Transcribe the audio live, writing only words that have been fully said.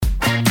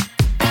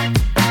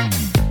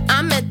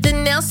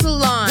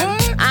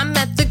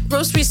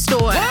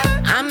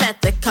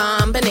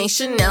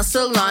combination nail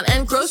salon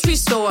and grocery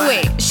store.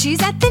 Wait,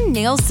 she's at the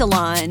nail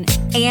salon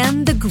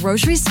and the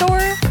grocery store?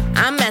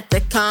 I'm at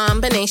the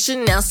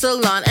combination nail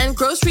salon and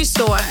grocery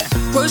store.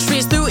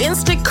 Groceries through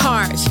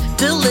Instacart,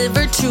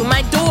 delivered to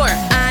my door.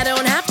 I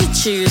don't have to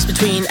choose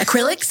between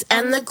acrylics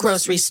and the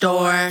grocery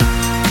store.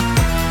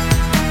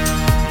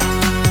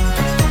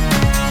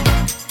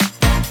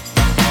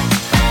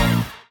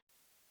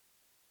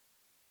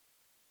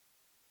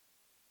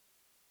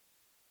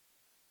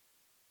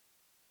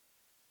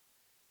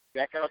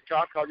 Back out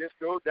top, let's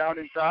go down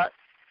inside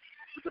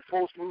with the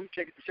post move,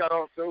 taking the shot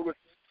also with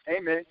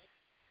Amy.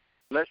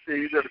 Let's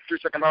see, there's a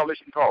 3-second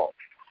violation call.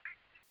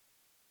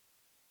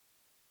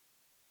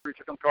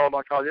 3-second call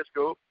on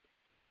Carlisco,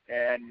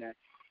 and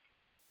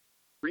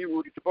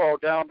Greenwood gets the ball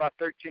down by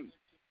 13.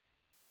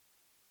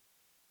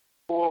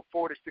 4:46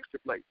 to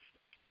play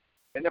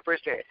in the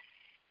first half.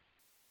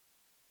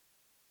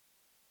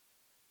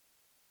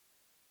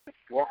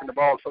 Walking the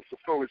ball up the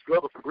floor is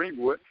Glover for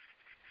Greenwood.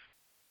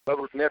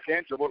 Glover with left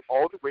hand, dribble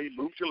all the way,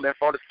 moves to the left,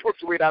 ball is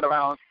pushed away down the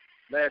bounds.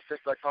 Last touch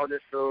by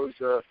Carlisco's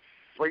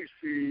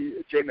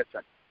Tracy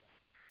Jamison.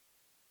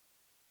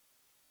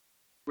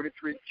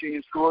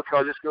 23-team score.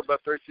 Carlisco by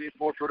 13,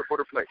 4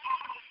 to play.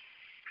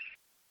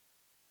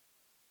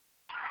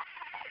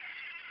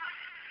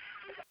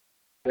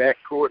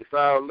 Backcourt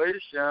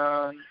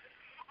violation.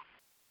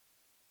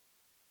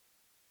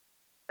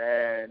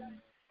 And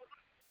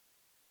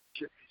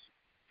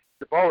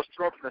the ball is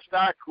thrown from the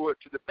side court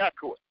to the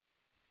backcourt.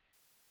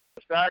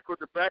 The side court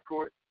to the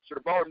backcourt, so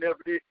the ball never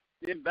did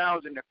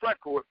inbounds in the front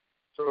court.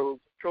 So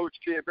Coach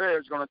Ted Bear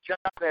is going to check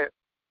that.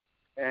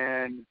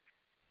 And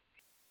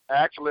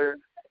actually, the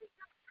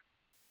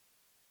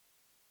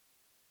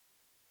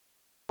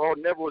ball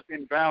never was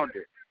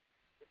inbounded.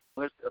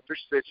 Unless the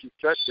official said she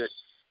touched it.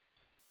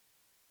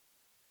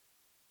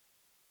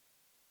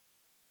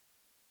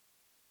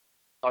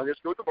 Let's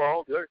go with the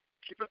ball. They're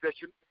keep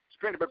possession.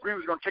 Screen, but Green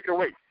was going to take it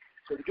away.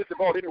 So he gets the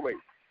ball anyway.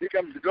 Here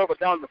comes the Glover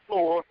down the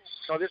floor.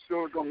 So this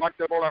girl is going to knock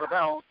that ball out of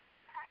bounds.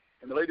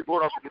 And the Lady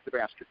Bulldogs will get the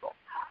basketball.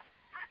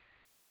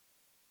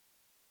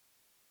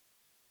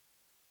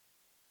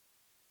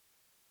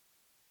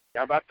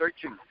 Down by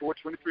 13.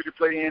 4:23 to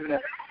play in the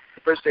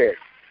first half.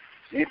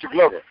 Into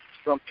Glover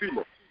from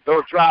Pula.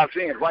 Those drives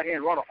in. Right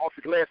hand runner off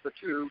the glass for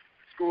 2.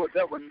 Scored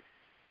that one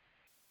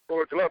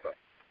for Glover.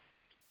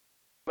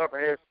 Glover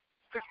has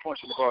 6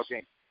 points in the ball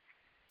game.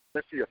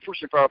 Let's see, a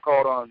pushing foul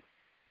called on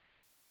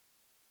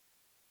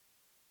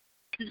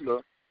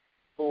Pula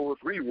for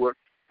Greenwood.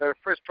 Their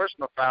first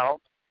personal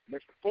foul.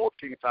 Makes a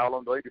 14 foul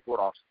on the Lady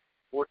Bulldogs.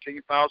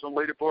 14 fouls on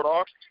Lady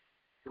Bulldogs.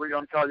 3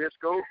 on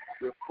Carlisco.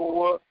 With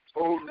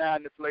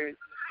 4:09 to play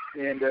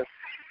in the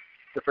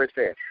first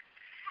half.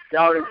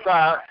 Down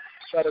inside,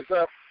 shot is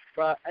up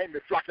by Amy,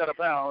 blocked out of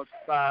bounds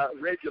by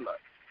Regular.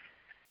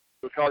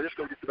 So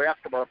Carlisco gets the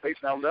basketball,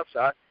 facing on the left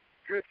side.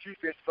 Good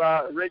defense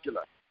by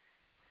Regular.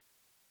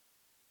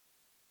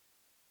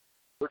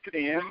 Look it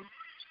in.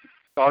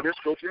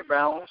 Carlisco to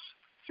inbounds.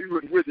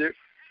 Stewart with it.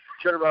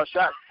 Turnaround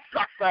shot.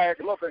 Blocked by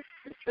Glover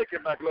and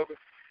taken by Glover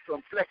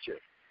from Fletcher.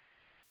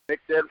 Make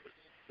that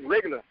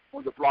Regular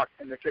on the block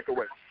and the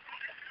takeaway.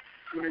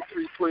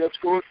 23-12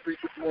 score.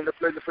 3:51 to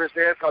play in the first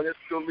half.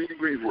 Carlisco leading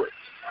Greenwood.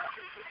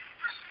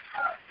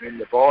 And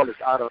the ball is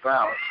out of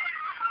bounds.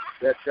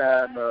 That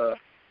time,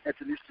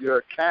 Anthony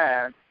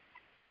Kine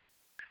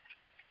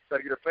tried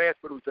to get a pass,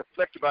 but it was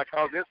deflected by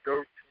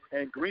Carlisco,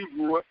 and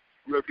Greenwood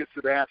will get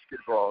to the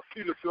basketball.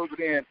 Keeler throws it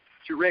in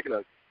to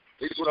Regular.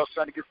 They put off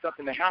trying to get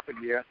something to happen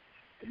here,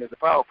 and there's a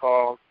foul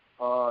call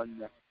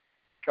on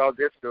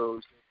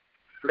Carlisco's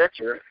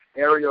Fletcher.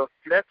 Ariel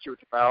Fletcher with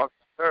the foul,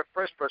 her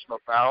first personal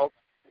foul,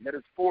 and that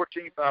is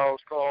 14 fouls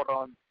called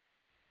on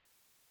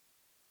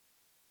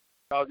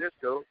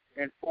Carlisco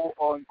and 4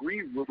 on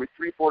Greenwood with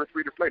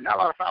 3:43 to play. Not a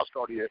lot of fouls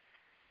called here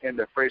in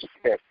the first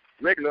half.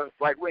 Regular,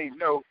 right wing,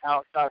 no.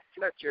 Outside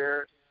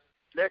Fletcher.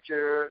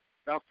 Fletcher,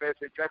 bounce pass,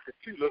 they track to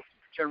Pula.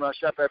 Turnaround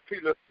shot by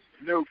Pula.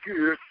 No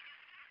good.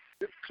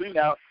 Just clean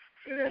out.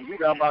 And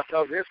rebound by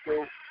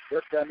Carlisco.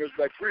 That time is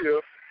by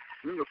Greer.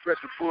 Greenwood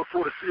pressing full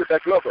court to see it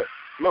back Glover.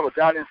 Glover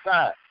down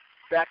inside.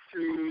 Back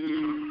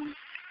to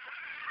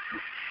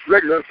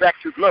Regular, back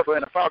to Glover,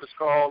 and a foul is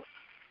called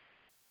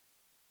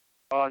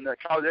on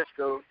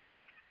Carlisco.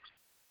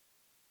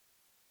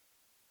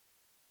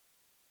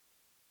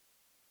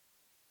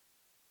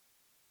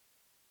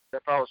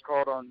 That foul was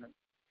called on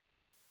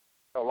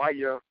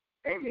Elijah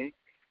Amy.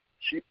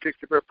 She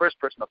picks up her first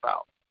personal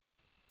foul.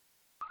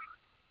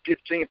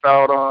 15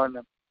 fouled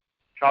on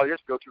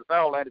Carlisco to the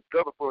foul line. It's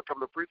Glover for a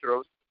couple of free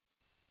throws.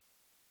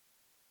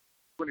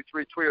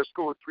 23-12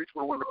 scored,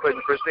 3:21 to play in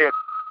the first half.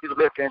 He's a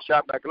left-hand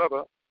shot by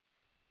Glover.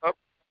 Up.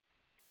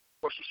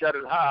 Well, she shot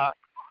it high,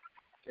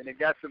 and it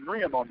got some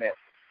rim on that.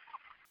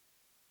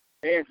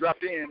 And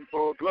dropped in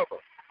for Glover.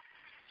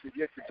 She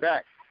gets it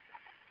back.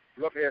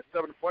 Glover has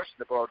 7 points in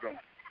the ball game.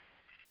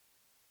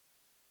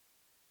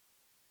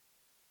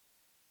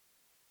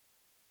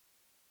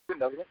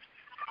 Another one.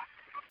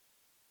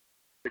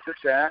 It's a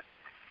shot.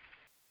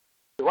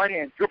 The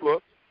right-hand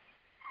dribbler,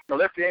 the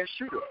left-hand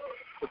shooter.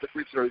 but the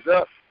free throw is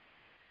up.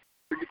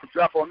 We get the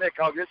drop on that.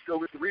 Kosciuszko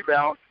with the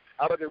rebound.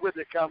 Out of it with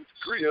it comes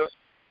Greer,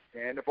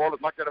 and the ball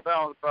is knocked out of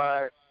bounds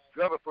by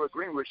Glover for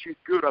Greenwood. She's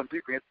good on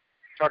defense.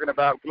 Talking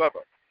about Glover.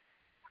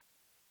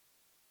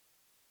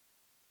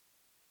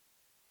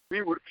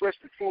 Greenwood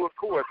pushed the full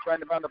court, trying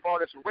to find the ball.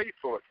 That's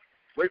Rayford.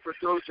 Rayford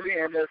throws it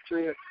in. That's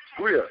to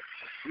Greer.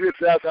 Greer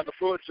drives on the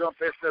floor, jump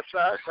past that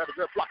side. Trying to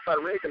get blocked by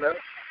Regular.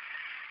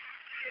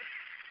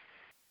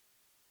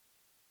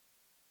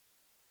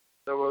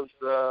 There was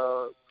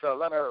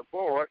Atlanta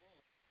board.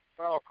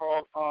 Foul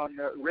called on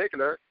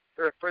Regular.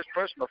 Their first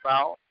personal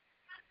foul.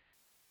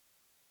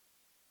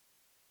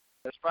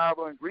 That's 5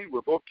 on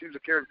Greenwood. Both teams are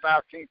carrying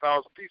 15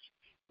 fouls apiece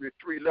with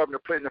 3:11 to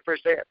play in the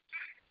first half.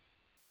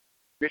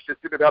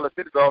 Mississippi Valley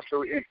City is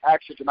also in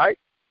action tonight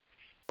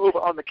over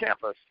on the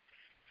campus.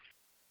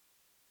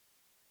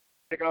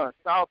 Taking on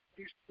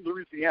Southeast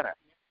Louisiana.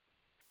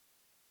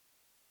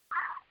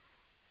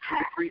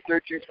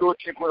 3-13 score,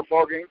 10-point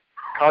ball game.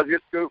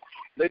 Kosciuszko,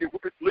 Lady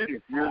Whippets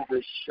leading. Here's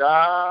the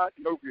shot.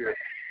 No good.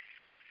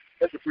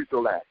 That's the free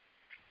throw line.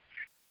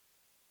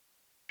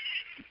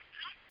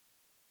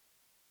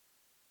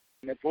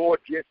 And the board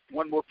gets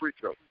one more free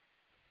throw.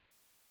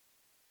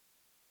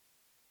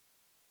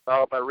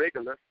 Fouled by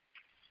Regular.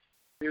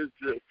 Here's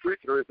the free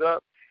throw is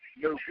up.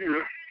 No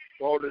good.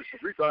 Ball is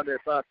rebounded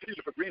by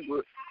Peter for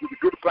Greenwood with a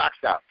good block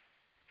stop.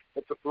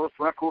 At the floor,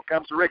 front court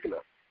comes to Regular.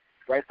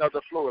 Right out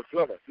the floor,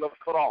 Glover. Glover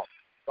cut off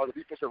by the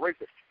defensive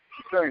racer.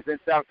 She turns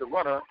inside the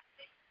runner.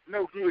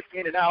 No good,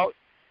 in and out.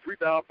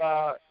 Rebound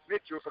by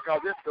Mitchell for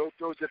Kosciuszko.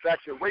 Throws it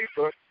back to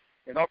Rayford.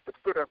 And off the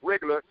foot of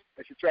Regular.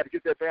 And she tried to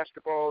get that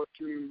basketball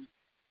to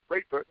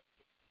Rayford.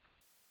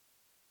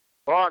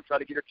 Vaughn tried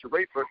to get it to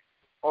Rayford.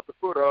 Off the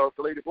foot of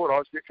the Lady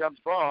Bulldogs. Here comes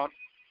Vaughn.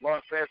 Long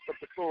pass up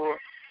the floor.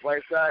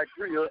 Right side,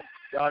 Greer.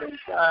 Down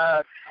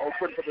inside.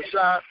 Open for the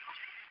shot.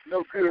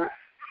 No good.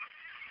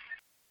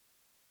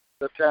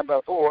 Left time by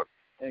Ford.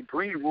 And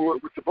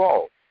Greenwood with the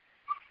ball.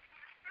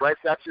 Right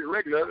side to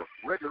Regular.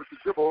 Regular with the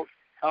dribble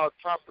out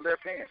top of the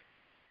left hand.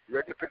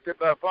 Regular picked up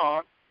by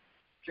Vaughn.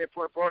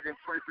 10-point ball game,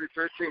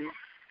 23-13.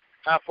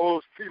 High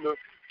post, Peeler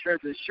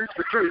turns and shoots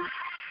for two.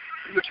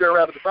 Peeler turns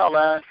around to the foul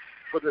line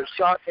for the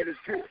shot, and it's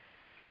good.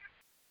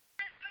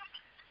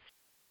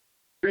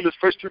 Peeler's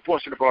first 2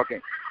 points in the ball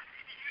game.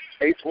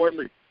 8-point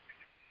lead.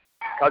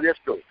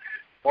 Kosciuszko.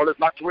 Ball is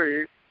knocked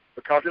away,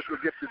 but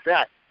Kosciuszko gets it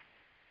back.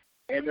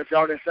 And then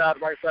down inside,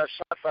 right side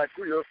shot by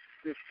Greer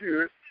is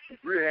good.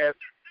 Greer has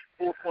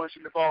 4 points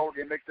in the ball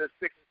game, makes that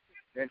 6.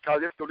 And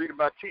Kosciuszko leading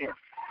by 10.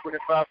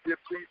 25-15,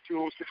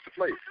 2:06 to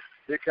play.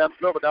 Here comes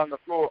Glover down the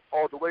floor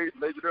all the way,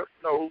 lays it up,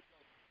 no.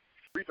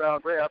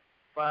 Rebound grab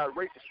by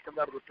Rachel. She comes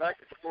out of the back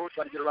at the floor,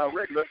 trying to get around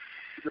Regular.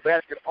 To the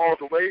basket all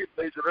the way,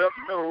 lays it up,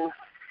 no.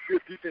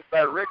 Good defense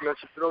by Regular.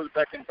 She throws it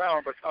back in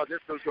bound, but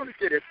Kosciuszko's going to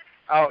get it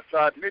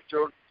outside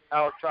Mitchell,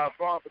 outside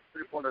Vaughn for the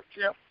 3-point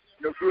attempt.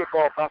 No good,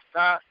 ball bounce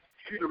time.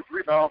 Peter with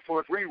rebound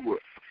for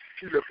Greenwood.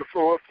 Peter up the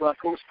floor, front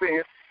court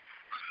spin.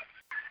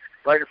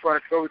 Right in front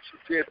of Coach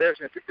Ted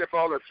Ashton. Pick that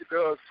ball up. She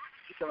does.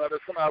 She comes out there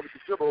somehow with the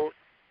dribble.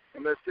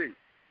 And let's see.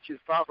 She's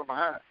fouled from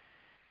behind.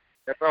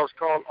 That foul was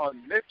called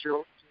on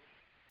Mitchell.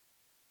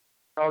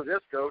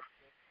 Kosciuszko.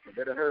 And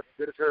that is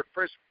her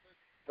first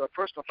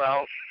personal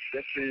foul.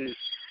 That's the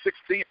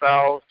 16th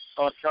foul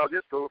on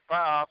Kosciuszko.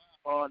 5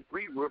 on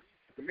Greenwood.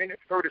 The minute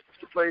 36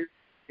 to play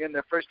in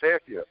the first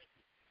half here.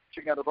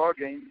 Checking out the ball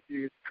game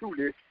is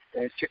Cooley,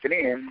 and checking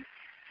in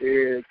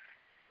is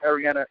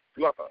Ariana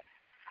Glover.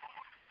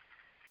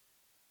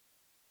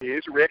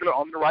 Here's Regular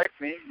on the right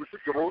wing with the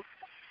dribble.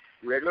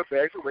 Regular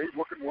bags away,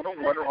 working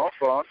one-on-one or off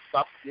Vaughn.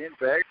 Stops again,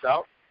 bags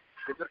out,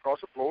 gets it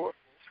across the floor.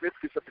 Smith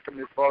gets up to come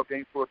in this ball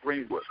game for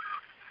Greenwood.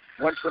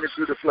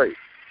 1:22 to play.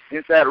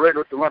 Inside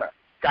Regular with the runner.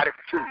 Got it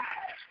for 2.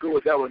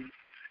 Scored that one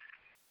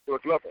for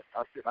Glover.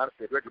 I said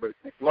Regular, but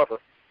it's Glover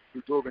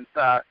who drove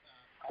inside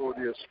for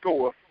the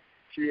score.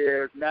 She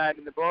has 9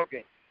 in the ball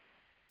game.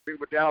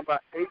 Greenwood down by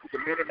 8 with a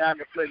minute 9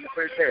 to play in the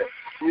first half.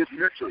 Here's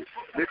Mitchell.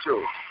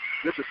 Mitchell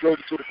throws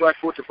it to the front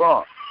court to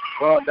Vaughn.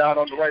 Vaughn down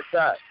on the right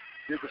side.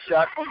 Here's a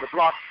shot on the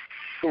block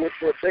for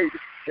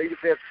Davis. Davis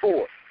has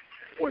 4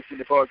 points in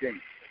the ball game.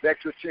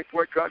 Back to a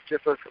 10-point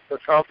contest for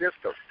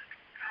Kosciuszko.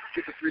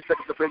 53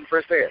 seconds to play in the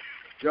first half.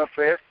 Jump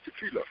pass to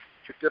Peeler.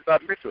 Picked up by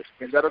Mitchell.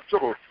 Spins out of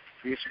trouble.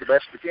 He shoots the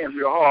basket again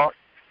real hard.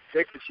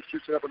 Takes it. She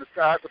shoots it up on the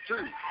side for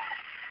 2.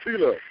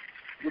 Peeler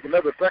with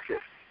another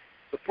bucket.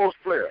 The post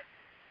player.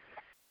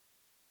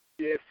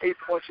 He has 8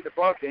 points in the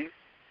ball game.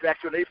 Back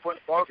to an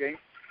 8-point ball game.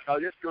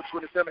 Kosciuszko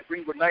 27,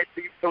 Greenwood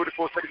 19,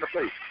 34 seconds to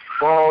play.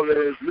 Ball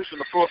is loose on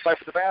the floor, fight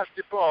for the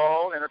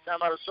basketball, and a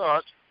timeout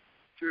starts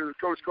to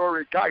Coach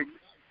Corey Guyton,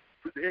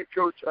 who's the head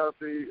coach of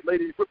the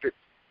Lady Whippets.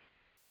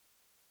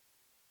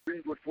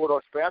 Greenwood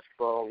Bulldogs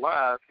basketball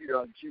live here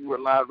on G-Wood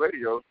Live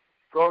Radio,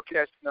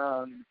 broadcasting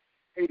on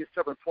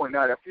 87.9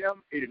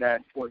 FM,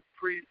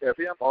 89.3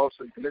 FM.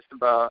 Also, you can listen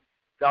by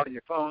dialing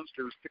your phones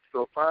to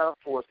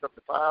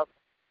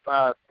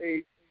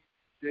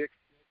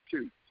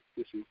 605-475-5862.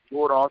 This is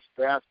Bulldogs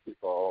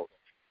basketball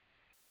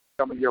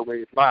coming your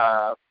way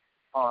live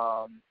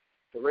on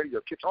the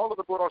radio. Catch all of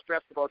the Bulldogs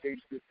basketball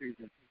games this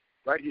season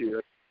right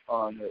here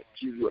on the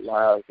G-Wood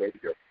Live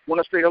Radio.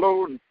 Want to say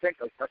hello and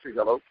thank us. I say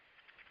hello.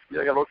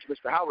 Yeah, hello to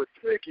Mr. Howard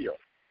Trickier,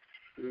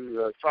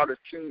 who tried to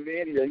tune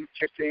in. He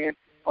checks in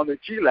on the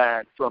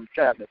G-Line from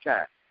time to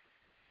time.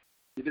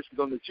 He listens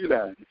on the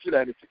G-Line. The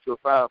G-Line is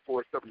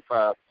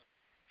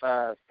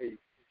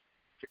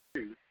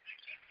 605-475-5862.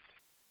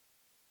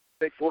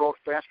 Take Bulldogs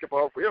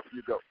basketball wherever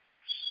you go.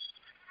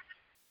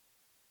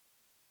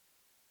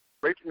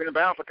 Rachel went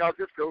inbound for Cal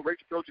Disco.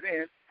 Rachel throws it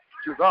in.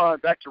 Suzanne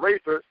back to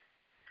Rayford.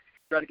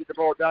 Trying to get the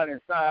ball down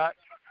inside.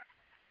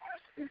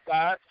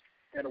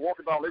 And a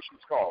walking violation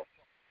is called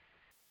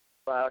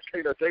by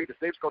Kayla Davis.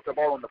 Davis got the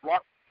ball on the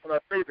block on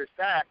her favorite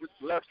side, which is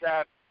the left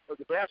side of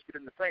the basket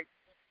in the paint.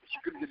 She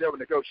couldn't get there when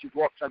to go. She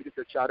walked trying to get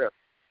that shot up.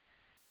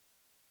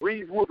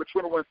 Greenwood with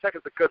 21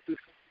 seconds to cut this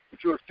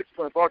into a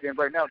 6-point ball game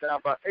right now,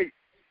 down by 8.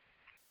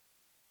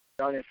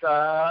 Down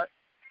inside.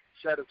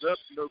 Shot is up.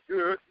 No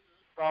good.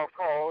 Foul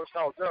call.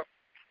 Foul's up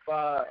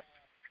by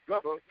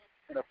Glover,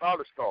 and a foul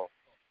is called.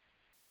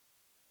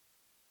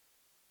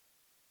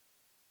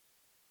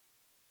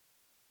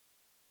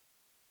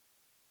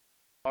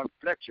 On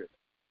Fletcher.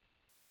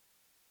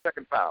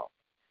 Second foul.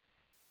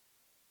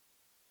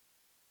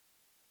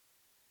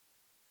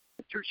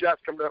 2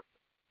 shots coming up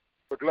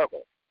for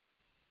Glover.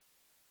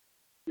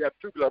 You have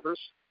 2 Glovers.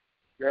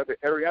 You have the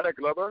Ariana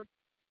Glover.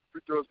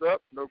 Free throws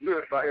up. No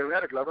good by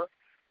Ariana Glover.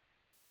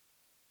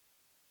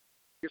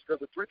 Just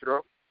does a free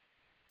throw.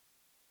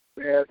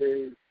 We have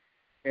an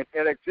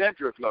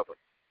Alexandra Glover,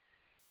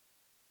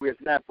 who has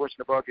 9 points in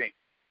the ball game.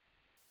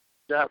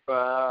 Shot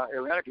by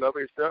Ariana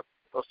Glover is up.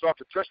 They'll start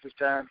to touch this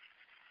time.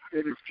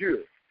 It is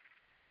good.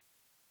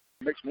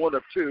 Makes 1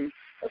 of 2.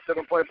 A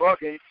 7-point ball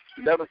game.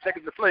 11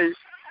 seconds to play.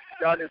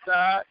 Down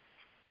inside.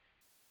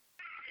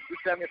 This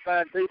time they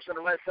find Davis on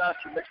the right side.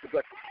 She makes the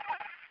bucket.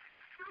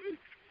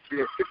 She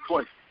has 6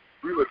 points.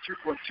 We were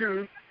 2.2.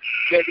 Can't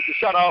get the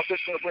shot off.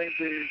 That's going to bring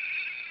the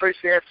first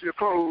half to a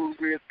close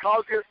with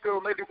Cal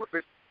Disco Lady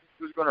Whippet,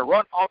 who's going to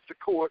run off the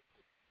court,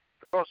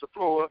 across the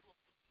floor,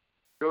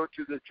 go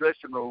to the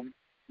dressing room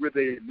with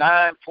a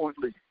 9-point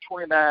lead,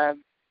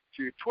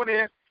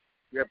 29-20.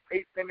 We have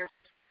 8 minutes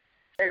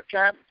half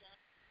time.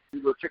 We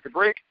will take a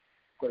break.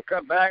 We're going to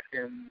come back,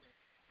 and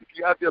if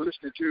you're out there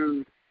listening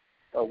to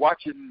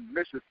watching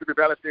Mississippi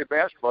Valley State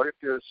basketball, if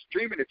they're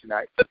streaming it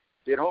tonight,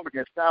 they're at home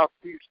against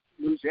Southeast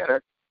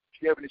Louisiana.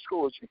 If you have any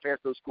scores, you can pass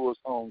those scores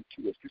on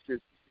to us. This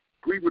is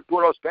Greenwood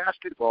Bulldogs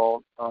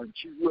basketball on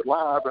G-Wood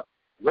Live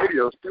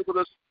Radio. Stay with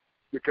us.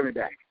 We're coming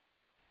back.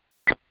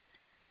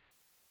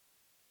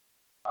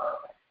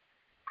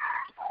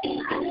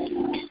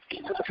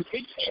 For the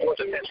convenience store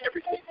that has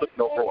everything but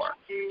no more.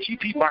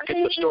 GP Market,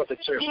 the store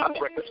that serves hot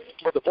breakfast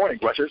for the morning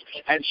rushers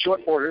and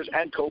short orders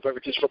and cold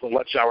beverages for the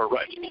lunch hour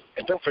rush.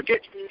 And don't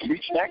forget,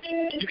 meat snacks,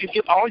 you can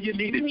get all you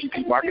need at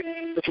GP Market,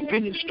 the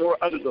convenience store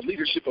under the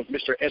leadership of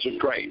Mr. Ezra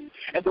Gray.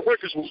 And the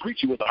workers will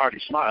greet you with a hearty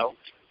smile.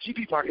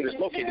 GP Market is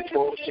located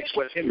 406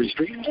 West Henry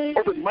Street,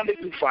 open Monday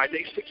through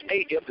Friday, 6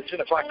 a.m. to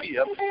 10 o'clock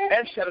p.m.,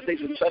 and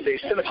Saturdays and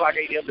Sundays, 10 o'clock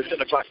a.m. to 10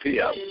 o'clock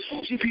p.m.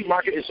 GP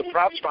Market is a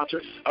proud sponsor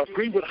of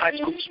Greenwood High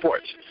School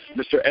sports.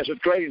 Mr. Ezra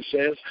Gray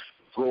says,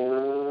 "Go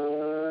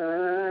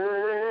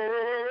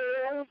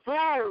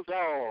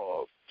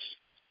Bulldogs!"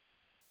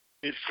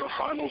 It's the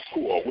final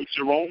score with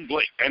Jerome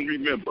Blake. And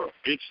remember,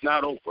 it's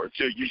not over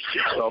till you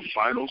get the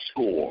final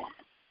score.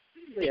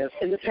 Live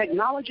in the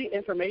technology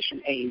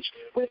information age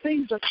where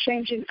things are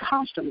changing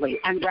constantly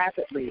and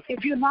rapidly.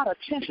 If you're not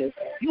attentive,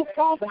 you'll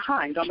fall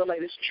behind on the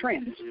latest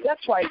trends.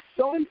 That's why it's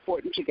so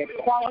important to get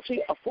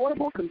quality,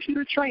 affordable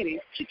computer training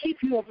to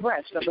keep you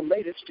abreast of the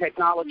latest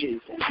technologies.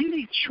 You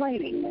need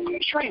training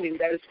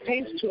that is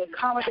paced to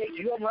accommodate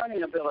your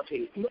learning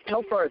ability. Look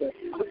no further.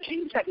 The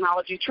King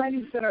Technology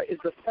Training Center is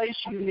the place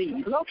you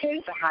need.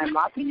 Located behind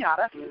La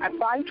Piñata at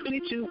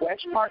 522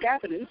 West Park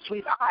Avenue,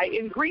 Suite I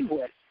in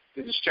Greenwood.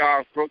 This is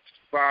Charles Brooks,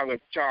 father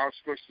of Charles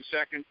Brooks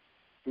II,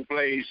 who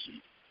plays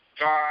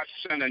guard,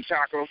 center, and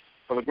tackle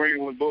for the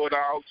Greenwood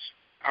Bulldogs.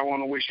 I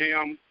want to wish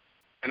him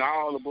and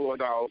all the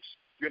Bulldogs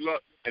good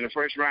luck in the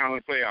first round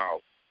of the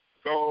playoffs.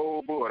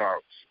 Go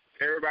Bulldogs.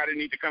 Everybody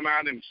need to come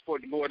out and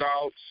support the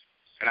Bulldogs,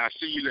 and I'll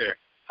see you there.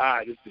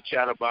 Hi, this is the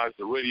Chatterbox,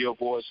 the radio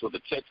voice for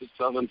the Texas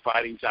Southern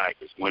Fighting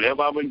Tigers.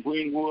 Whenever I'm in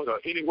Greenwood or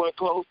anywhere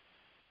close,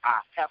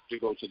 I have to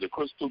go to the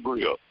Crystal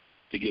Grill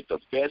to get the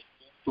best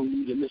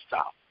food in the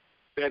South.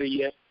 Better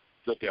yet,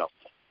 the Delta.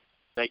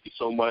 Thank you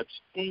so much.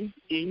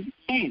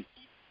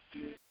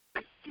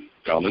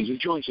 Collins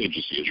Insurance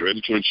Agency is ready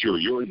to insure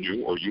your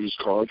new or used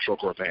car,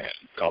 truck, or van.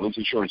 Collins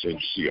Insurance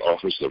Agency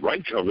offers the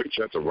right coverage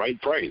at the right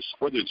price.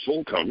 Whether it's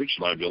full coverage,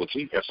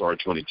 liability,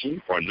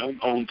 SR22, or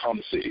non-owned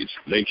policies,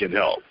 they can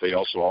help. They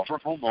also offer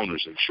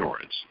homeowners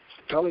insurance.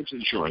 Collins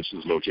Insurance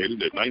is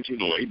located at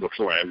 1908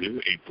 LaFleur Avenue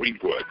in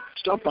Greenwood.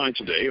 Stop by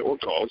today or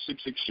call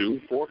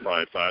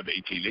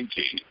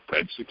 662-455-1818.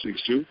 That's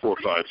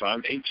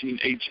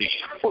 662-455-1818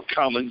 for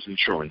Collins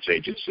Insurance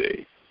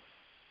Agency.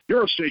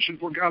 Your station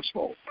for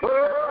gospel. I've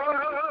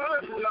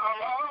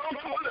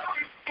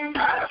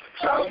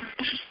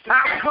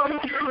come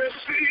to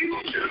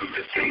receive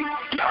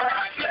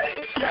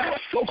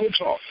Local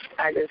talk.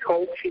 I just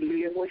hope she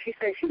lives where she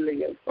says she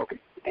lives. Okay.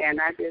 And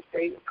I just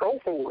say, go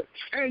for it.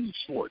 And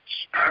sports.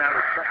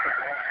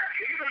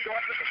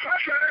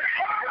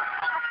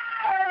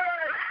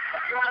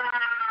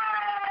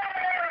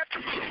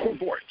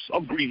 Reports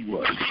of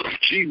Greenwood.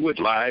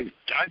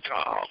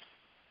 GWoodLive.com.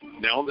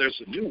 Now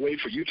there's a new way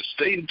for you to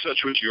stay in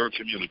touch with your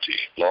community.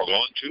 Log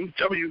on to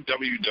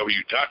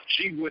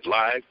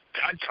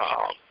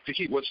www.GWoodLive.com to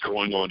keep what's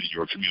going on in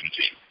your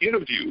community.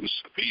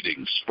 Interviews,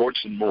 meetings,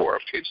 sports, and more.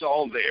 It's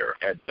all there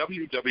at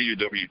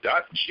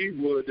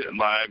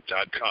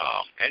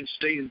www.GWoodLive.com. And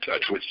stay in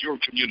touch with your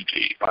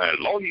community by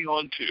logging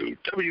on to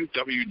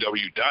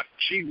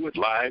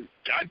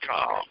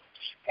www.GWoodLive.com.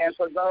 And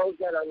for those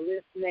that are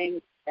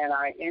listening and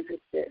are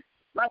interested,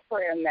 my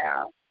prayer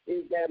now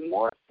is that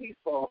more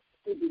people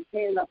who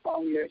depend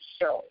upon your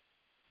show,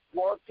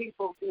 more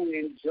people who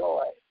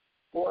enjoy,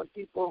 more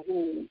people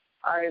who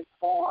are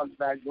informed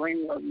by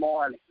Greenwood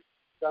Morning,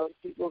 those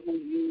people who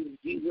use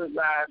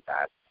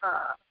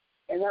GWoodLive.com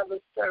and other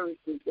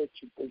services that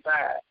you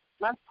provide.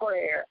 My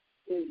prayer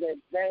is that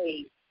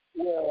they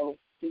will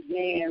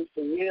begin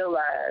to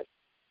realize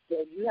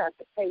that you have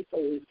to pay for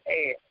this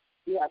air,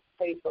 you have to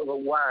pay for the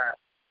wire.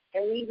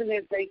 And even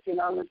if they can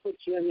only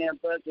put you in their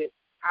budget,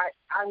 I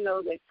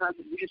know that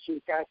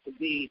contributions got to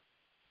be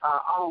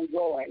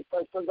ongoing.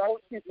 But for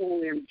those people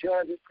who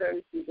enjoy the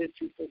services that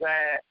you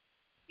provide,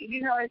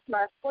 it's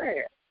my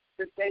prayer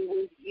that they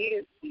will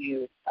give to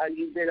you a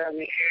little bit of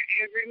the air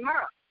every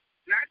month.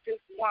 Not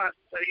just once,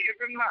 but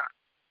every month.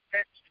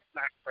 That's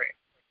my prayer.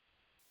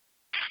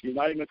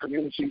 Uniting the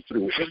community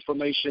through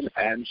information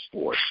and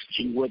sports.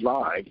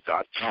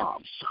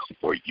 GWoodLive.com.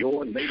 For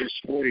your latest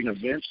sporting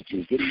events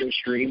through video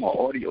stream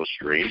or audio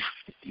stream,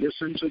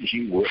 listen to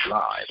GWood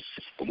Live.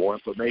 For more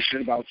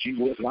information about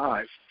GWood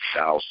Live,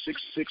 dial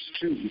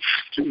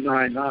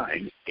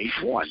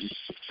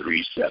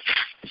 662-299-8137.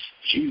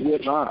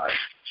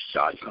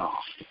 GWoodLive.com.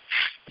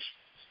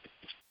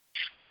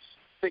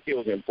 I think it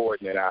was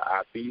important that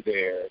I be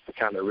there to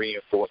kind of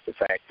reinforce the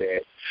fact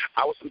that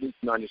our students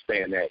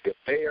understand that if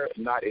they're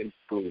not in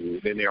school,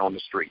 then they're on the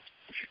street.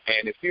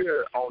 And if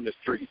you're on the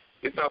street,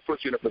 it's going to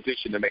put you in a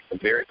position to make some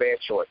very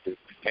bad choices.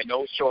 And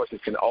those choices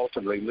can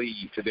ultimately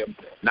lead to them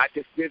not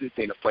just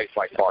visiting a place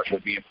like Park,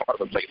 but being part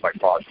of a place like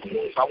Park. So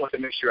I want to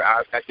make sure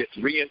I just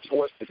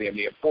reinforce to them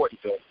the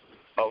importance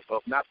of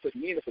not putting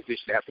me in a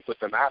position to have to put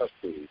them out of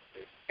school,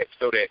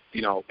 so that,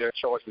 their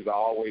choices are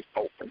always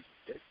open.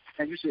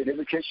 And you said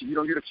every case you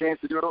don't get a chance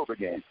to do it over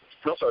again.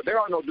 No, sir. There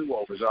are no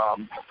do-overs.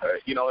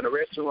 In a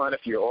restaurant,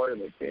 if you're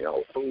ordering,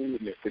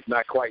 food, and if it's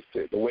not quite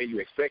the way you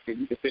expect it,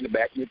 you can send it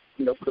back and,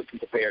 cook and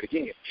prepare it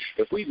again.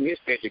 If we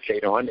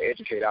miseducate or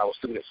undereducate our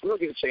students, we'll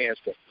get a chance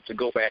to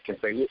go back and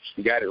say, whoops,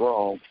 you got it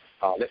wrong.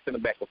 Let's send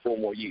them back for 4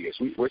 more years.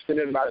 We're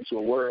sending them out into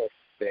a world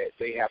that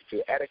they have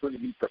to adequately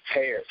be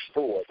prepared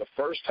for the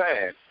first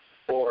time,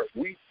 or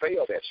we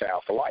fail that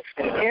child for life.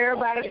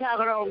 Everybody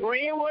talking on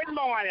Greenwood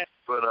Morning.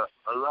 But a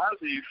lot of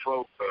these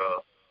folks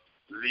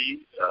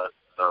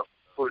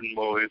putting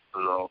more emphasis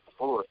on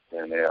sports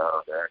than they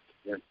are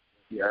academics.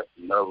 You have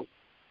to know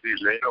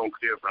they don't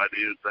care about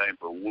anything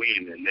but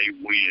winning. They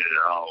win at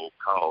all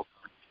costs.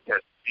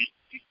 That's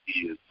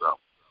is something.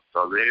 So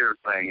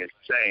everything has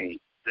changed.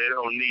 They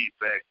don't need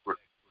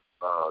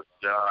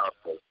jobs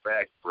or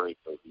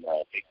backbreakers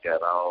now. They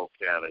got all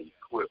kind of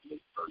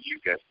equipment, so you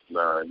got to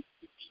learn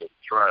to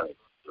try it.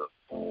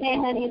 Hey,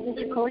 honey, is this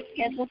your course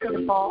schedule for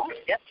the fall?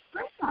 Yep.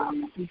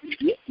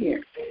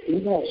 Here.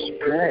 English,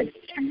 good.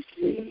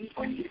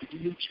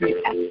 History,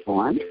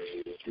 excellent.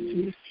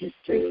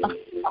 History. I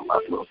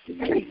love little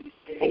history.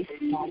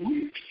 Baseball.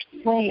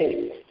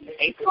 Wait,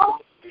 baseball?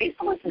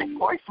 Baseball isn't a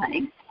course,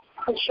 honey.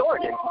 It's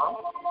short.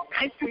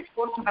 History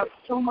sports about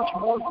so much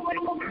more than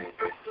baseball.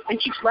 They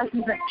teach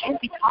lessons that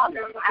can't be taught in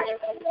class,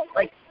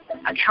 like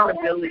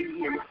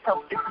accountability and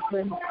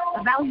self-discipline,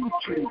 the value of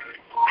truth.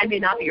 I may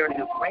not be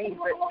earning a grade,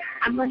 but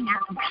I'm learning how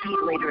to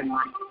compete later in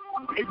life.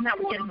 Isn't that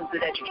what getting a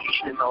good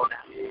education is all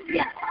about?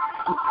 Yes,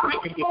 of course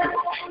it is.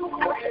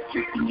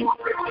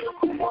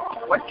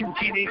 Western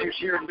teenagers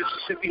here in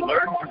Mississippi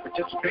learn from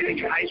participating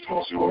in high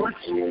school sports?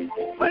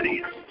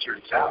 Plenty, as it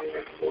turns out.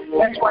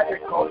 That's why they're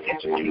called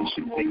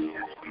education big.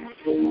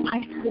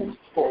 High school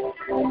sports.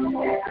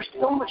 There's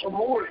so much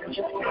more than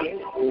just the game.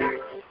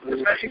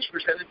 This message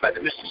presented by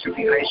the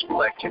Mississippi High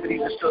School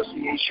Activities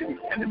Association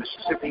and the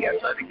Mississippi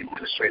Athletic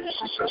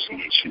Administrators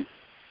Association.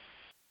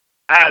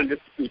 I listen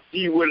to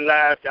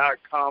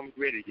GWoodLive.com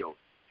radio,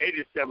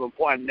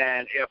 87.9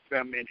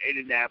 FM and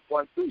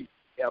 89.3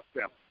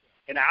 FM.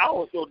 And I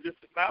also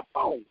listen to my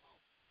phone,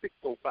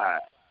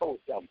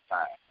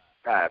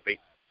 605-475-5862.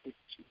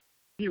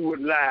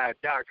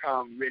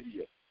 GWoodLive.com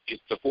radio.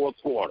 It's the fourth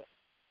quarter.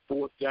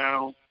 Fourth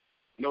down,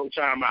 no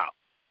timeout.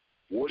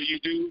 What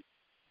do?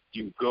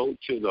 You go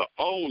to the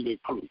only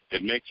crew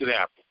that makes it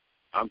happen.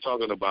 I'm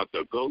talking about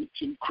the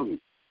go-to crew,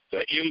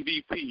 the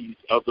MVPs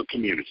of the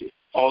community.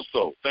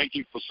 Also, thank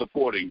you for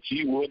supporting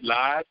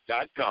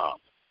GWoodLive.com.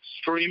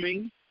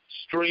 Streaming,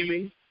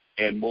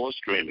 and more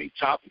streaming.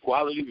 Top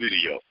quality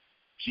video.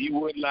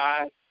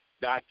 GWoodLive.com.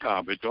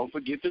 GLive.com. And don't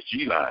forget the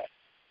G-Line.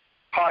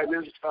 Hi,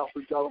 this is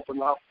Alfred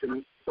Jonathan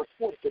Austin.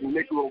 Support the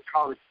Negro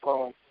College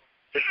Fund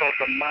because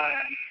a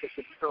mind is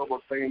a terrible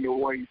thing to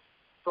waste.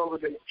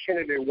 President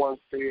Kennedy once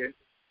said,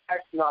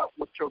 ask not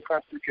what your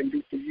country can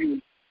do for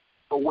you,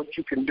 but what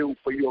you can do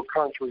for your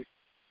country.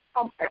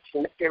 I'm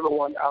asking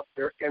everyone out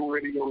there in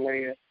Radio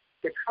Land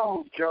to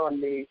come join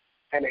me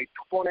in a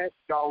 $20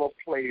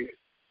 pledge.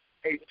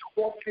 A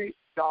 $20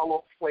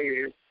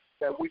 pledge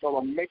that we're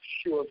going to make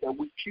sure that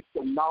we keep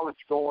the knowledge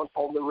going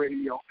on the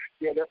radio.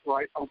 Yeah, that's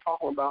right. I'm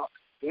talking about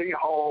Lee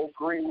Hall,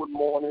 Greenwood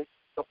Morning,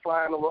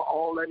 supplying over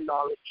all that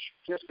knowledge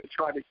just to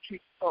try to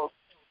keep us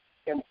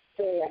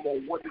informed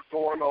on what is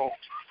going on.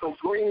 So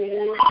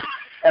Greenwood.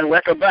 And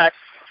welcome back.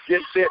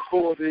 Get set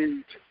for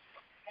the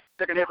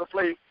second half of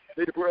play.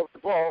 Ladybird with the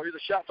ball. Here's a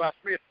shot by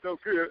Smith. No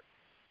good.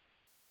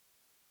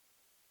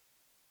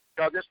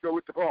 Let's go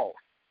with the ball.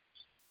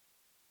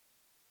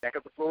 Back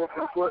up the floor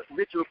for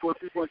Mitchell for a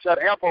 3-point shot.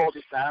 Air ball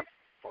this time.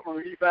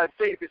 He's by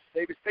Davis.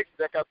 Davis takes it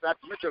back outside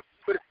to Mitchell.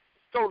 But it's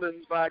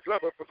stolen by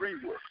Glover for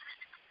Greenwood.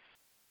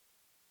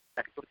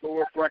 Back up the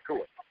floor, front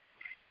court.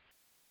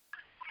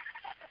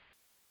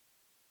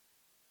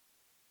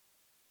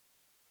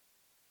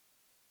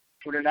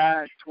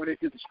 (29-20)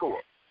 is the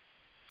score.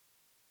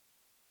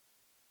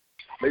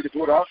 Lady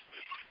Bulldogs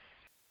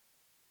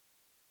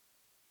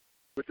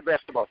with the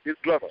basketball. Here's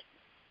Glover.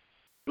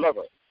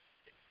 Glover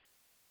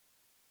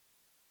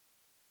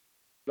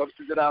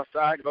sees it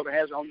outside. Glover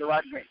has it on the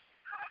right wing.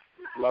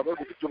 Glover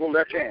with the dribble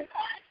left hand.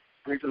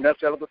 Brings the left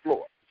side of the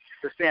floor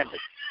to Stanley.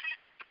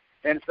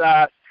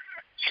 Inside,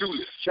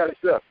 Truly. Shut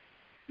it up.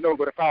 No,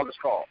 but a foul is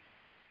called.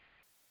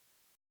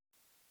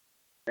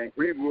 And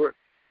Greenwood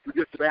will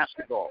get the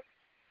basketball.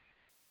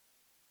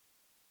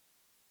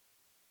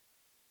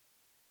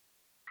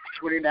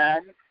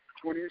 29-20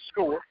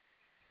 score.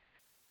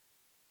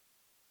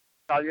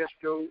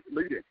 Palesco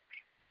leading.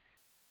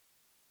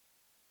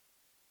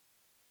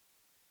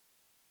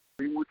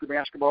 Greenwood the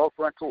basketball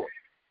front court.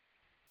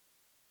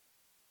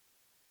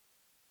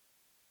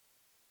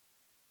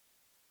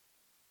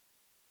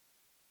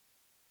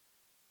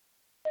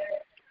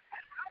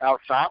 Out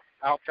top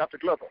to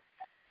Glover.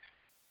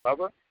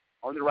 Glover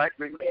on the right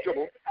wing with the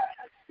dribble.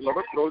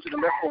 Glover throws in the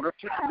left corner.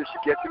 She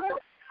gets it.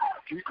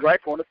 Keep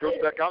right corner, throws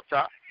it back out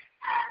top.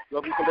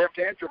 Glover with the left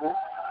hand dribble.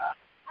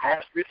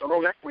 Pass Smith on the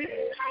left wing.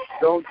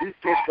 Zone deep,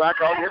 pitch back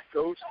out. Here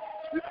goes.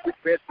 Smith quick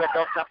pass back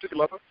out top to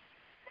Glover.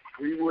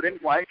 Greenwood in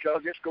white.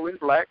 Palesco in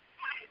black.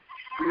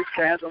 Smith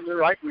hands on the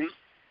right wing.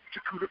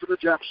 Chakuda for the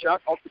jump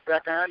shot off the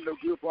back iron. No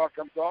good. Ball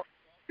comes off.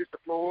 Hits the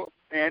floor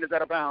and is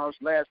out of bounds.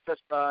 Last touch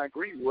by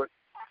Greenwood.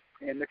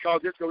 And the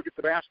Palesco gets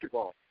the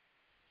basketball.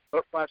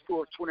 Up by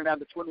score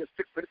 29-20, 6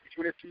 minutes and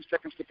 22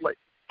 seconds to play.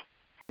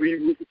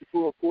 Greenwood with the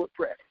full court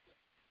press.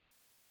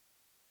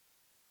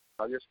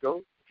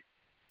 Palesco.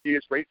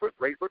 Here's Rayford.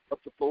 Rayford up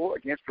the floor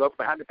against Glover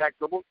behind the back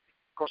dribble.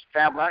 Across the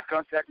foul line.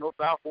 Contact, no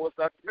foul. Force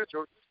out to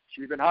Mitchell.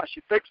 She's been hot.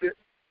 She fixed it.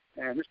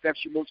 And this time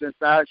she moves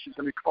inside. She's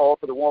going to be called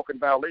for the walk-in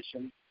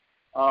violation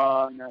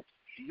on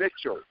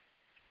Mitchell.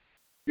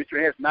 Mitchell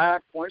has 9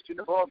 points in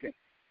the ballgame.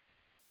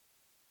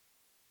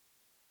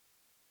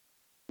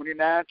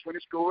 29-20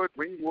 score.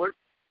 Greenwood.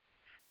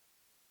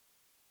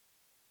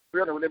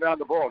 Really, when they're down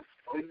the ball.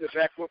 In the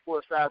back foot for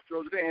a side.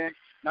 Throws it in.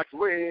 Knocks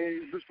away.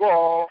 Loose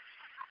ball.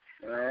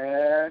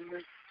 And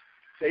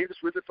Davis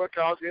with it for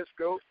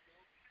Palesco.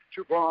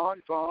 To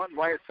Vaughn. Vaughn,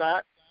 right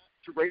side.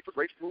 To Rayford.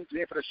 Rayford moves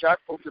in for the shot.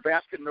 Over the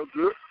basket. No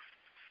good.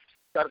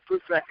 Got to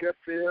put back up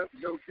there.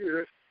 No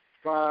good.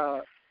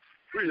 By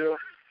Freer.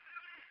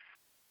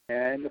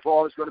 And the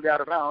ball is going to be out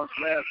of bounds.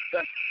 Last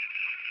touch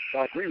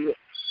by Greenwood.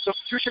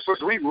 Substitution for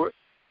Greenwood.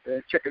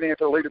 And checking in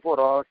for the Lady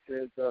Bulldogs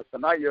is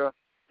Sanaya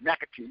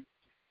McAtee.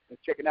 And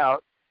checking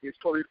out is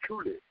Tori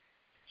Cooley.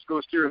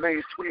 Score still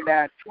remains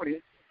 29-20.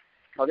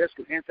 Let's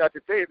go inside to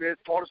Davis.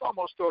 Ball is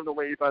almost thrown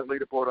away by the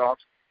Lady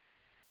Bulldogs.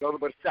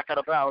 But stuck out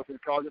of bounds, and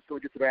let's go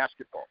get the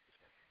basketball.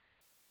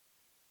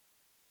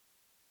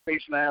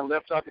 Baseline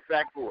left side the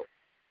backboard.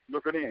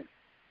 Looking in.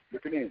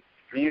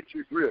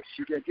 Into Griff.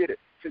 She can't get it.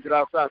 Sends it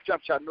outside.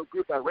 Jump shot. No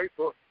good by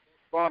Rayford.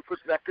 Vaughn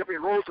puts it back up. He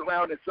rolls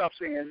around and drops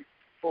in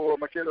for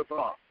Michaela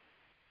Vaughn.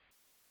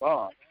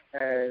 Vaughn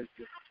has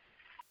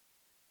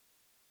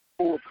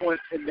 4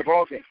 points in the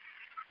ballgame.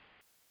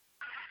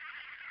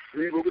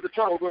 Greenwood with the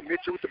turnover.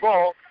 Mitchell with the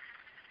ball.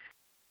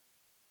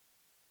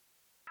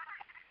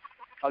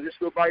 I'll just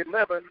go by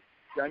 11.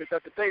 Down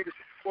inside the Davis.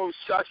 Close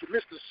shot. She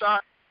missed the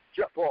shot.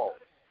 Jump ball.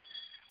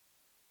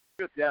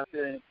 Good down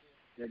there.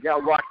 And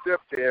got rocked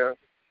up there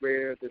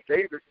where the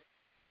Davis.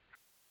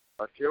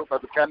 By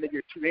the time they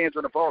get 2 hands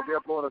on the ball, they're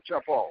blowing a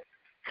jump ball.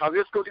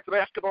 Palesco gets the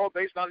basketball.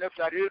 Baseline left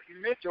side. Here's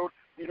Mitchell.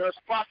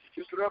 Spots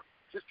it up.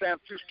 This time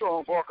too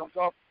strong. Ball comes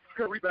off.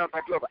 Good rebound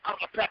by Glover.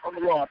 Out of back on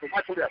the run from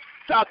Michael Depp.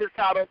 South is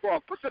out on ball.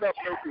 Puts it up.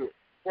 No good.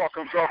 Ball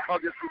comes off.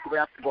 Palesco gets the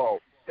basketball.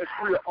 It's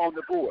Freer on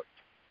the board.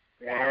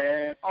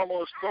 And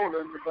almost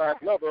stolen by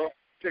Glover.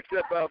 Picked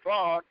up by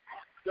Vaughn.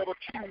 Double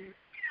team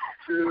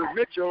to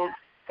Mitchell.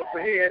 Up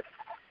ahead.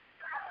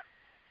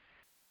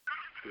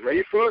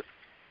 Rayford.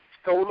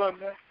 Stolen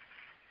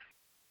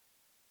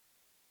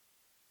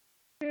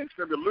It's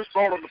going to be a loose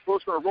ball on the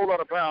post, going to roll out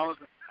of bounds.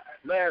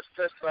 Last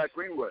test by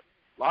Greenwood.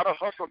 A lot of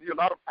hustle here, a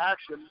lot of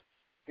action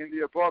in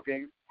the ball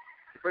game.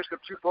 The first of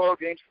 2 ball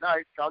games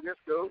tonight.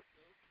 Calvisto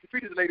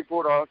defeated the Lady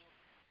Bulldogs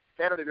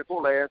Saturday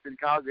before last in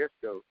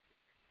Calvisto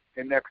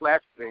in their class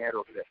they had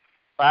over there.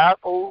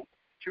 5-0,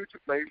 2 to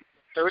play,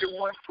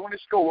 31-20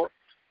 score.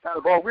 Now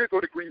the ball will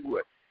go to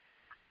Greenwood.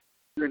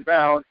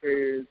 Inbound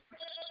is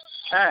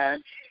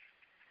time.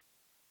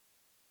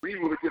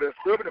 Greenwood will get a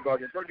serve in the ball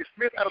game. Going to get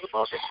Smith out of the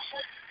ball game.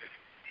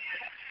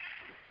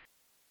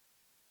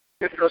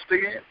 Smith will stay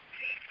in.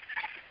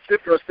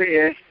 Smith will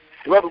stay in.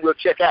 Glover will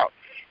check out.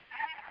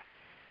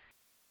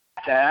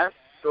 Time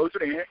goes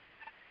it in.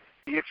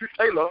 In to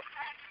Taylor.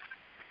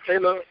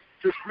 Taylor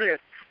to Smith.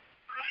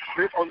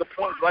 Smith on the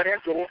point,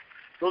 right-hand goal.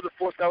 Goes to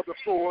force out the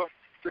floor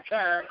to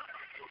Time.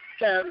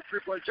 Time, the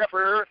three-point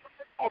jumper.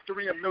 Off the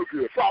rim, no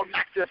good. Foul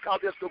knocked this.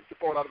 Calderas goes the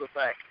ball out of the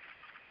sack.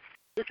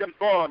 He can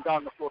Bond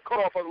down the floor. Cut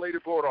off on the Lady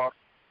Bulldogs.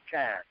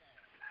 Time.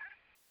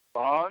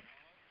 Bond.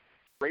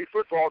 Great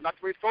football. Not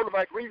to be stolen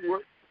by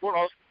Greenwood.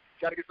 Bulldogs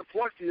got to get some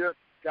points here.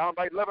 Down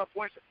by 11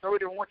 points,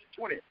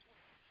 31-20.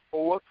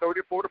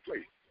 4:34 to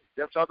play.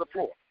 That's on the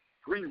floor.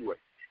 Greenwood.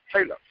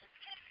 Taylor.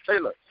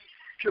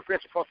 Pure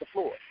press across the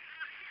floor.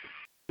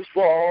 This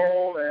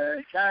ball,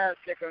 and Kines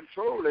can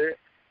control it.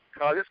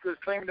 This could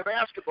claim the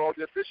basketball.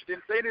 The official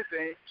didn't say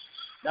anything.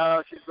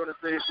 Now she's going to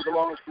say it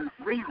belongs to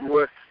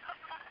Greenwood.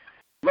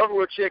 Glover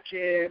will check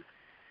in.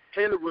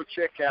 Taylor will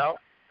check out.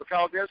 For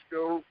Calderas,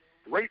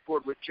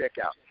 Rayford will check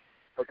out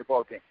of the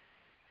ball game.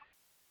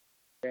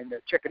 And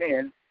checking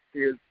in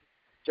is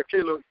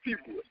Jaquila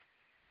Seawood.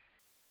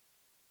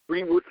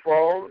 Greenwood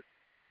ball.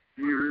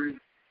 Here's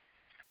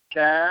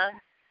Kine.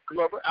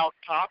 Glover out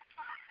top.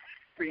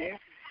 Spin.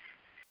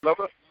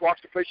 Glover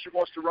walks the place she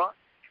wants to run.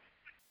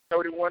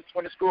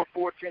 31-20 score,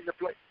 4:10 to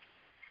play.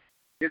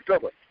 Here's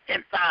Glover.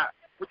 Inside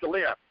with the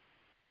layup.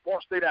 Ball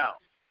stay down.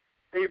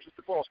 Davis with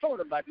the ball. Throwing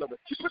them back Glover.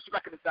 She puts it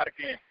back inside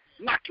again.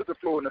 Knocked to the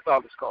floor and the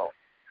foul is called.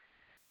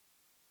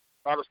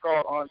 Foul is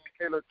called on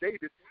Kayla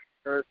Davis.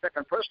 Her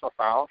second personal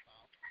foul.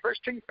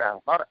 First team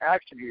foul. A lot of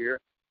action here.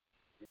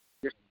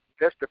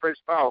 That's the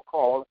first foul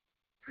called.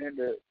 And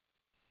the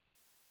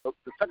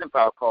second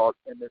foul called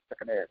in the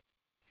second half.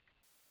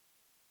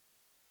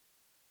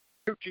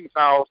 2 team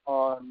fouls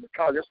on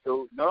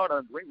Calderas, none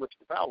on Greenwood to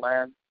the foul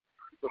line.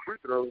 The free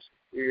throws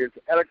is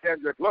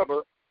Alexandra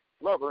Glover.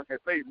 Glover has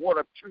made 1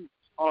 of 2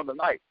 on the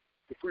night.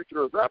 The free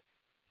throws up.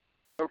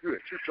 No good.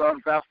 2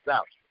 runs bounced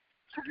out.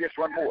 She gets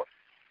 1 more.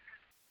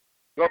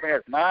 Glover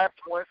has 9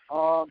 points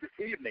on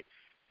the evening.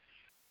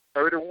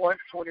 31-20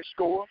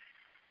 score.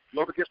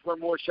 Glover gets 1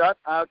 more shot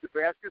out of the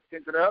basket,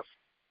 sends it up.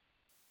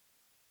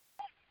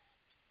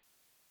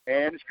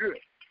 And it's good.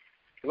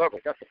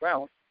 Glover got the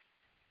foul.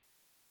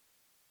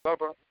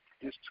 Glover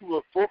is 2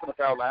 of 4 from the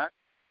foul line.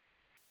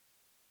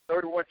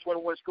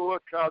 31-21 score.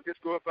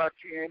 Calderas go up by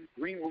 10.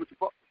 Greenwood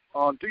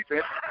on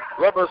defense.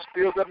 Glover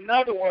steals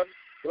another one.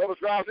 Glover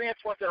drives in,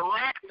 wants to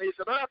rack, lays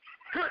it up.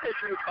 Good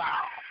issue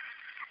foul.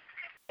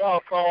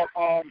 Foul called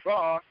on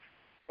Vaughn.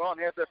 Vaughn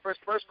has their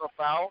first personal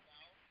foul.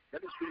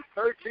 That is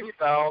the 13th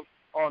foul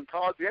on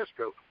Calderas.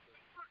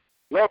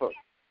 Glover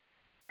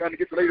trying to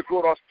get the Lady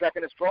Bulldogs back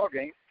in this ball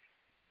game.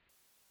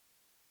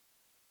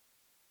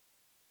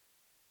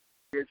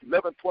 It's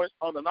 11 points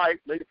on the night.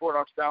 Lady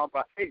Bulldogs down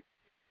by 8.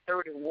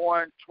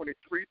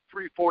 31-23,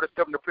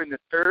 3:47 to play in the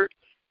third.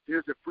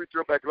 Here's the free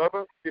throw by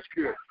Glover. It's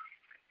good.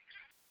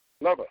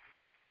 Glover.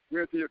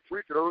 Here's the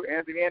free throw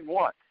and the end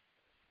one.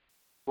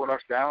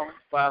 Bulldogs down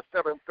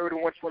 5-7,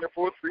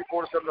 31-24,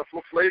 3:47 to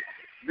floor play.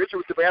 Mitchell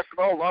with the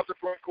basketball, lobs the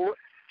front court.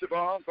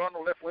 Javon on the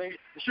left wing.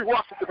 She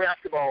walks with the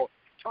basketball.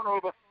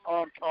 Turnover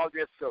on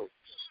Calderas.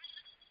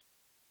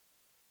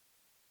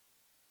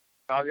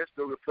 Calderas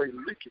will play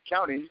Leakey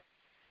County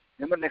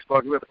in the next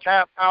ball. We have a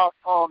timeout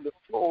on the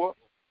floor.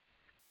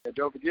 And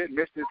don't forget,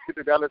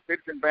 Mississippi Valley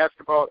Citizen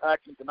basketball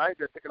action tonight.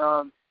 They're taking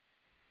on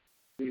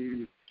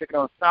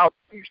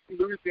Southeast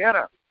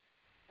Louisiana.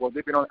 Well,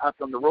 they've been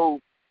out on the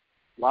road.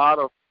 A lot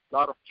of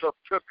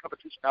tough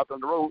competition out on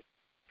the road.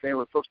 Same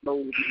with folks know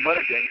the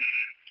money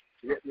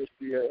game. It's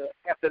the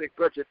athletic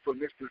budget for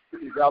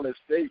Mississippi Valley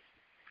State.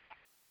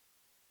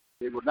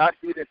 They will not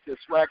get into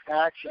SWAC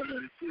action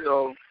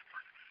until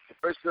the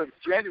 1st of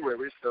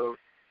January. So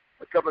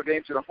a couple of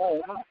games at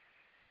home,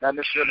 not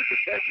necessarily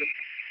protection.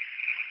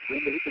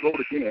 Then they hit the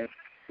road again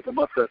for the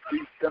month of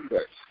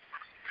December.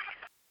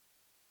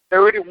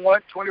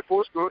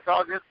 31-24 score.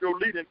 Calderas still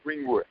leading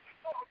Greenwood.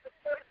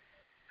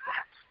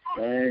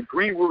 And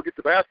Greenwood will get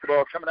the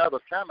basketball coming out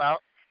of the timeout.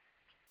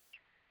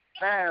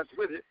 Hands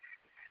with it.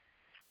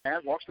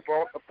 And walks the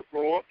ball up the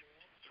floor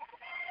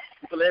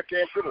with the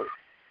left-hand dribble.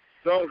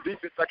 Zone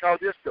defense by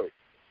Calderas.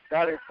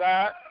 Got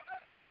inside.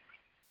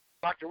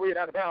 Knocked away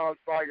out of bounds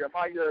by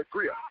Maya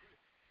Greer.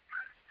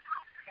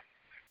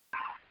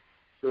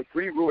 So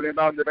Greenwood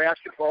inbound the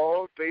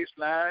basketball,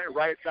 baseline,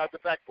 right side the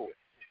backboard.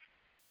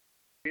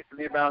 It's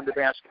inbound the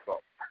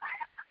basketball.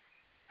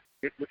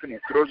 It's looking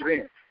in, throws it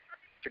in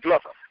to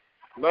Glover.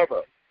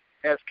 Glover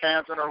has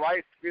Cans on the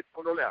right, Smith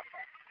on the left.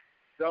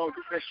 Zone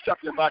defense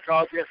shuffling by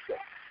Carl Jesco.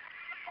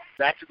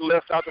 Back to the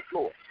left side of the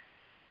floor.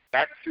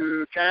 Back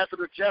to cancel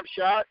the jump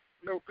shot.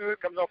 No good.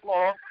 Comes off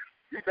long.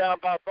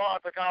 Rebound by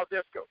Barnes by Carl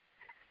Jesco.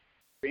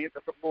 Beans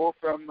up the floor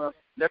from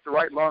left to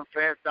right. Long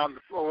pass down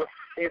the floor.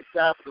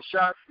 Inside for the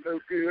shot. No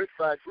good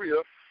by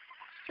Greer.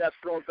 Shot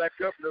thrown back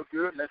up. No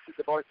good. Let's see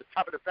the ball at the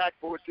top of the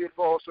backboard. Good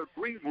ball. So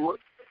Greenwood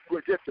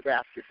will get the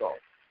basketball.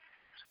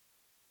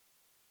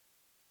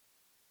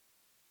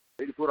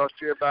 Lady Bulldogs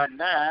trail by 9.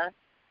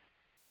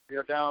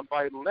 They're down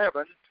by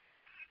 11.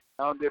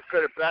 Now they've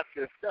cut it back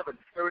to 7.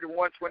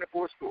 31-24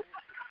 score.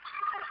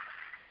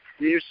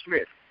 Here's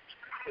Smith.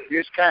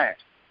 Here's Kine.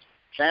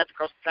 Chance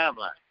across the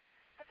timeline.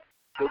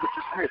 Go get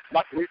to Smith.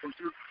 Knocked away from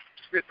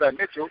Smith by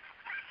Mitchell.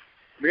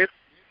 Smith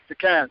to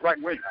Kine,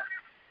 right wing.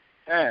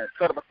 And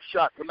cut him up the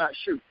shot. Will not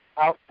shoot.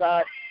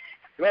 Outside.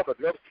 Glover.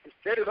 Glover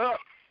set it up.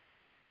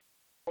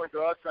 Point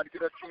guard trying to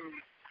get her team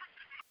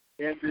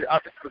in the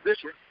offensive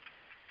position.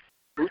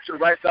 Boots to the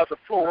right side of the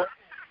floor.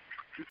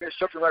 Defense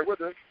shuffling right with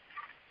her.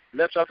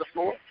 Left side of the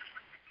floor.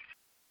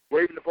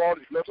 Waving the ball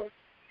to Glover.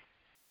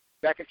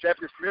 Back in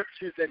Champion Smith.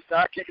 She's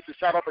inside. Can't get the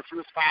shot up, but she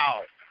was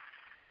fouled.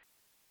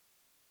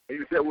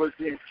 Maybe that was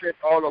the intent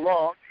all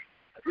along.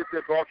 I give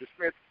that ball to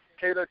Smith.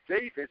 Kayla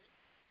Davis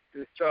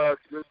is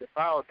charged with the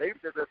foul.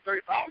 Davis has a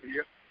third foul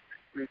here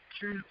with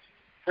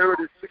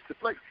 2:36 to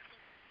play.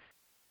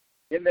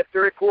 In the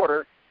third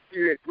quarter,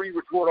 here at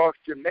Greenwood Bulldogs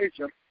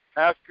Gymnasium,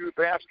 high school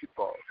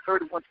basketball,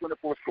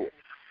 31-24 score.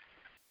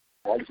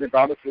 Ball is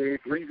inbounded to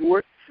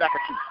Greenwood.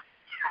 McAtee.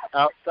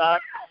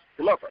 Outside,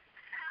 Glover.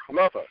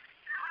 Glover.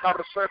 Top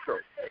of the circle.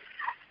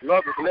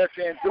 Glover, the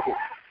left-hand dribble.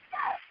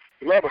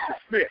 Glover to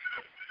Smith.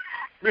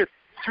 Smith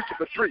shoots it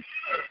for 3.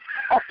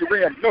 Off the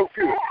rim, no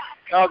good.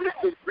 Carl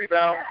Jesco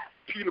rebound.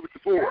 Peeler with the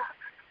board.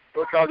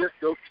 So Carl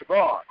Jesco to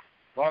Barnes.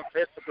 Long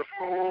pass to the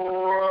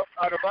floor.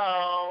 Out of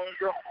bounds.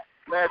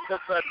 Last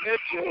touch by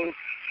Mitchell.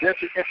 Just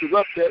to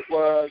interrupt that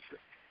was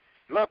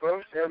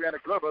Glover.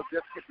 Ariana Glover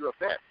just interrupt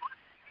that.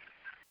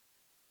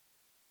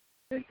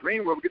 And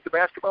Greenwood will get the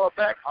basketball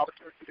back.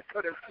 Opportunity to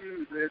cut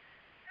into this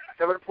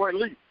 7-point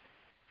lead.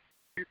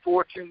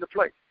 2:14 to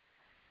play.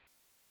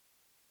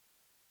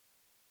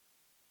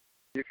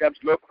 Here comes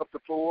Glover up the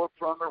floor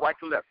from the right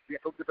to left. He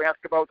took the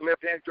basketball with the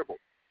left-hand dribble.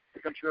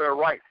 Here comes to the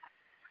right.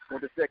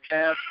 Going to set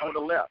Cam on the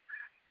left.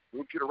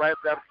 Move to the right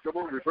side of the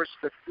dribble. Reverses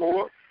the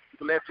floor with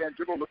the left-hand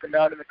dribble. Looking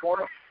down in the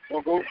corner.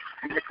 Going to go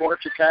in the corner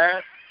to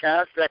Cam.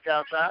 Cam back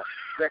outside.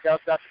 Back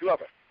outside to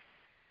Glover.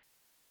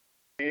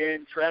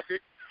 In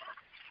traffic.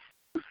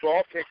 Loose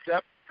ball picked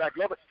up by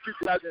Glover. 2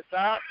 guys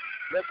inside.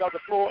 Left side of the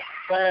floor.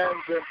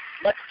 Finds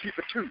McAtee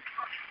for 2.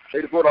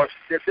 Lady Bulldogs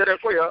did that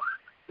well.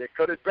 They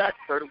cut it back,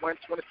 31-26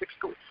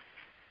 score.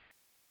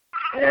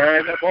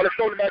 And that ball is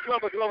stolen by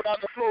Glover. Glover down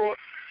the floor.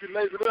 She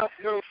lays it up.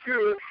 No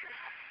good.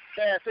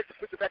 Can takes it,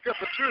 puts it back up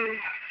for 2.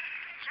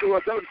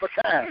 Scores 7 for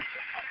Cam.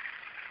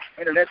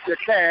 And the next year,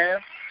 Cam.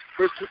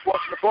 First 2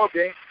 points in the ball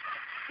game.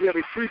 We have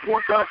a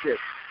 3-point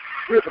contest.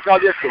 We're for Carl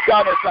Jesco.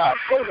 Down inside.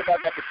 Stolen by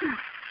McAtee.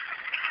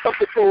 Up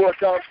the floor,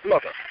 down to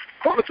Glover.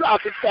 From the drive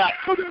inside.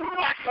 To the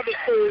right of the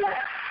floor.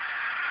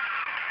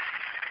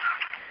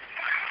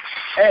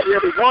 And we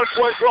have a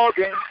 1-point ball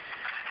game.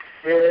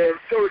 And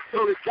so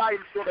the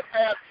Giants going to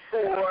ask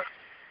for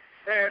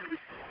and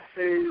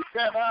a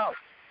timeout.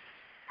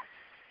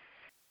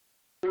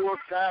 4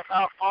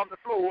 timeout on the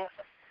floor.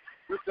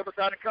 We'll step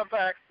aside and come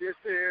back. This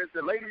is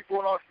the Lady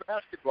Bulldogs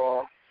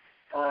basketball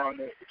on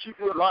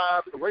Chiefwood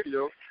Live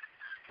Radio.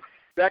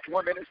 Back in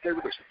 1 minute. Stay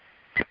with us.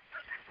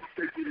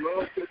 If you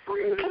love the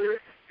career,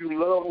 you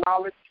love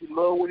knowledge, you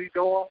love what he's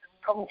doing,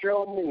 come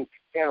join me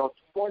in a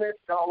 $20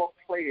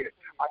 player.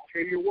 I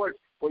tell you what,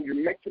 when you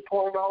make the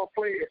 $20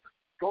 player,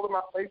 go to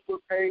my Facebook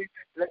page,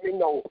 let me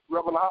know.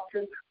 Reverend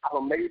Hopkins,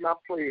 I've made my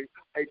pledge.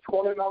 A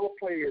 $20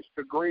 pledge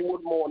to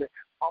Greenwood Morning.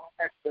 I'm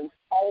asking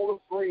all of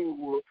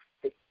Greenwood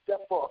to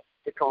step up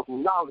because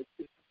knowledge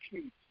is the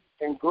key.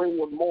 And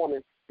Greenwood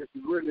Morning is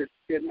really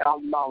getting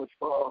out knowledge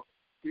for us.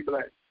 Be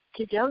blessed.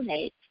 To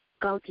donate,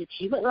 go to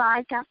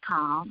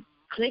GWoodLive.com,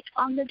 click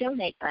on the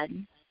donate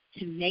button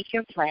to make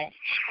your pledge.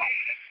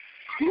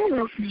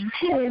 You're listening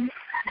to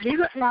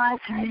Zero Live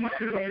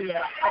Community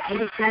Radio,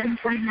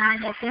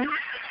 87.9 FM,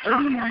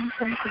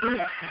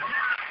 89.3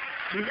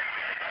 FM.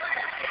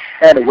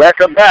 And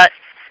welcome back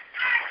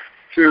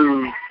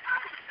to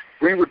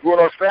Greenwood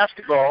Bulldogs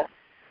basketball.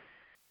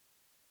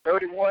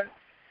 31,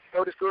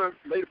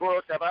 Lady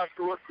Bulldogs have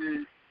outscored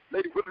the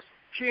Lady Whippers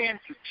 10-2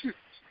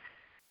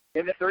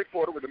 in the third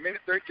quarter with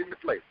 1:13 to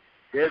play.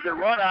 There's a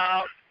run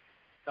out.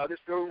 Now this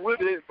goes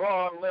with it,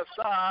 ball on the left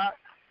side.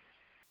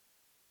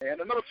 And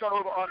another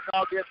turnover on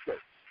Carl Jesco.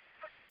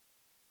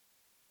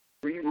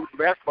 Greenwood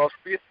basketball,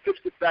 Smith tips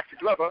it back to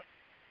Glover.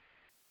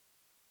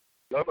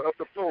 Glover up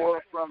the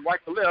floor from right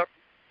to left.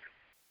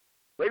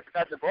 Wait for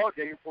that the ball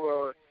game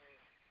for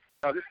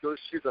this goes.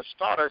 She's a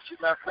starter.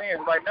 She's not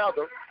playing right now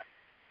though.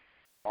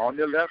 On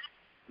the left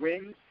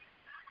wing.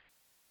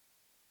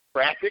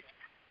 Traffic.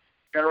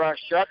 Turn around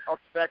shot off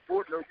the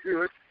backboard. No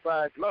good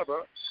by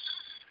Glover.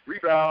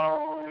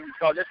 Rebound.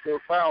 Carl Jesco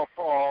foul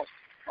call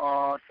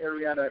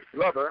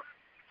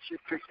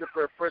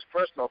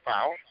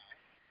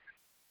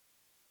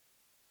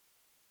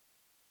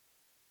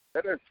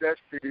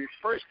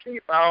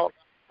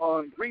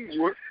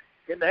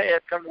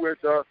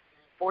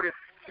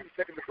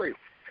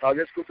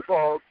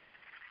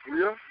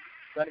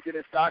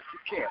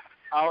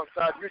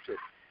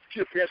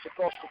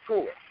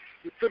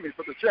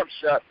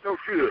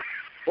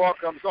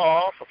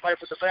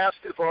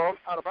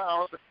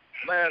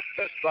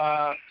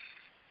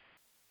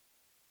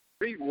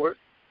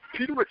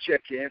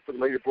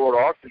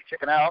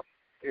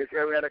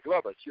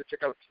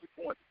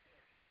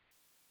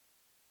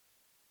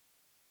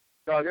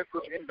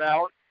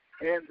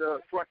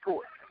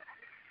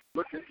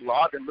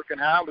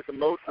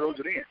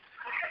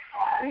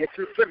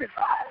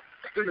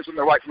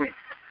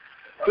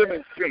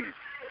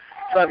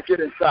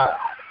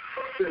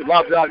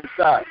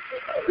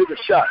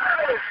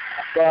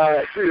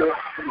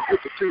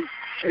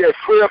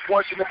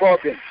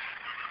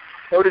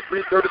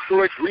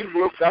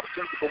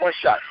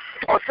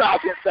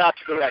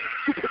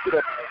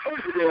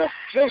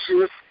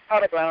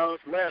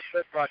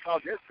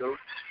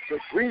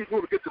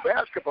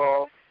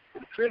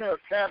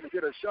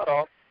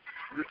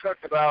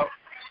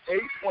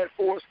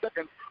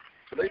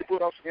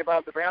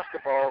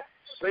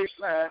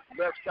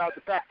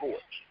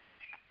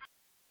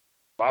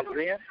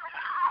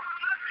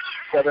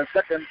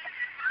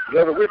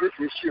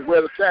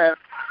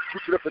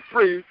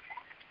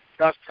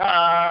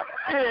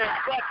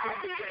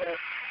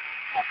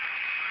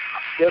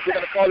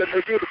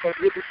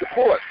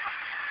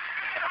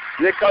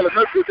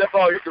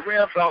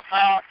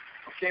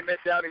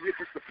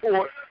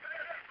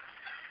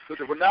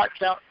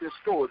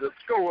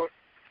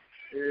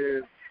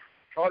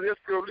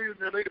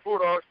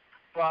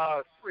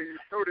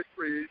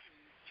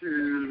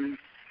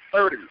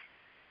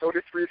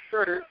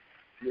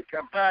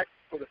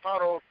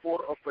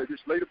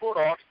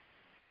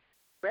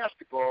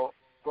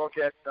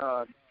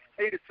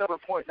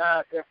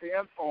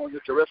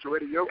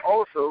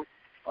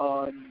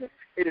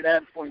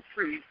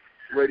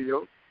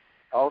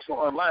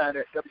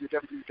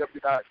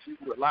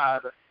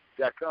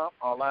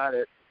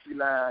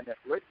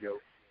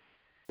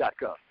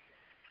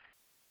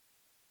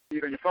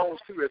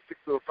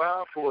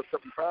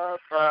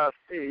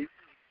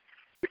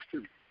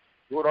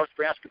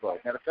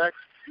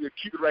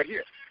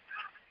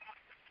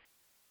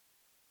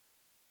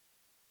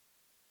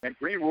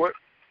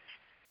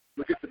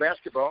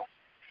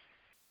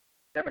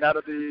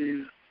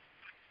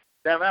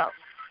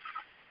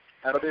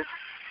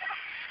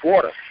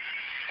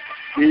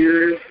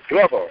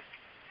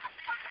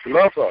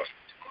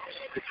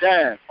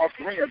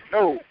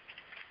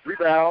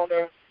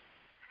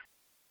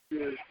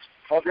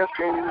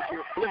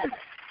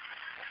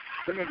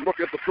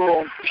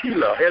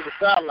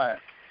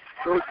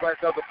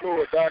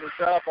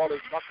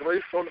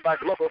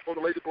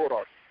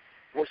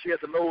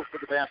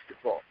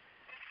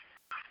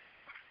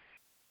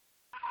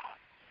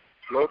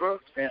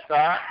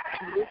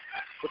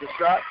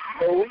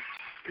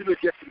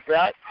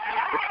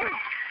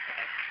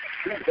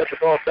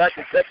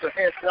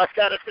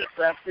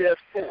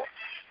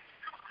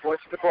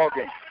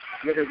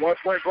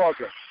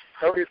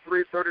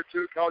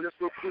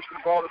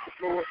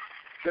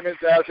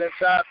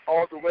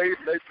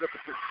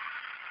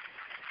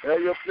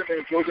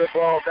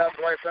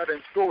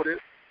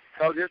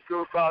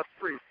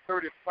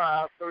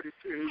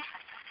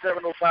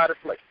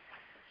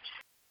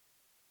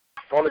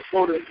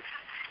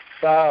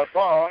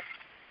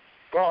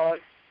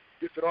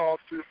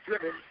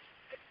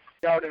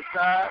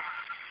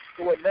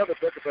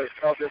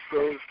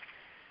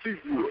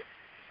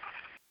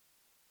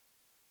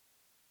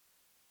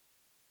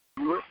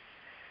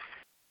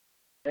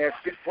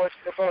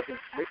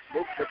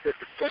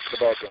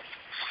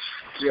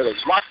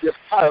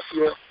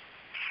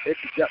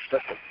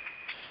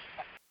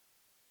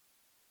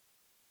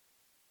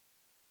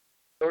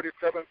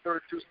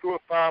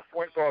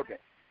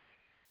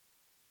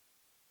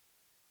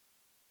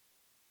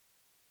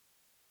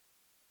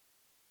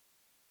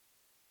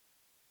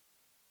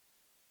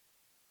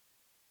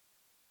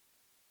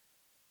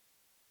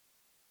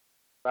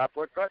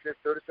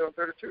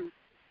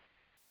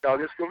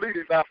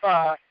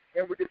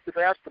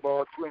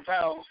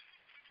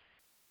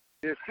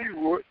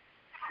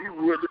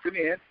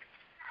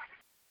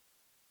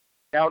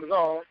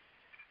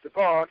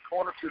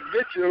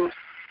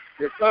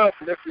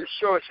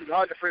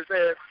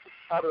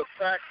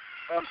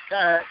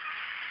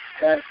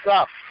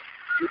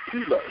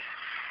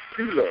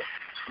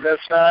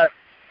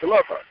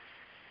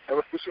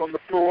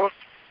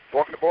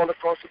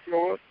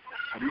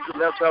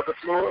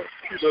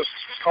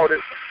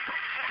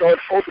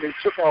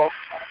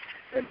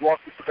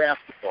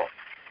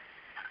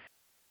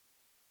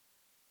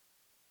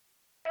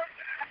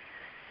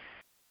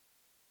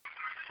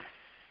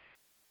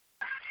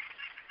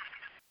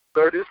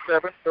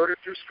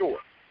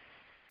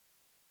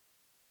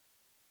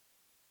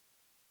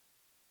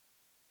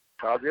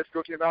Carl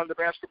Jesco to inbound the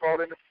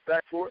basketball in the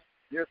backcourt.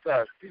 Near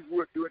side. Steve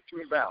Wood doing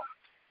 2 inbound.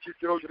 She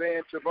throws it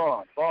in to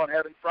Vaughn. Vaughn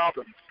having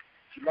problems.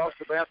 She lost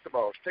the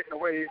basketball. It's taken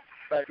away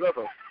by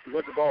Glover. He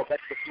wins the ball back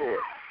to the floor.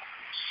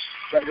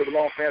 Trying to get a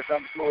long pass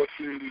down the floor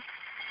to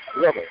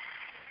Glover.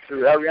 To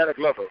Ariana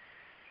Glover.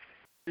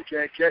 She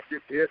can't catch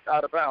it. It's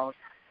out of bounds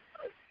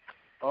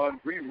on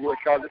Greenwood.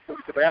 Carl Jesco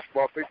gets the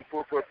basketball, facing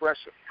full-court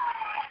pressure.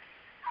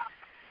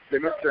 They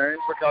return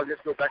for Carl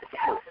Jesco back at the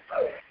floor.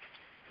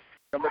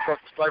 Coming across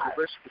the stripe,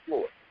 reverse the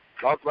floor.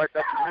 Lost right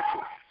back to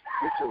Mitchell.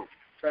 Mitchell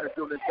trying to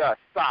field inside.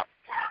 Stop.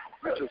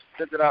 Mitchell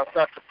sends it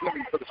outside to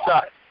Fleming for the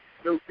shot.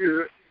 No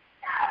good.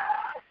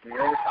 And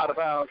it's out of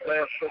bounds.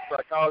 Last touch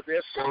by Carl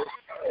Jesco.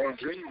 And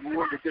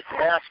Greenwood to get the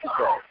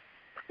basketball.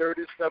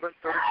 37-32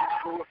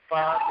 score,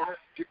 5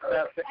 minutes,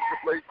 59 seconds to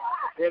play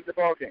in the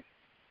ballgame.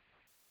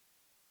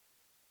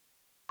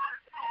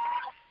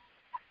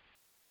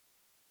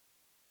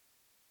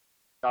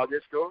 Carl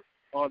Jesco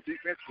on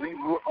defense,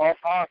 Greenwood on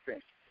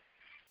offense.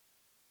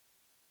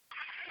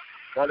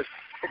 Ball is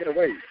taken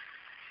away.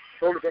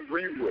 Sullivan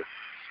Greenwood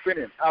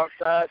spinning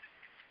outside.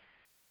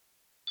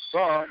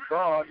 Vaughn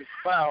is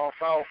foul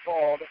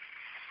called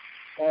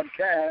on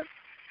Cass.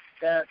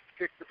 Cass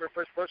kicked the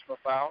first personal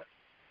foul.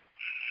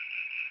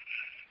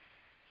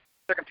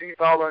 Second team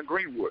foul on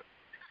Greenwood.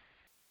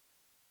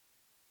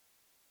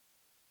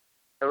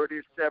 37-32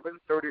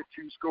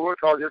 score.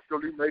 Carl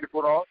Jesco leading ready to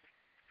put off.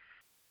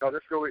 Carl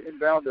Jesco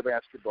inbound the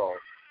basketball.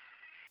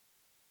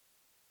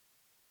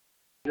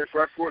 Near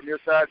front court, near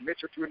side,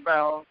 Mitchell to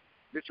inbound.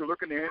 Mitchell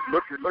looking in,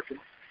 looking.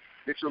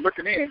 Mitchell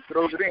looking in,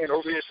 throws it in,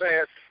 over his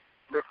pass.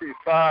 Let's see,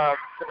 5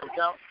 second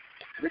count.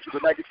 Mitchell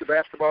did not get the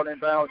basketball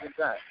inbounds in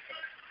time.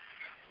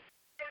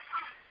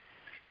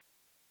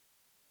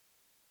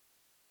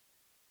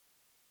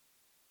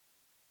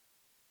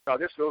 Now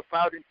this goes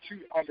 5 and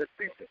 2 on the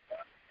season.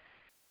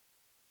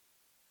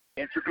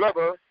 Into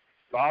Glover,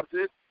 lobs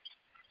it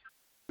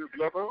to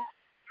Glover.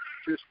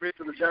 To Smith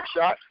to the jump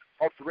shot,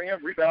 off the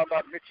rim, rebound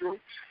by Mitchell.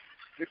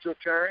 Mitchell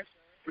turns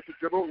with the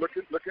dribble,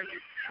 looking,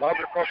 lobs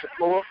it across the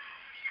floor,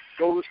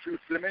 goes to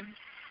Fleming.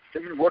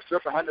 Fleming works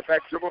up behind the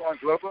back dribble on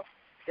Glover.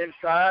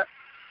 Inside,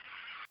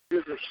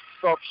 here's a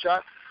soft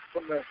shot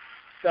from the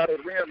side of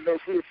the rim, no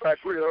good by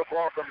Grill.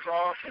 Ball comes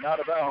off and out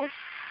of bounds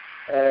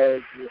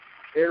as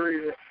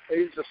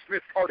Asia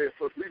Smith caught it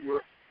for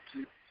Greenwood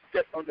to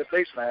get on the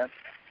baseline.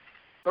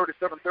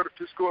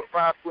 37-32 score,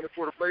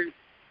 5:24 to play.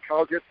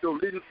 Carl Jesco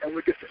leading, and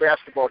we get the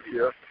basketball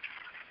here.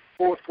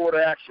 Fourth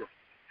quarter action.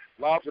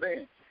 Lobs it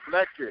in.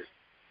 Connected.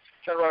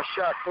 Turnaround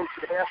shot. Close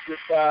to the basket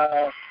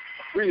by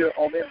Rhea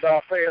on the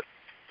inbound pass.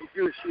 Who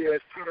feels she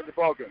has 2 in the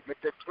ballgame.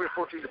 Make that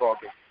 14 in the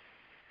ballgame.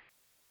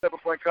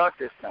 7-point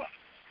contest now.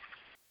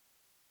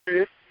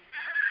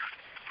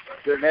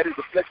 Then that is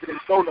deflected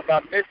and stolen by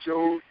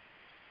Mitchell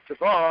to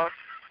Vaughn.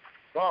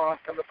 Vaughn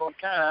comes up on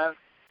Kine.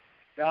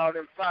 Down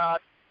inside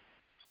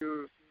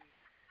to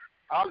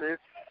Olive.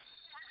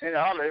 And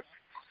Olive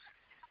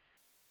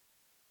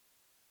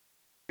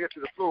get to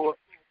the floor.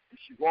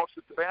 She walks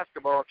with the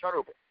basketball,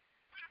 turnover.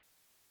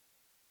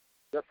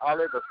 That's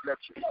Olive or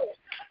Fletcher.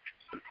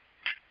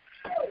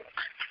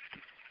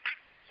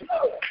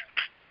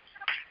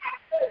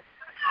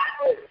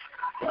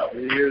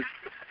 Here's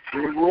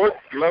Greenwood,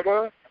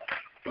 Glover,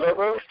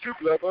 to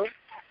Glover.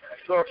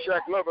 Soft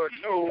shot Glover,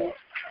 no.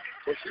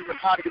 So she was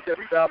trying to get that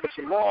rebound, but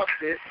she lost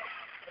it.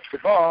 To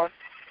Vaughn,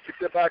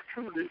 picked it back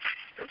Cooley.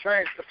 The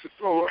train up the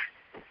floor.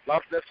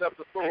 Lost that up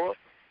the floor.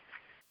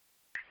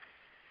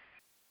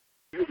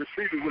 Here's the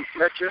receiver with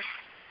Fletcher.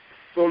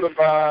 Stolen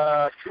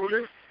by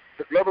Cooley.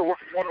 The Glover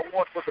working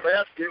one-on-one for the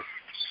basket.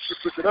 She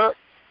puts it up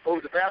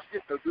over the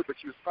basket. No good, but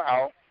she was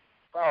fouled.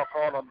 Foul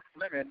called on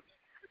Fleming.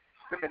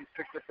 Fleming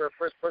picked up her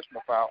first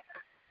personal foul.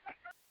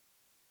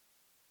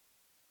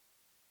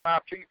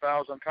 5 team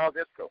fouls on Carl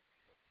Jesco.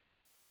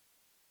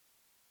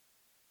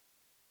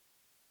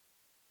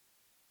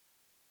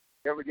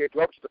 Then we get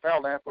Glover to the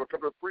foul line for a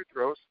couple of free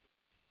throws.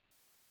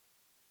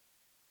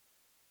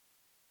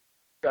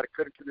 Got to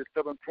cut it to this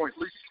 7-point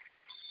lead.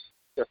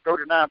 The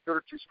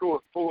 39-32 score,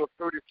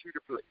 4:32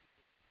 to play.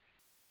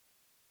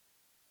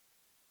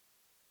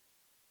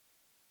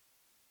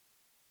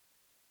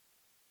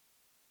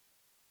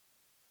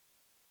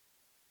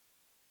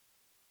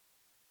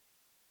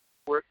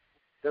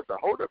 There's a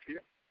hold up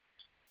here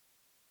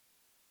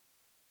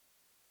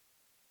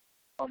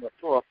on the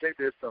floor. I think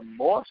there's some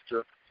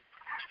moisture.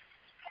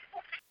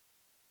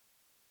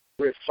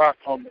 We're spot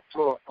on the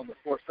floor on the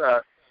fourth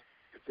side.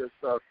 It's just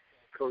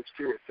Coach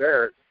Stuart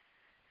Barrett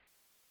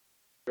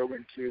go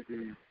into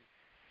the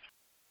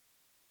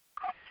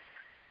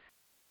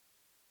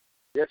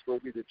will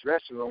be the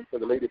dressing room for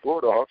the Lady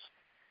Bulldogs.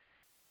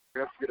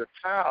 We have to get a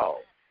towel.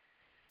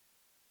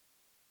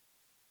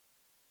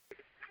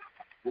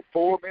 With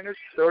 4 minutes,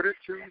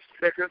 32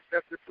 seconds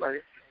left to play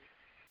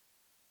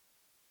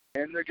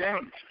in the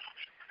game.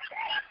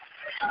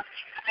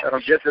 I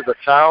don't get to the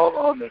towel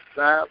on the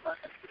sideline.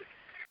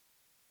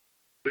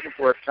 Looking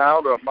for a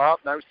towel or a mop.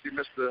 Now we see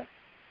Mr.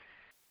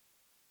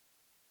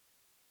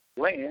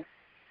 Lane.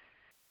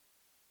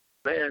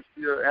 Fans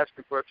still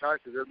asking for a towel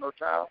because there's no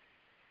towel.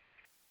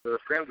 The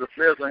friends of the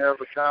players don't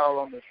have a towel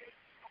on the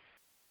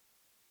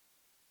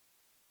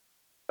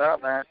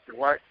sideline to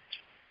wipe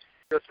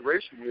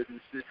restoration with. You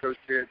see Coach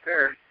Ted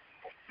Perry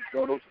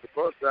going over to the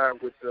bus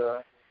side with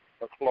a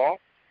cloth.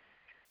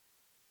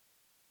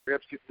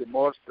 Perhaps keep the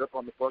moist up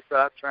on the bus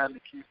side, trying to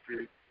keep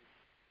the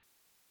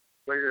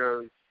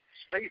players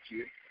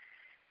safety.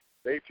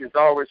 Safety is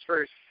always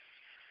first.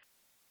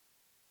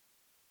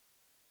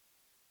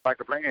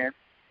 Michael Bland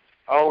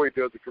always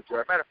does a good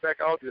job. Matter of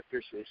fact, all the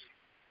officials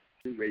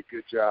do a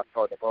good job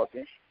calling the ball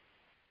game,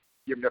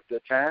 giving up their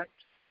time.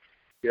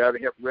 They have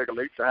to help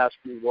regulate the high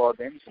school ball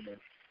games and the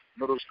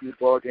middle school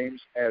ball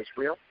games as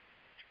well.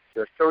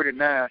 The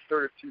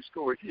 39-32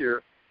 score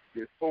here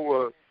is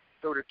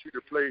 4:32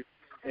 to play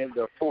in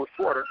the fourth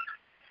quarter.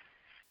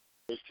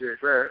 There's Jerry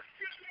Barrett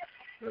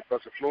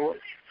across the floor.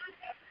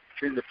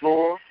 Clean the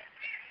floor.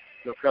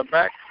 They'll come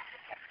back.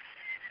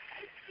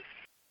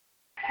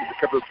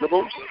 A couple of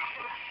dribbles.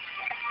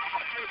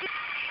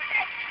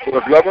 For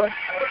the Glover.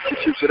 She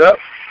shoots it up.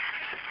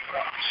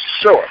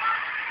 Short.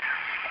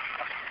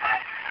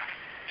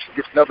 She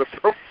gets another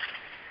throw.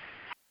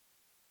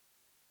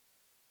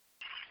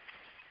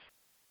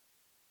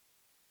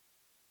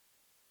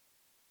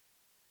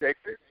 Takes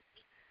it.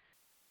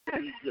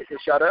 Gets the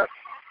shot up.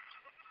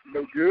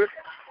 No good.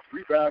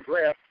 Rebound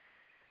grab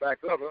by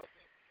Glover.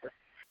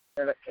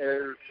 And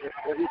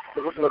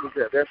what Glover is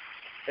that? That's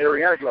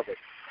Ariana Glover.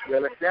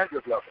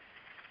 Alexandra Glover.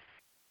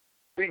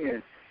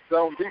 Swinging.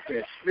 Zone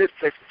defense. Smith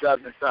takes the shot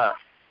inside.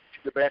 To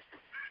the basket.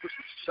 Pushes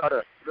the shot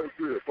up. No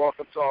good. Ball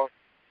comes off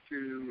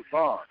to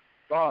Vaughn.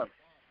 Vaughn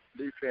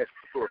leads pass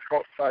before.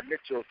 Caught by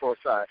Mitchell far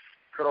side.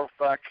 Cut off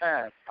by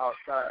Kine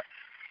outside.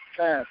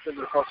 Kine sends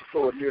it across the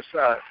floor near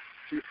side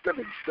to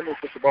Fleming. Fleming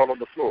puts the ball on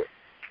the floor.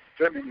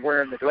 Fleming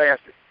wearing the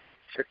glasses.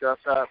 Checked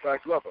outside by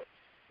Glover.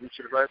 Reach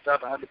to the right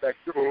side behind the back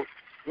dribble.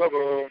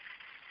 Glover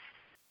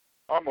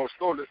almost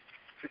stole it.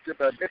 Picked up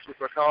by Mitchell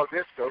for Carl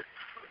Disco.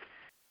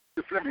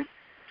 To Fleming.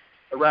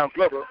 Around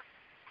Glover.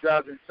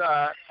 Drives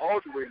inside. All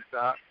the way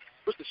inside.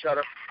 Puts the shot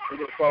up. And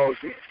it falls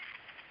in.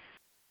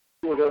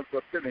 Scores up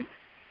for Fleming.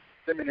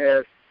 Fleming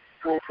has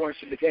 4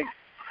 points in the game.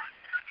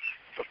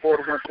 A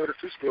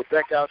 41-32 score.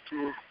 Back out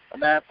to a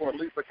 9-point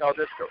lead for Carl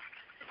Disco.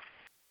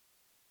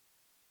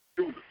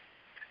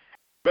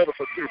 Glover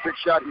for 2. Big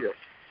shot here.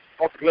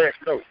 Off the glass.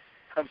 No.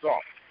 Comes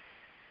off.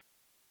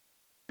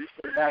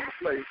 3:49 to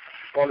play.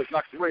 Ball is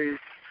knocked away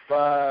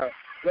by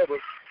Glover.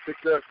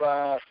 Picked up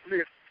by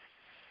Smith.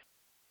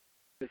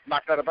 It's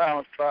knocked out of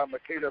bounds by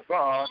Michaela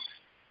Vaughn.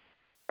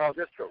 Carl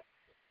Disco.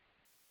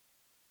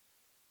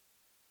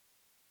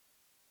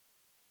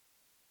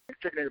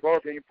 Checking the ball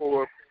game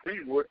for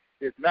Greenwood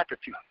is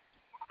McAtee.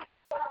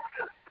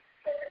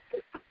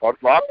 Ball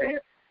block in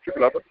to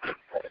Glover.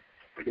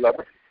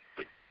 Glover.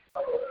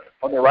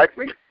 On the right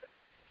wing.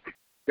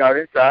 Got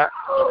inside.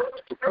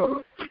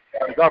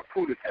 He's off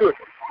cool as good.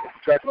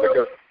 Tried to make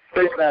a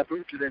baseline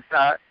boot to the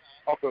inside.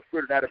 Off the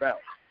foot and out of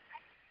bounds.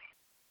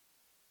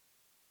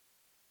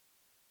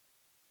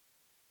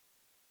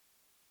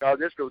 Now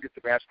this goes get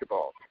the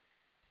basketball.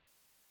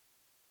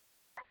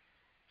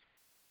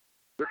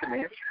 Look at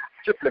me.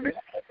 Chip Fleming.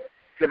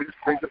 Fleming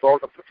brings the ball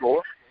up the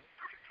floor.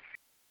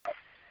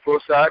 Full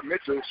side.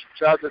 Mitchell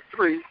tries a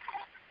 3.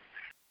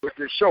 With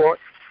the short.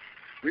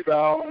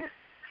 Rebound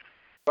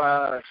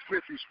by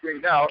Smith, who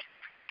screened out.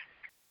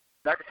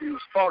 McAfee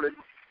was falling.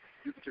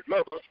 Gives it to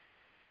Glover.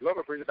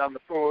 Glover brings it down the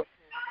floor.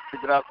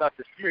 Brings it outside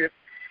to Smith.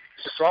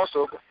 It's a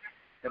crossover.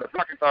 And a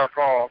blocking foul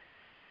call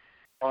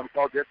on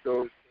Paul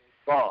Disco's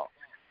Vaughn.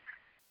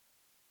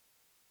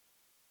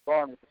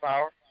 Vaughn with the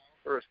foul.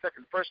 Her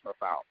second personal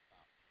foul.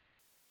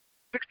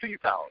 16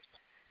 fouls.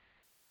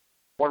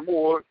 One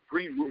more.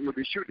 Greenwood will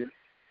be shooting.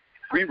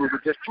 Greenwood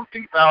with just 2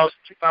 team fouls.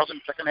 2 fouls in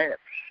the second half.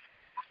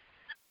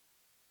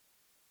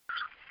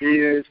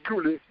 Here's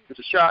Cooley with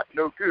a shot,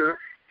 no good.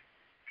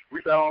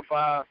 Rebound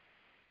by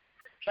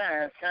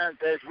Kines. Kines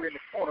dash way in the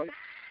corner.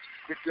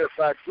 Picked up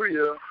by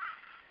Greer.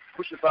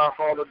 Pushes foul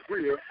call on the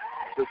Greer.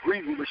 The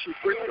Greenwood will shoot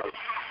free throws.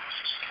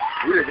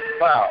 Greer gets the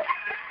foul.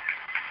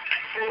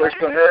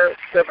 First on her,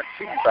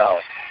 17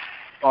 fouls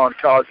on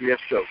Carl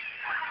Disco.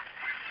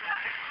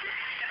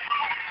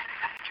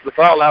 The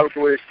foul line will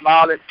go with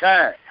Smiling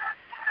Kines.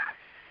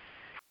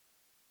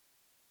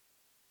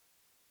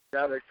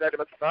 Guys are excited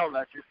about the foul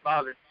line. She's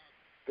smiling.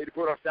 They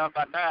put us down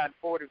by 9,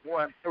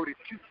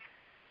 41-32.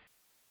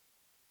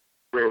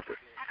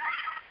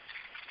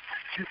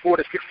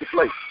 2:46 to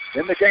play.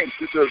 In the game,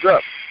 2 goes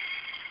up.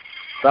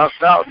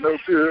 Bounced out, no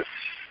good.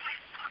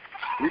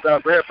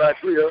 Rebound grabbed by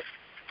Greer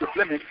to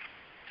Fleming.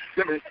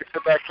 Fleming picks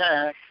up back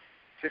time.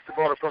 Takes the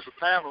ball across the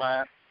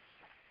timeline.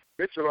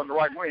 Mitchell on the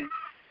right wing.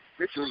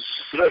 Mitchell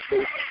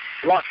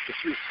blocks the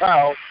shoot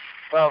foul.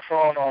 Foul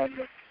called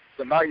on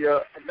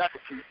Samaya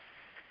McAfee.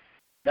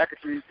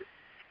 McAfee's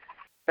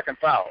second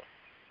foul.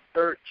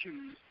 Third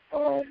choose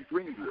on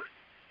Greenwood.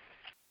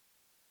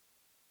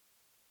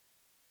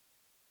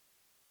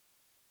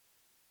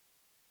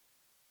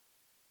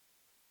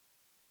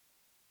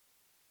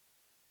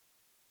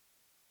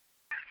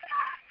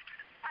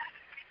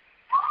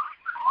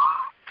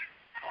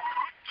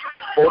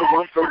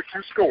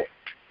 41-32 score.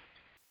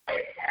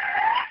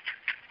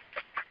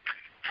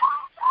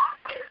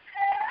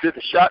 Did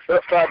the shot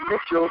up by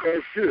Mitchell, and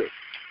it's good.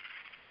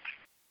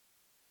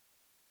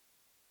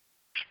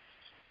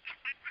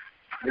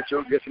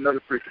 Mitchell gets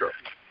another free throw.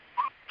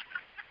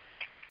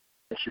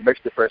 And she makes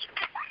the first one.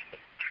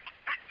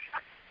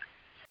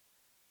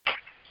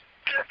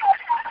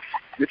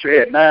 Mitchell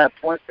had 9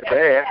 points at the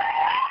half.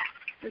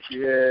 And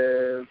she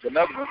has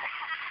another one.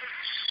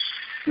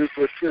 2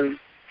 for 2.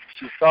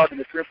 She's starting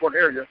in the 3-point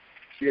area.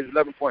 She has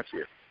 11 points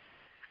here.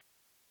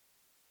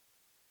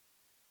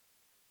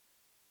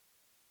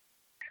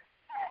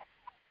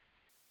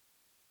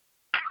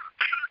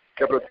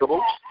 Couple of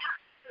doubles.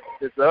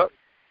 It's up.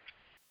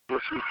 So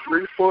she's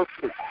 3 for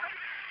 3.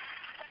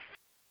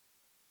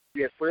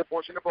 She has 3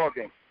 points in the ball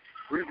game.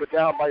 We were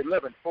down by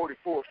 11,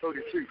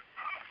 44-32.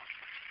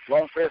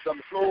 Long pass on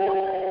the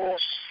floor.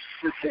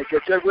 She can't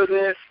catch up with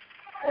it.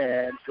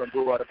 And it's going to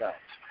go out of bounds.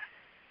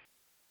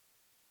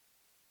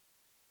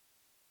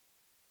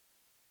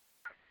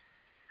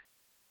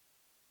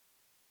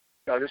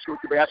 Now let's go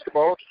to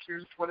basketball.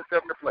 2:27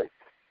 to play.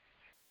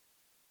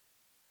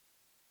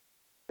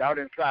 Down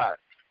inside.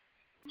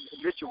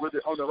 Mitchell with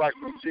it on the right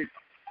wing deep.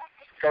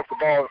 Got the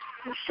ball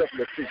in second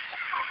to feet.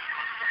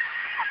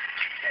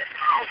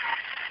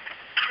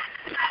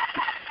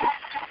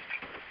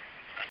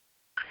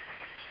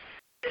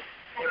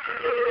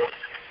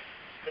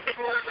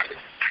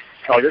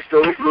 Now let's go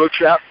little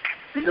trap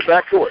in the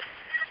backcourt.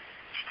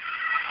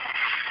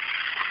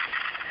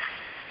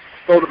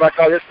 Stole it back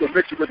out. Let's go.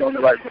 Mitchell with it on the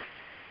right wing.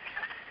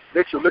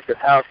 Mitchell looked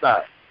at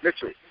outside.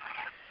 Mitchell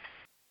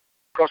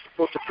across the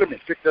floor to Fleming.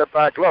 Picked up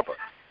by Glover.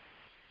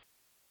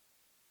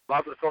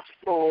 Lobbed it across the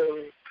floor.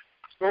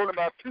 Stolen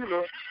by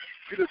Peeler.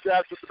 Peeler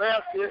drives with the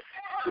basket.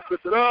 She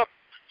puts it up.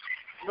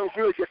 No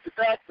good. Gets it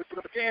back. Puts it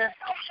up again.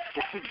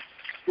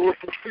 Scores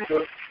for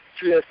Peeler.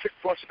 She has 6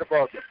 points in the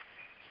ball game.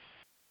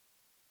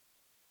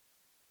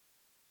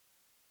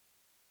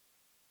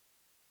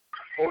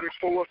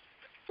 $34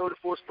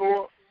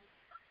 score.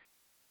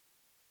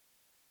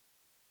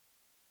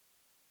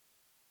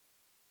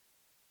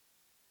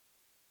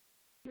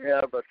 We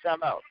have a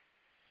timeout.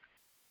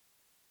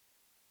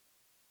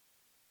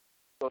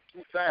 So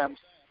 2 times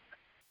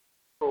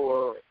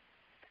for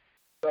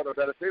the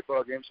Dallas State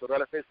ball game. So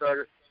Dallas State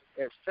started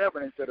at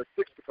 7 instead of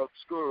 6 because the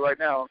score right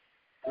now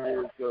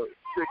is 6-5.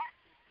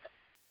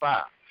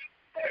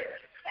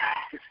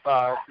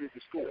 6-5 is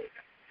the score.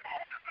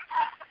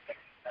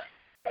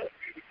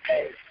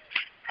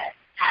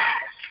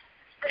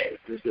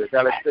 This is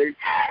Dallas State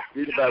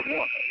leading by 1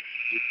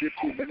 with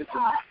 15 minutes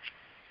and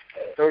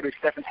 30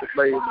 seconds to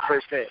play in the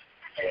first half.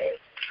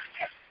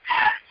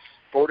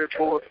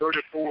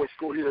 44-34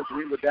 score here.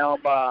 We were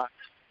down by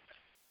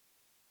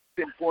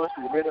 10 points.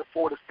 We made it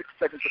 4 to 6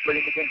 seconds to play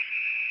in the game.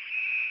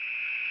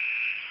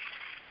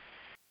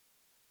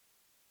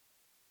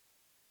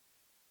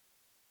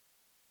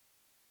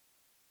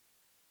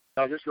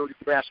 Now let's go to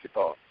the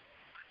basketball.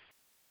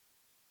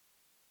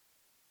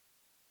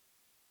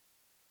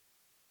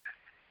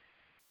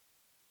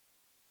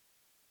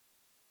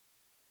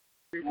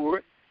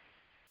 Wood.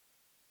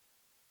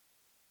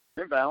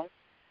 Inbound.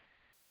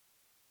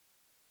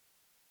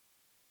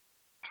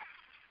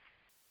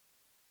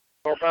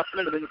 Ball by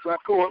Fleming in the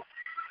front court.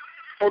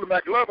 Hold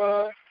back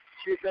Glover.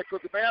 She hits that to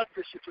the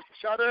basket. She puts the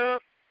shot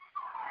up.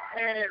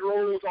 And it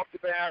rolls off the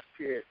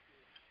basket.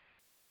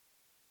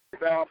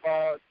 Inbound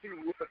by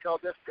Steve with the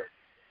Caldesco.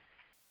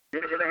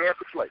 Minute and a half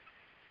to play.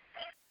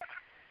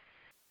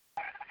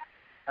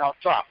 Out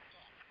top.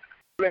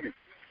 Fleming.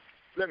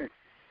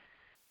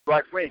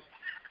 Right wing.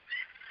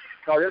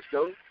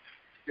 Caldesco.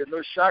 Get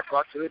no shot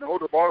clock, so they can hold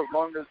the ball as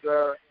long as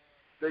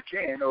they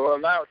can, or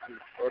allowed to,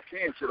 or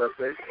can, should I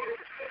say.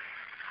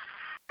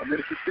 A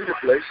minute to see the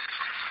play.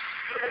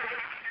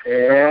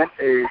 And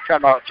a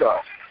timeout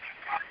charge.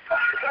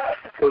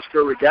 Coach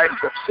Curry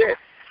Guyton's upset.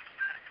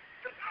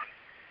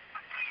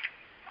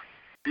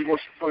 He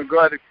wants his point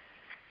guard to,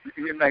 you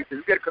can hear him like this,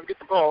 you got to come get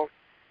the ball.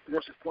 He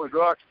wants his point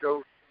guard to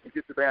go and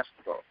get the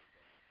basketball.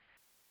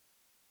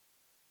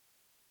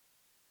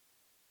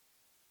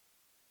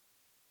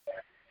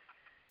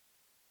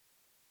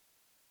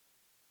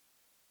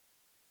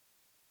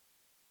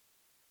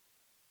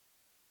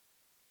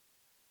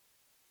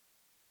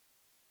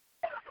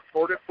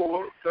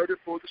 $44-34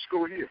 the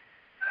score here.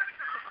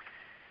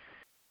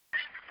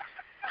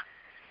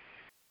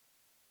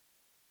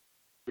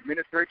 The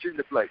minute 13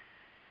 to play.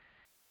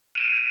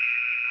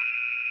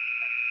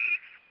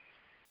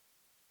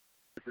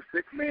 The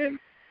 6 men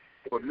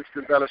for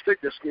Mr. Dallas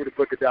State that scored the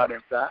bucket down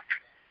inside.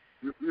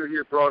 We're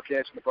here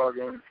broadcasting the ball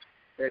game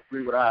at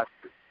Greenwood High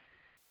School.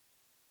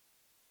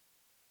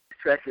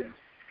 Tracking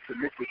to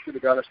the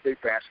Dallas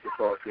State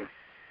basketball team.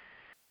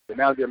 So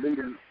now they're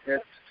leading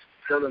at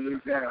Southern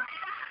Louisiana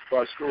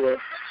by a score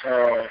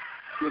 10-5.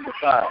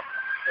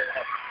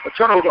 A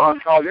turnover on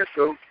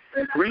Caldesco,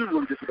 and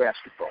Greenwood gets the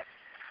basketball.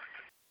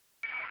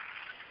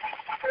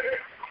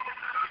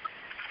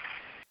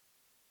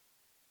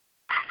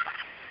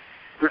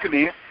 Looking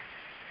in.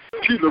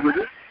 Keeler with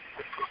it.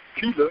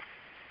 Keeler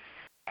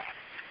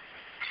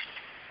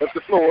Up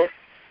the floor.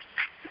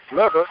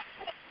 Glover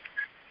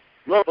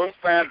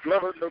finds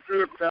Glover, no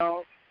good.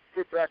 Down.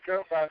 Put back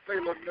up by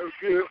Taylor, no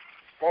good.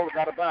 Ball is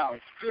out of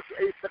bounds.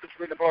 58 seconds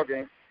in the ball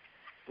game.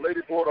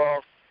 Lady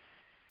Bulldogs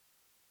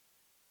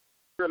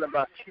trailing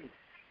by 2.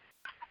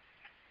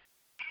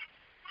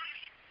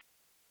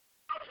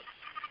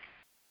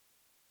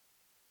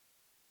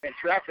 In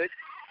traffic.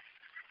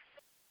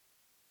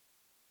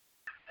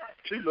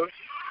 Sheila,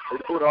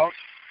 Lady Bulldogs.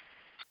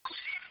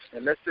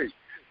 And let's see.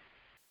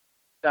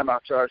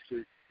 Timeout charge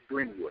to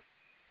Greenwood.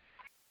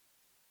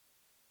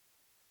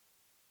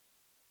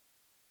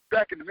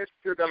 Back in the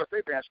Mississippi Valley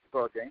State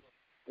basketball game,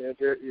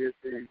 there is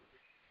a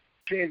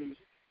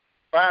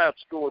 10-5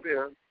 score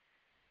there.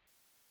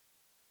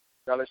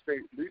 Valley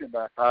State leading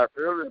by 5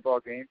 early in the ball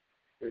game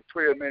with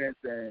 12 minutes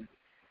and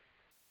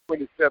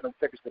 27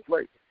 seconds to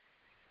play.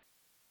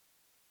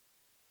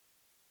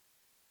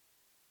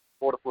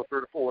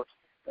 44-34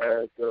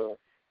 as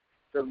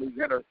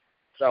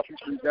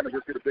Southeast Louisiana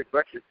just hit a big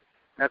bucket.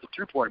 That's a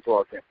 2-point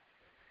ball game.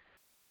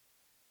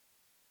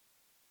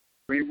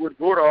 Greenwood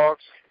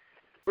Bulldogs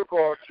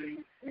football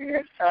team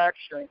in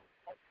action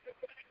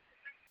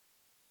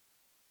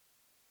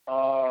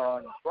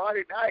on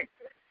Friday night.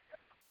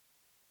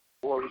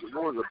 Boy, it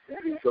was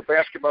a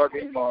basketball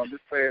game on this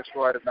past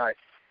Friday night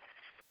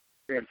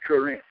in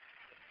Corinth.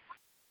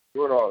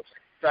 Bulldogs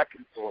back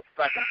and forth.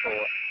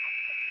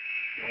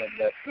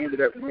 And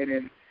ended up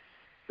winning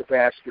the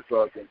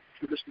basketball game.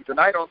 You listen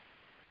tonight on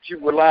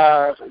G1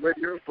 Live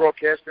Radio,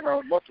 broadcasting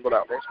on multiple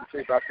outlets. We'll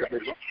tell you about that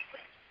later.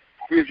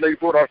 Here's Lady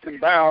Bulldogs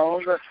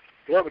inbound.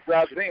 Whoever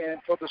drives it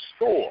in for the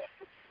score.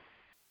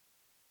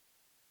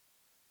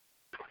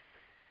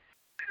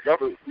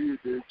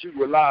 The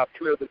G1 Live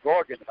cleared the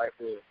ball game tonight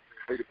for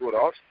Lady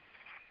Bulldogs.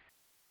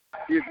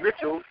 Here's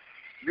Mitchell.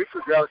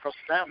 Mitchell drives across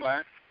the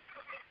timeline.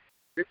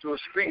 Mitchell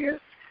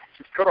spins.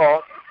 She's cut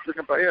off.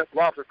 Looking for head.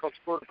 Lobs across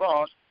the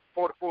ball.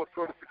 44-36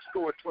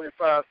 score,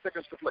 25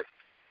 seconds to play.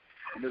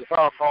 And there's a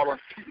foul call on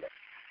Sheila.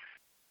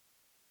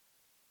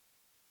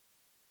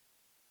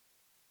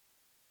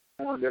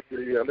 One that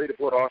the Lady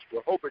Bulldogs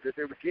were hoping that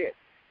they would get.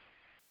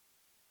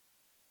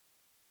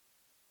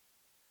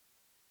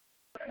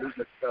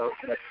 Losing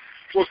that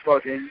football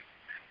game.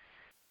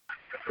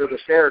 There's a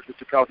character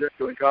to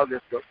Caldesto and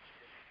Caldesto.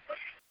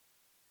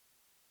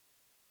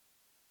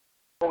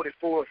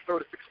 44-36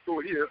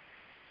 score here.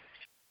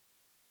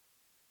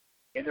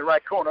 In the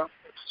right corner,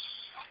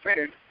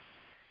 spinning.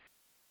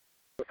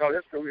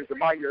 Caldesto is the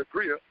Maya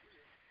Greer.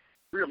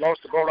 Greer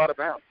lost the ball out of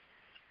bounds.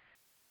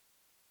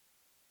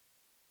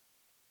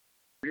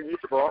 Greer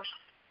needs the ball.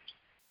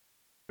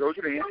 Goes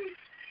it in.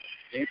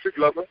 Into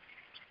Glover.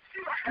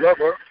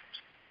 Glover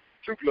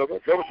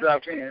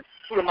drives in.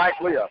 To the nice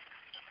layup.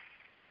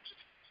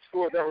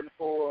 Scored that one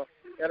for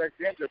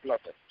Alexander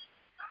Glover.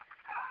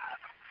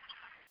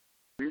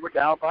 We were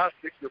down by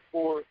 6 to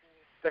 4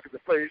 seconds to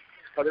play.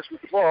 Caldesto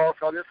with the ball.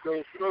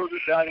 Caldesto throws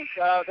it down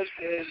inside. That's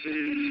in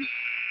the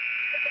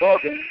ball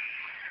game.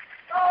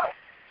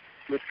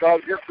 With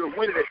Caldesto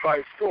winning it by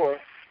a score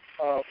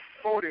of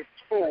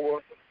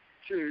 44-38.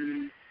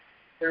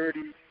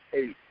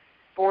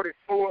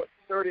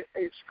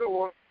 44-38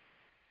 score.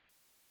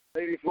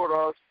 Lady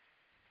Bulldogs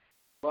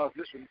lost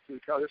this one to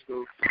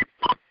Caldesto.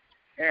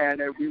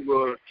 And we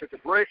will take a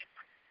break.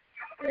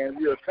 And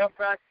we'll come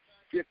back,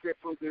 get there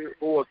for the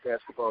boys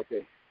basketball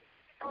game.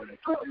 And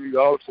we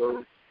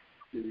also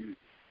the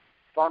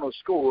final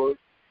score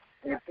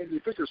and the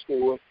official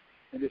score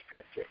in this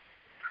picture.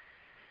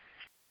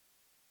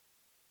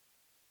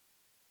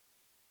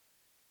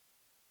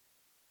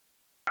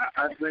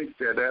 I think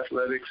that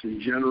athletics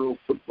in general,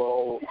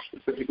 football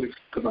specifically,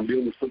 because I'm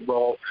dealing with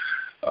football,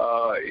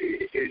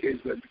 is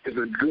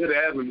a good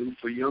avenue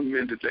for young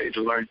men today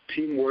to learn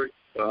teamwork,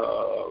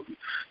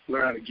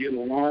 learn how to get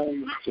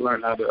along, to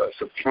learn how to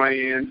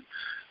plan,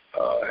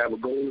 have a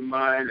goal in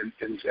mind,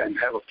 and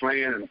have a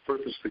plan and a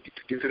purpose to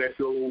get to that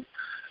goal.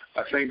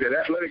 I think that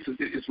athletics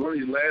is one of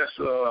these last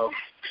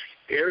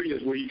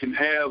areas where you can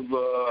have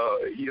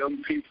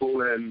young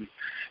people and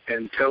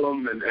tell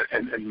them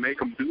and make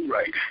them do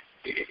right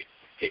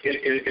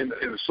in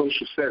a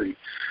social setting.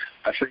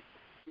 I think,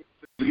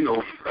 I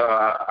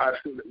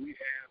feel that we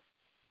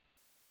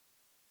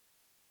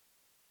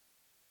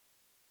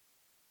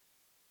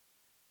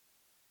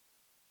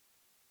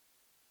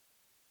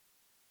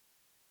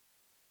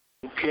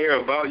have care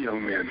about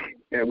young men,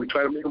 and we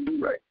try to make them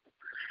do right.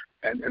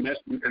 And that's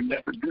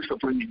the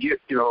discipline you get.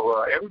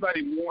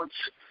 Everybody wants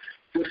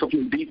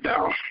discipline deep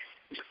down.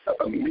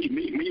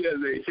 Me as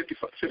a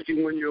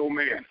 51-year-old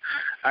man,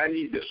 I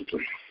need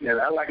discipline, and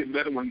I like it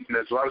better when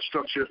there's a lot of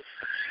structure,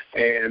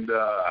 and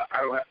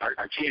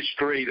I can't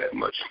stray that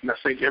much. And I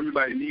think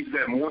everybody needs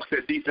that. And once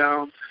that deep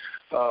down,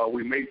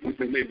 we may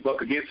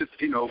buck against it,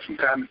 from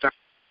time to time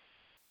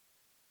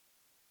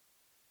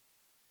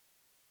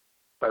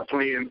by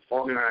playing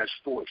organized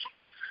sports,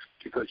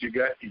 because you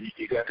got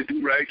to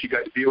do right, you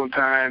got to be on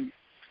time,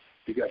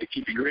 you got to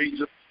keep your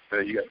grades up,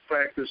 you got to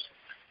practice.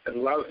 There's a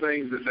lot of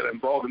things that are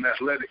involved in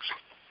athletics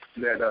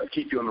that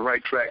keep you on the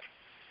right track,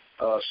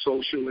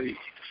 socially,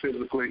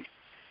 physically,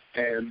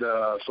 And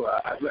so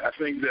I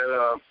think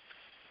that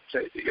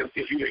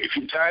if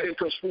you're tied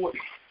into a sport,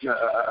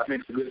 I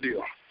think it's a good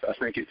deal. I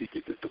think it's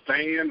the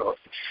band or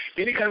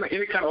any kind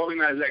of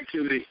organized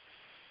activity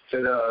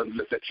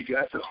that you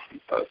got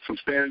some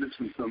standards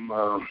and some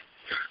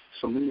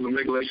rules and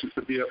regulations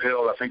to be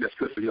upheld. I think that's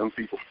good for young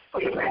people.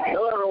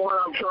 Hello, everyone.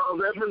 I'm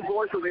Charles Edmonds,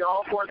 voice of the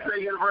Alcorn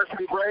State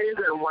University Braves,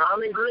 and when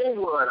I'm in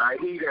Greenwood, I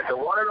eat at the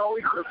one and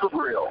only Crystal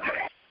Grill.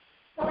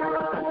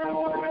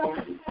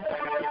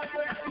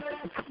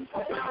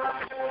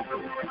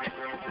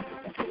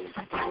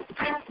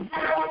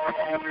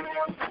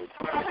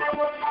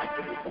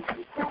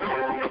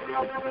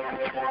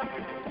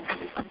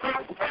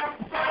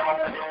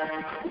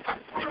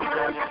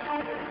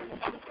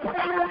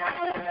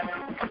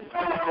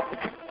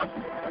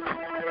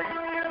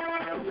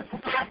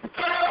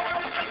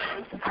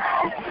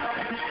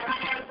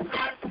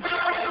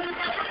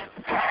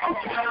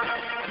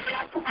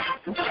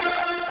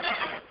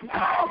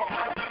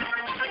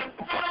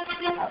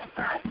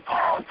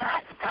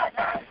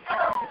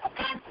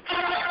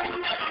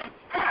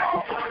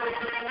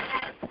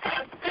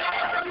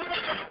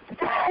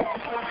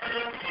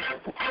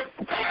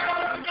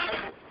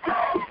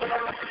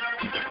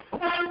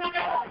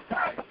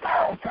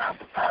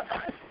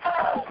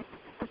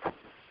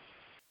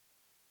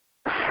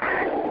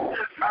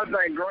 I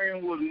think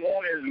Greenwood is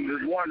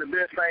one of the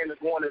best things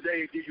that's going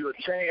today. Give you a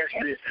chance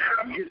to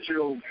get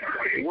your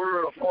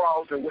word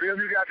across, and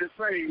whatever you got to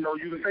say, you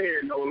can say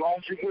it. As long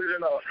as you put it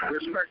in a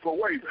respectful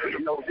way.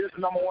 This is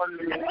number one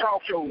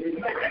talk show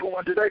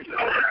going today.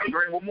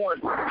 Greenwood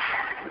Morning.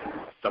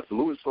 Dr.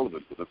 Louis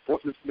Sullivan with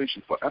important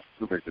information for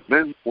African-American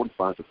men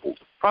 45 to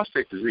 40.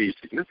 Prostate disease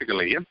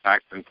significantly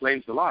impacts and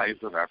claims the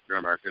lives of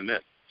African-American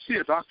men. See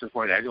a doctor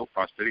for an annual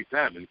prostate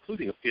exam,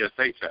 including a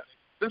PSA test.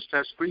 This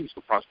test screens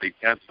for prostate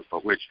cancer, for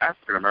which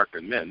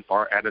African-American men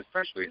are at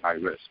especially high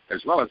risk,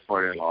 as well as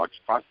for an enlarged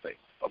prostate.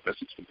 A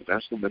message from the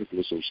National Medical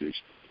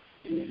Association.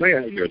 May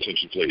I have your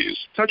attention, please?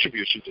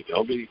 Contributions have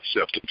now been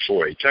accepted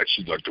for a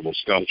tax-deductible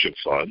scholarship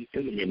fund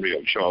in the memory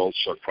of Charles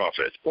Chuck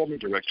Prophet, former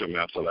Director of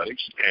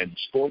Athletics and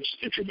Sports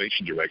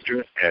Information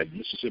Director at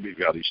Mississippi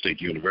Valley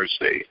State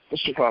University.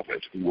 Mr.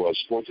 Prophet, who was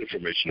Sports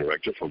Information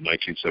Director from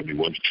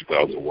 1971 to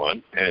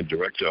 2001 and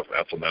Director of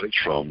Athletics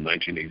from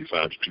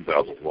 1985 to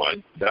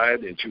 2001,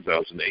 died in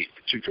 2008.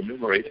 To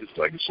commemorate his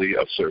legacy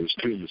of service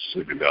to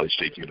Mississippi Valley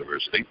State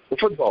University, the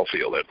football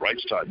field at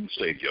Rice-Totten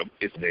Stadium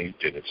is named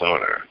in its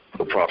honor.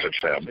 The Prophet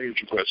family is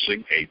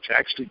requesting a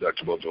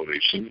tax-deductible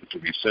donation to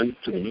be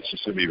sent to the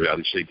Mississippi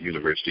Valley State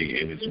University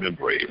in its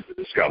memory.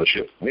 The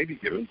scholarship may be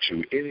given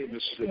to any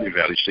Mississippi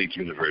Valley State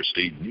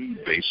University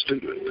need-based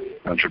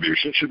student.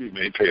 Contributions should be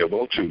made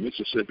payable to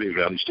Mississippi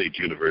Valley State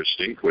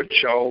University with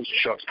Charles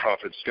Chuck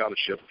Prophet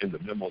Scholarship in the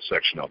memo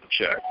section of the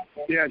check.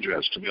 The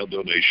address to mail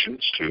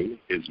donations to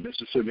is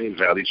Mississippi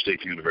Valley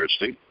State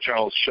University,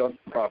 Charles Chuck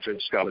Prophet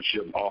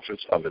Scholarship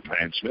Office of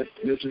Advancement,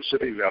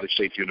 Mississippi Valley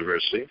State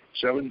University,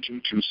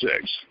 7226,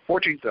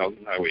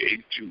 14,000 Highway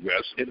 82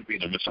 West,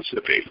 Independence,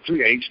 Mississippi,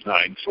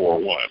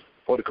 38941.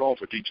 For the call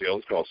for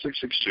details, call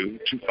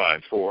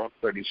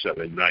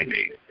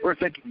 662-254-3790. We're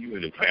thanking you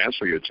in advance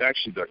for your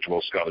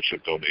tax-deductible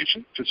scholarship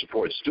donation to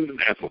support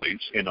student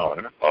athletes in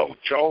honor of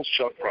Charles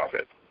Chuck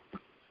Prophet.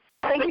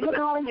 Thank you for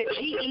calling the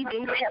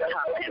GED Pep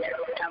Talk Center.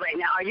 All right,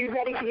 now, are you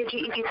ready for your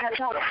GED Pep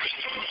Talk?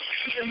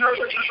 You're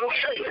nervous, it's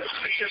okay. It's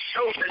just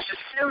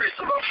serious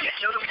about getting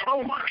your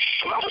diploma.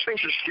 A lot of things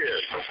are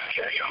scared.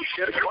 Okay, I'm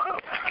scared of what?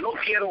 No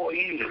quiero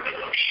oír.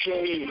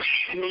 Shame.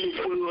 No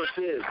puedo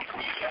hacer.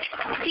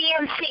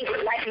 CMC,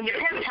 like in your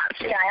pep talk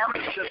style.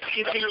 Just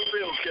keeping it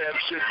real, Kev.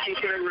 Just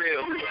keeping it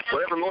real.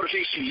 Whatever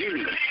motivation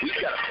you need,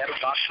 we've got a pep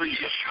talk for you.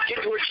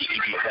 Get to our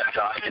GED Pep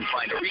Talk and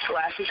find free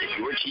classes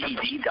at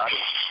yourged.org.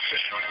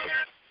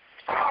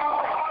 $1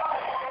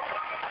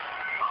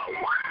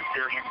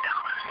 billion.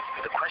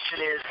 The question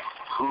is,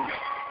 who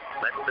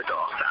let the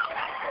dogs out?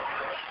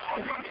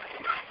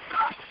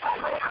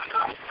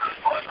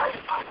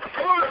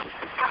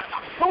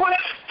 Who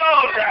let the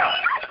dogs out?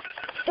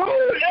 Who let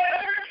the dogs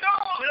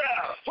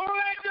out? Who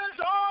let the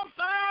dogs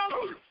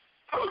out?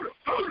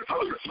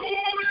 Who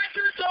let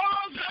the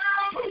dogs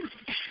out?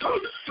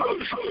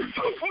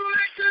 Who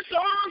let the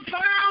dogs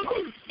out?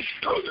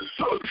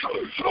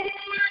 Who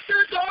let the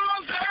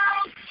dogs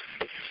out?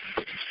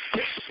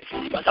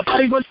 But the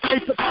party was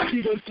nice, the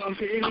party was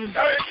something.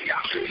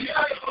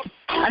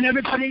 And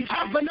everybody's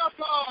having a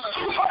ball.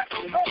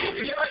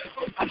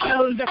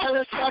 Until the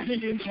fellas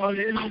started in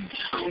calling.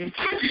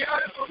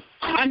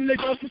 And the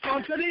girls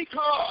respond to the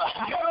call.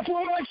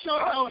 Before I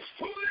shout out,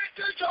 who let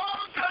the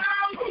dogs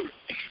out?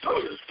 Who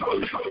let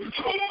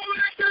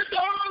the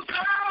dogs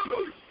out? Who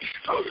let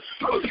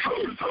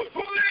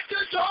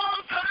the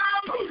dogs out?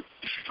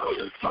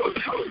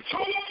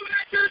 Who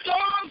let the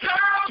dogs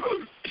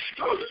out?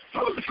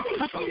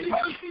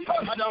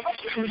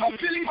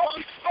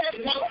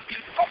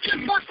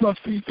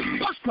 Must be.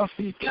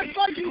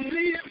 Why you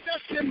leave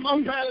just in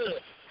Mongrel?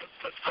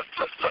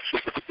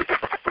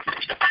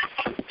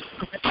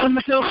 I tell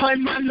myself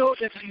I'm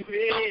loaded and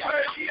gray.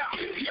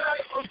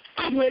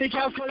 Where the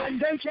girls calling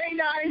them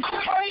canines.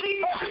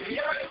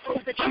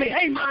 They tell me,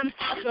 hey man,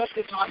 start up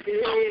the party.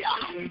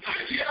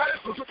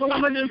 Put a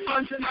woman in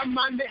front and a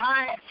man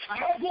behind. I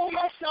have all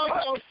my sound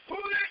out. Who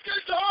let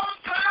the dog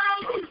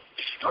down?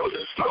 Who let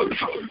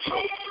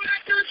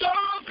the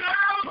dog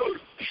down?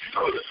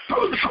 Who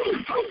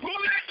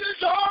let the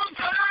dog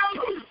down?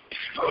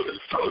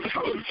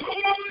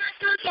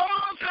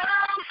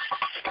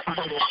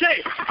 Say,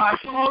 I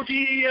saw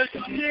the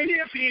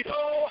near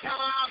people. I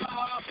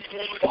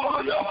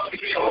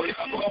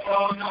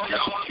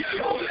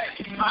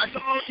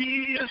saw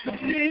the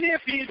near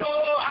people.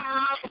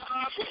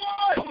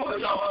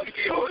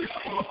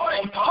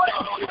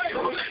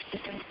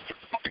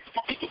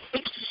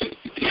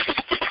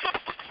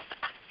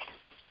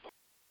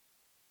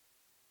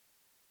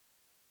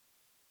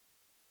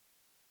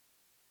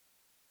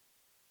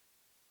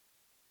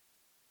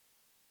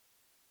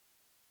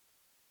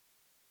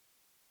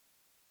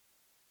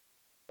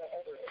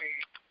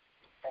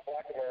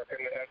 Black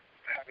American as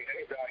having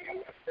any value,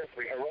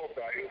 especially heroic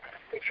value,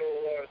 which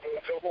will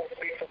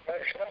be some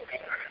nationality.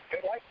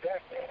 They like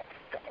that.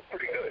 That's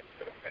pretty good.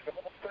 And the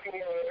whole thing,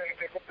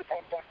 they look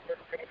upon Black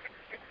Americans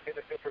in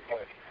a different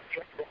way.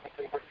 Just look at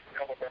the word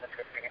color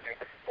American in a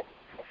different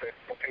way.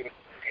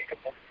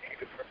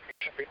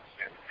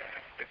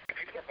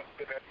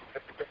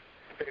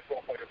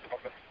 Baseball players on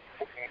the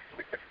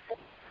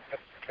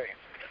that's the same.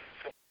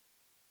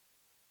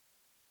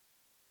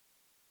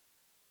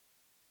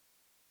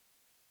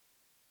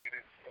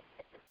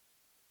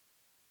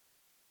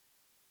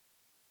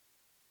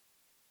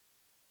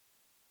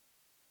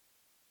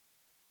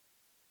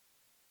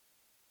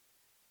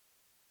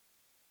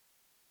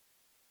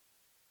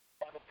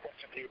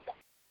 Question to you.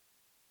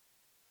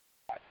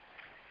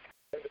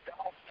 When the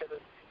Donald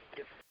Trump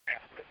gets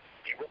passed,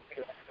 he will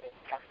be able to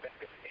talk about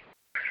this thing.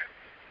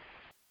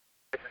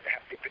 Doesn't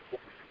have to be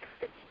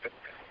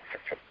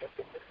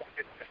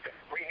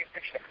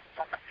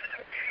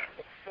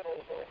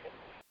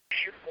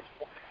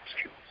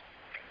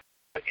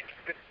the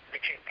incident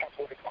became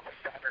public on a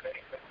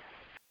Saturday.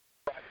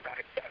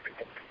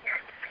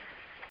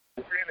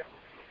 We're in a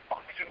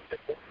boxing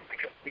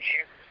because we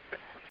hear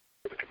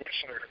the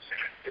commissioners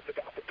is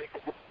about the big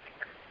rule.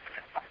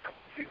 I come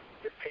to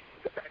take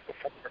the back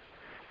before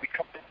we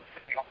come to the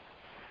city hall.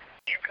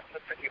 You come to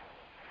the city hall.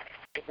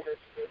 And we're in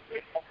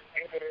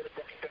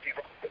the city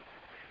hall.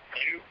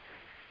 You,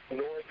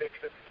 Laura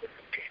Dixon,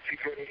 Casey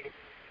Green,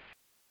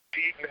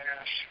 Steve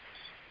Nash,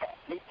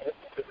 Luke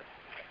Walton,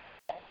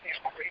 all these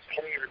great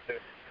players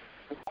that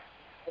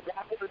why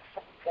was it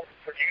so important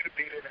for you to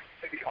be in a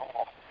city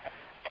hall?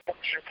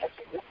 What's your place?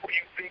 What were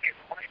you thinking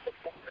right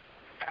before the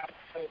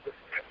absolute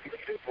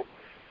people?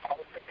 I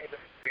was thinking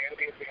that the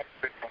NBA has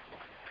been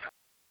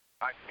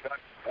I got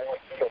more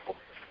simple.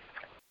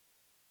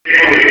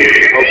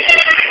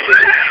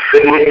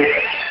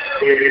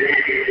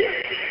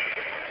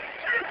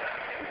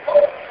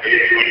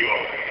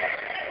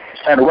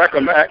 And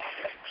welcome back.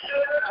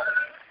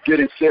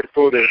 Getting set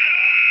for the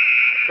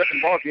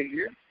second ball game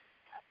here.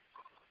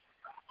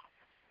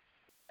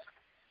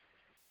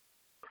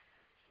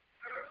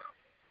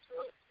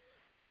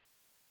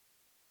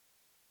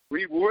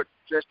 Greenwood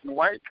dressed in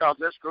white, Carl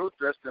Esco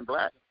dressed in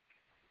black.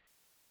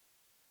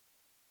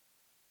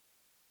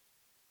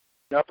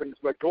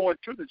 But going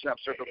to the jump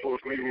circle for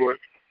Greenwood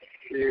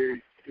is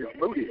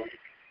Moody.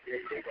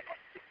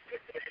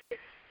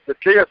 The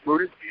K.S.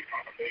 Moody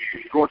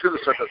going to the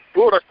circle.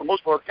 Bulldogs, for the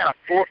most part, kind of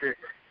forfeit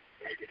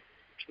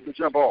the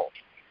jump ball.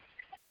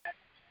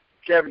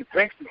 Kevin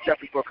Banks is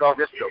jumping for Carl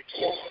Esco.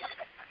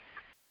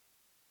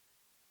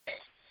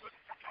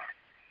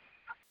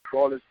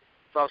 Ball is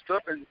tossed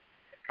up, and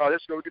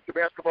let's go get the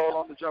basketball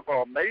on the jump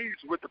ball. Mays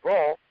with the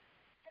ball.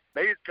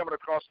 Mays coming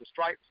across the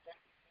stripes.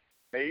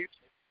 Mays,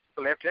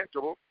 the left-hand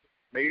dribble.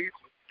 Mays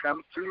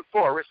comes to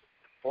Forrest.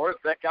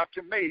 Forrest back out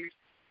to Mays.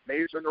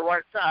 Mays on the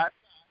right side.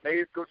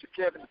 Mays goes to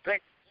Kevin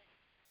Banks.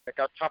 Back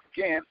out top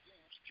again.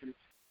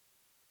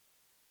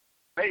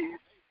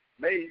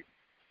 Mays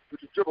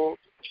with the dribble.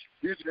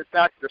 Using it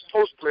back to the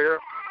post player.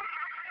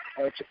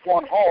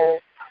 Jaquan Hall.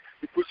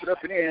 He puts it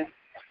up and in.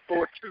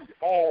 4-2.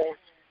 Hall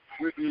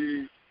with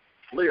the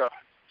layup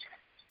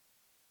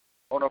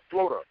on a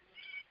floater.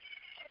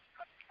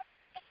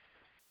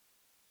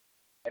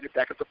 And it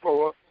back at the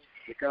floor.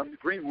 Here comes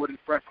Greenwood in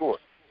front court.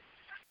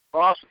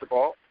 Cross with the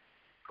ball.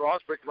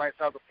 Cross breaks right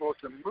side of the floor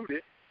to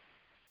Moody.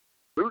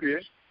 Moody,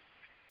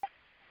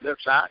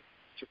 left side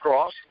to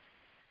Cross.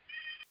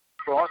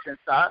 Cross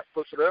inside,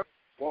 puts it up,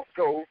 won't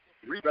go.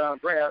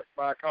 Rebound grab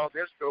by Carl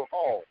Esco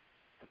Hall.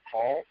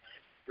 Hall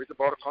brings the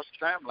ball across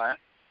the timeline.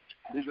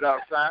 Leaves it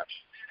outside.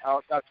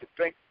 Outside to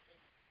Fink.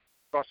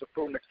 Across the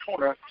floor in the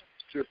corner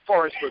to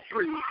Forrest for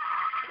three.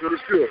 Good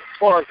is good.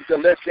 Forrest with the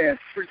left hand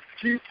free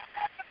keep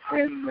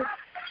in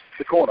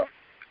the corner.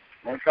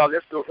 And Carl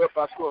Esco up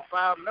by a score of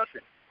 5-0.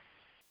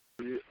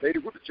 Lady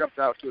Woodard jumped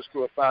out to a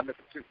score of 5-2.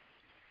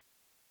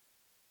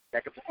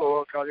 Back at the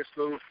floor, Carl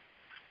Esco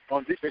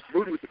on defense.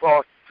 Moody with the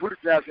ball. Moody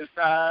drives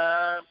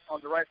inside on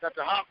the right side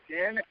to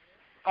Hopkins.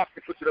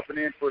 Hopkins puts it up and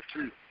in for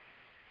 2.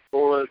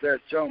 for that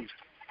Jones.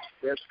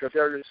 That's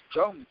Kadarius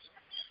Jones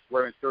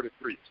wearing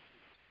 33.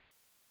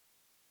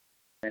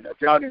 And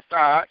down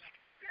inside,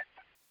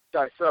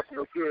 shots up,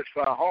 no good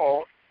by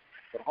Hall,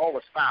 but Hall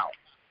was fouled.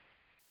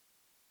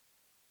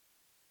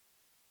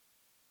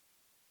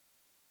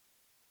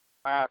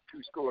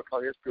 Five-2 score,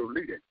 Carlisle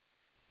leading.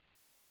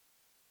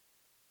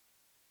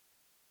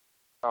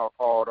 Foul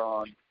called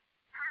on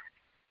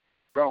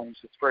Jones,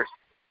 his first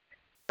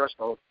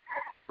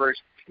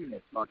team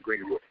on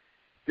Greenwood.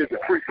 Here's the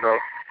free throw.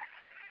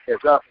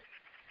 It's up.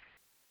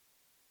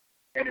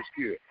 And it's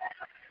good.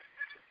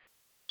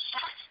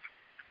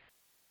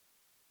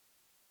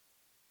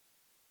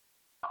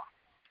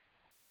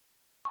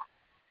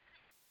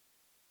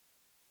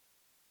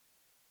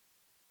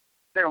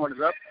 Second one is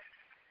up.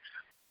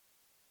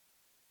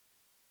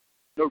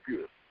 No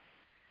good.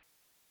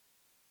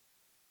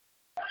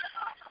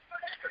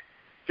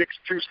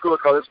 6-2 score,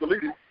 Carlisle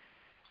leading. In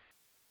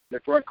the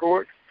front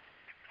court,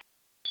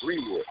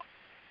 Greenwood.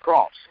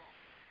 Cross.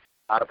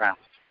 Out of bounds.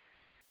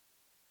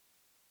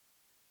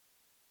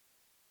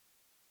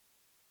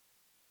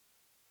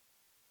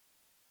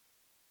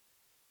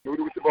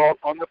 Moody with the ball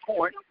on the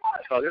point.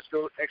 Let's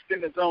go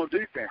extended zone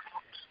defense.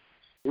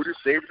 Moody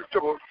saved the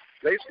dribble.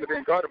 Basically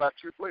being guarded by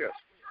two players.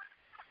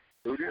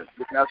 Moody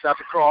looking outside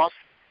the cross.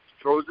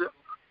 Throws it.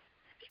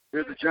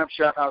 Here's the jump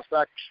shot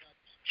outside.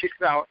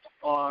 Kicks out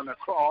on a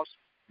cross.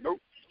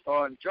 Nope.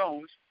 On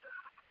Jones.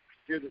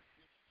 Here's the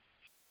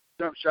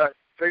jump shot.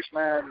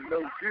 Baseline,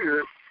 no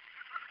good.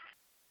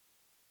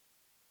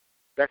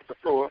 Back to the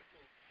floor.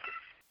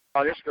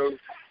 Let's go to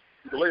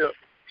the layup.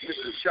 This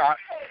is a shot.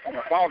 And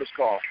a foul is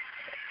called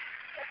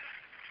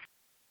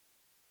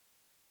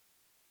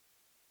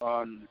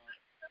on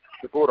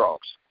the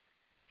Bulldogs.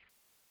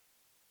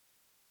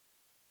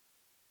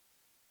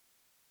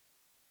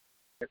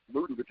 It's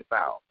Moody with the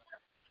foul.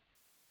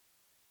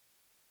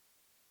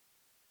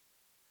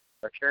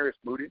 Carries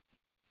Moody.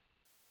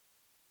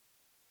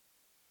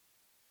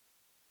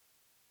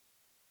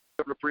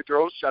 Couple of free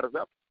throws, shot is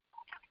up.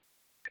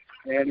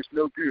 And it's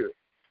no good.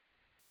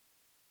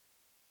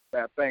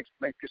 Thanks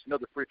gets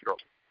another free throw.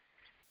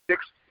 6-2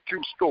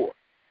 score.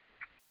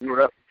 We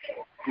were up.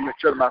 We were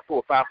shutting by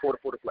 4, 5-4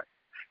 to play.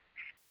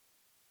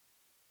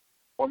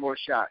 One more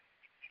shot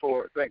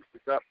for Banks.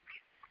 It's up.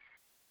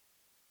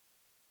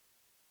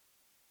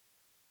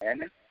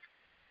 And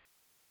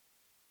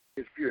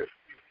it's good.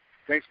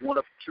 Banks 1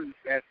 up 2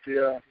 at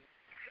the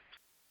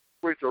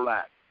free throw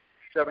line.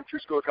 7-2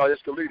 score. Carlisle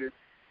leading.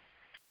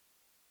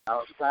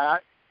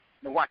 Outside.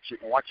 And watch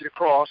it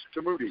across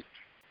to Moody.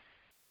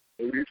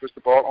 Moody puts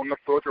the ball on the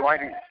floor to the right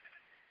hand.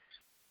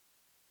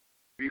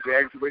 Moody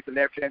bags away the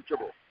left hand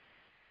dribble.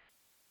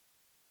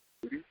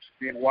 Moody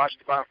being watched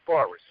by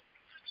Forrest.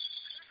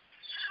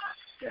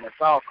 And a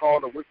foul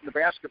called away from the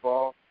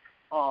basketball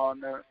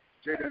on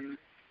Jaden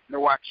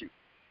Nwachi.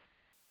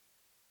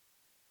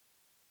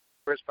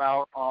 First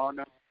foul on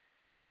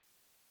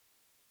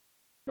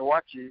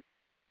Nwachi.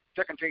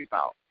 Second team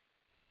foul.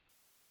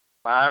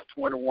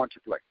 5:21 to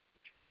play.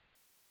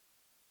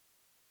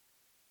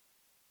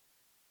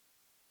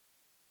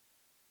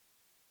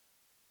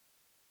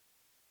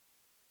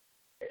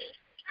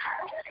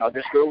 Now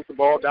this goes the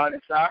ball down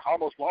inside.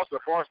 Almost lost the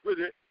force with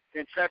it.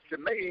 In fact, to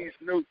Mays,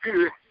 no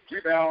good.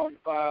 Rebound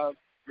by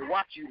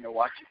Nwachi.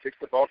 Nwachi takes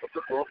the ball up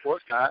the floor for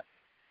his time.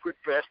 Quick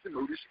pass to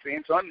Moody.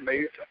 Spins on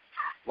Mays.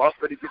 Lost,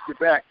 but he gets it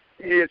back.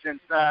 He is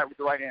inside with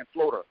the right-hand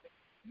floater.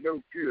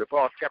 No good.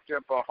 Ball kept in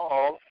by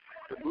Hall.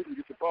 So Moody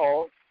gets the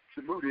ball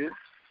to Moody.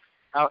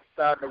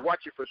 Outside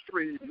Nwachi for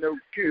 3. No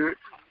good.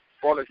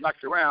 Ball is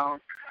knocked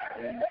around.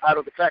 And out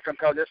of the pack on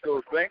Carlisle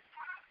goes Banks.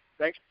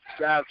 Banks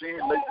dives in,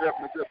 lays up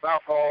with a foul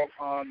call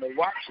on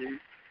Nwachi.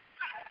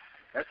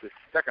 That's the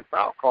second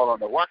foul call on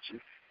Nwachi.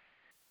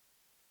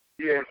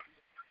 He has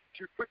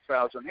 2 quick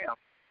fouls on him.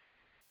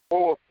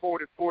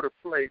 4:44 to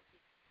play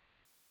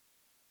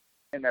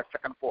in that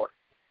second quarter.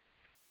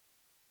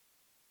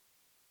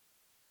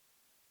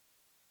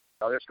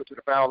 Now let's go to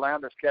the foul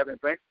line. That's Kevin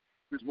Banks,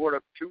 who's more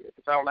up 2 at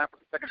the foul line for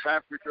the second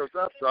time. Free throws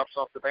up, drops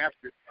off the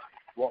basket,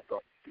 won't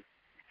go.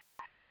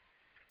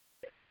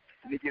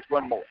 And he gets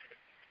one more.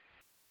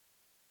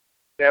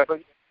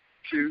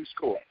 7-2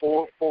 score.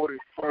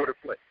 4:44 to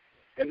play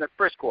in the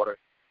first quarter.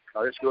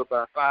 Now let's go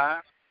by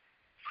 5.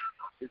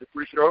 Here's a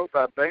free throw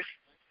by Banks,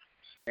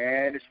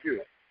 and it's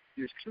good.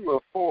 He's 2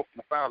 of 4 from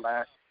the foul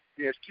line.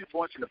 He has 2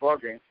 points in the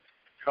ballgame.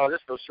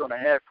 Carlisle showing a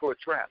half-court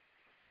trap.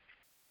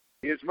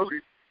 Here's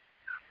Moody.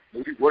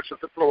 Moody works up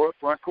the floor,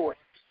 front court.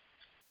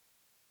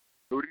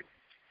 Moody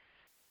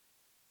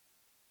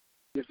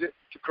gives it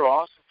to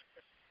Cross.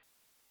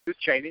 To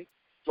Chaney.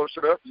 Close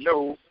it up.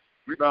 No.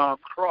 Rebound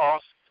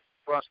Cross.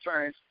 Cross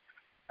turns.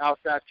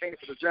 Outside Chaney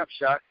for the jump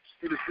shot.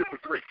 He was good for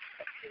 3.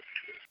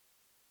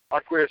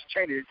 Marquez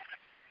Chaney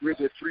with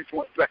a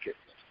 3-point bucket.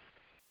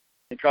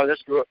 And Carlisle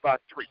go up by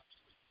 3.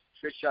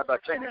 Good shot by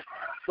Chaney.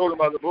 Stolen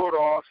by the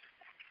Bulldogs.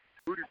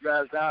 Moody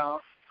drives down.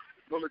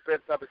 Moody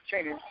feds up at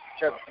Chaney.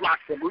 Just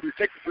blocks and Moody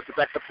takes it, puts it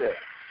back up there.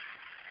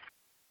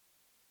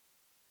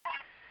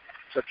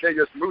 So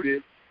Kayus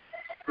Moody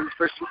for his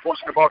first 2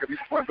 points in the ball game. He's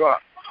a point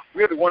guard.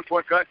 We have a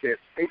 1-point contest,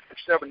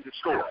 8-7 to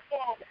score.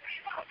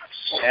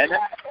 And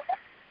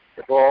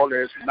the ball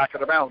is knocked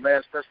out of bounds.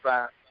 Last touch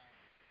by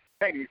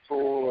Penny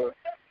for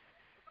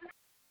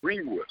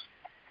Greenwood.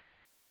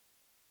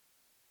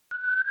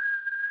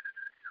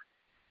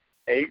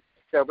 8-7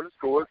 to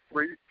score.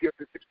 3:56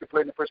 to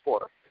play in the first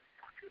quarter.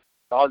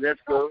 All that's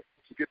good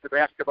to get the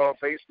basketball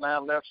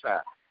baseline left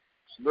side.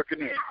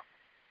 Looking in.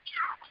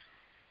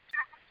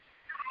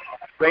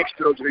 Banks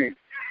throws it in.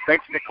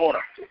 Banks in the corner.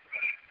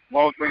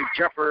 Long range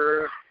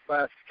jumper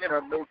by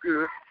Skinner, no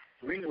good.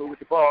 Greenwood with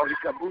the ball. He's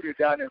got Moody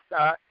down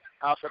inside.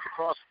 Outside the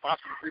cross,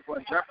 possible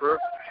 3-point jumper.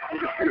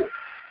 Moody good.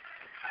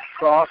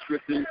 Cross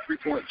with the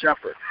 3-point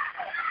jumper.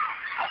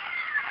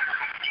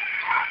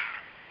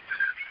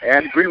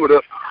 And Greenwood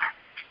up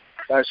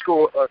by a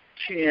score of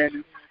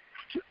 10-8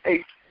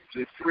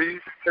 to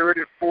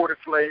 3:34 to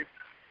play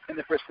in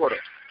the first quarter.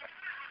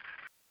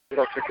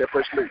 They'll take their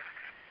first lead.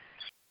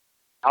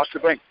 Out to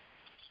Banks.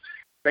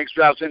 Banks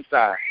drives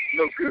inside.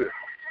 No good.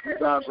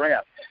 Rebound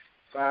grab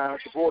by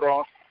the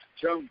Bulldogs.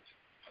 Jones.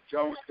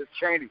 Jones to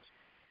Chaney.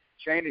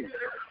 Chaney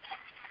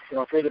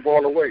going to throw the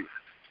ball away.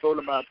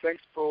 Stolen by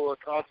Banks for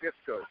Carl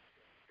Disco.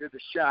 Here's the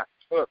shot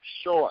up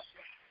short.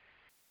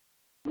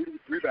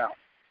 Rebound.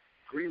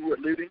 Greenwood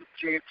leading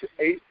 10-8.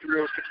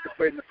 3:06 to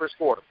play in the first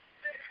quarter.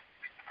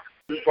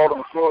 This ball on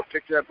the floor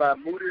picked up by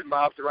Moody.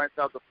 Lobs to right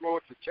side of the floor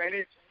to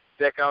Chaney.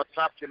 Deck out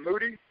top to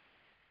Moody.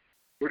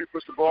 Moody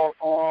puts the ball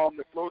on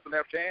the floor with the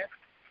left hand.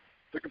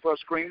 Looking for a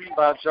screen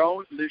by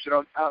Jones. Leaves it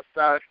on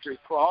outside to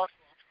Cross.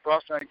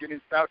 Cross trying to get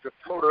inside to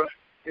Floater.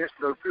 It's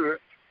no good.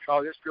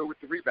 Carl Isco with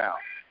the rebound.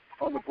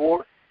 On the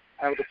board.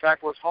 And the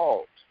tackle was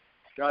Hall.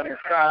 Down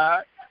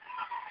inside.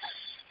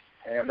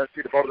 And let's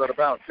see the ball out of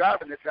bounds.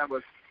 Driving this time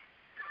was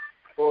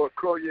for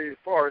Collier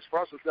Forrest.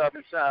 Forrest was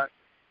driving inside.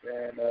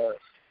 And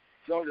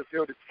Jones just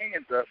held his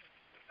hands up.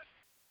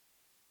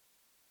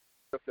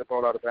 Took that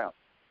ball out of bounds.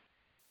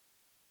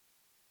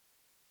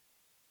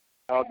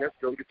 Let's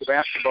go get the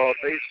basketball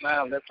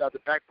baseline left side of the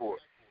backboard.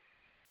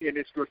 In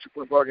this good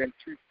 2-point ball game,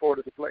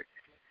 2:40 to play.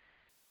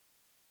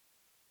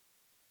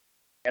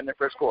 And the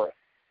first quarter.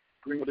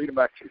 Greenwood leading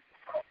by 2.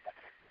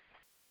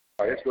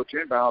 All right, let's go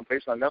to inbound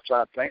baseline left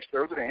side. Banks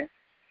throws it in.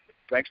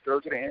 Banks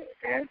throws it in.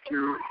 And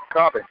to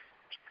Cobbin.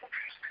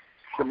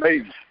 To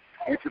Mays.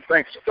 Into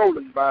Banks.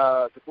 Stolen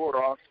by the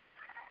Bulldogs.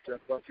 To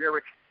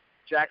Derek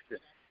Jackson.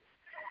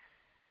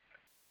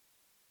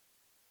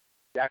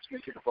 Jackson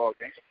into the ball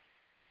game.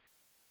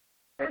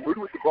 And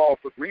Moody with the ball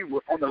for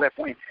Greenwood on the left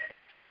wing.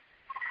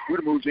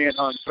 Moody moves in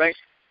on Banks.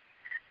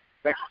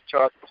 Banks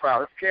charged the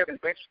foul. Kevin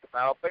Banks with the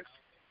foul. Banks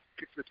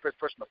kicks his first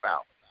personal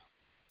foul.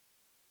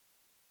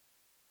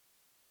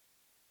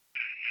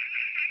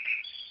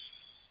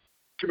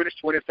 Two minutes,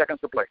 20 seconds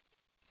to play.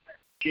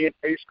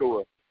 10-8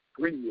 score.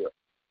 Greenwood.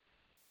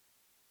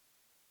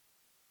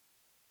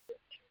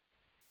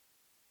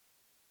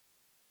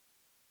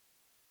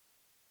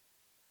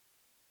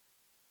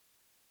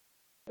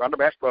 Run the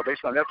basketball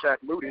based on left side,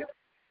 Moody.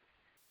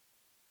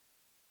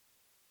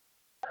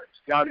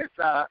 Down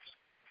inside.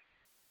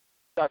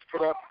 Shots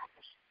put up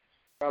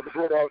by the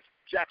Bulldogs.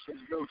 Jackson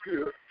goes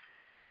good.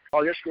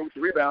 Olyesko with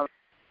the rebound.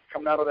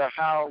 Coming out of the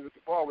Howe with the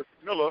ball with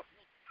Miller.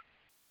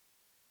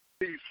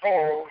 Steve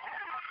Hall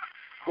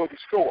for the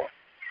score.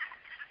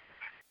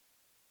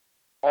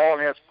 Hall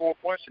has 4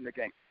 points in the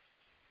game.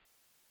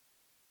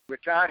 We're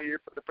tied here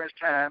for the first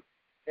time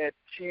at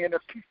 10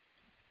 apiece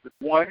with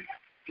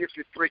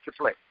 1:53 to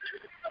play.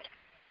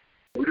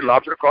 Moody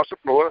lobs it across the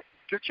floor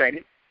to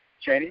Chaney.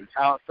 Chaney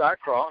outside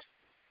cross.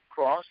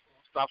 Cross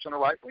stops on the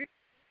right wing.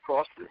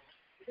 Cross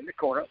in the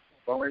corner.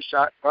 Ball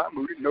shot by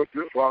Moody. No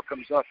good. Ball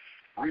comes up.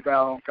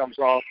 Rebound comes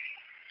off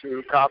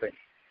to Cobbin.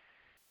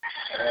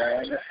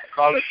 And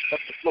Collins up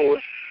the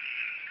floor.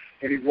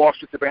 And he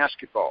walks with the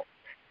basketball.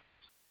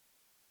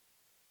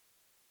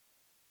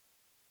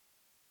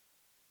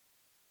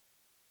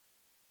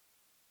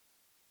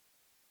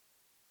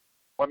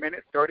 One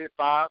minute,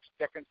 35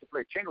 seconds to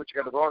play. Chaney, which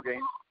got the ball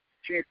game.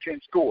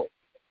 10-10 score.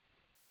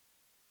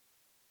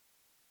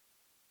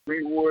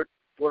 Greenwood,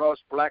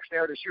 Bulldogs, Black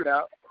Saturday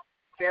shootout.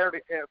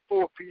 Saturday at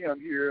 4 p.m.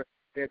 here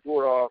at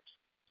Bulldogs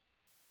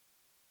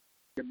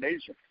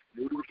Gymnasium.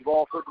 Moody with the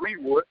ball for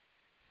Greenwood.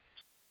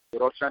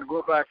 Bulldogs trying to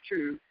go back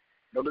 2.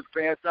 No look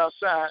pass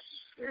outside.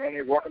 And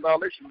a walking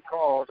violation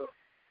called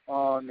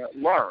on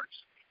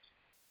Lawrence.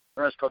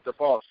 Lawrence caught the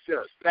ball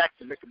back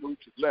to make a move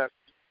to the left.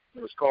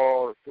 It was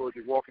called for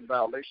the walking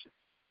violation.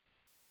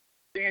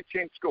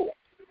 10-10 score.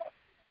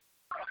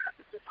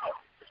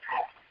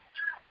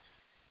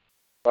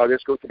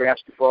 Let's go to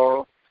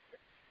basketball.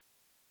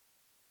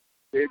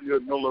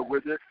 David Miller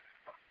with it.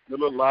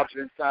 Miller lobs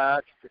it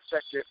inside.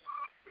 Protected.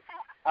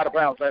 Out of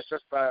bounds. That's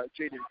just by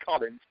J.D.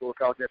 Collins for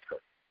Cal Netco.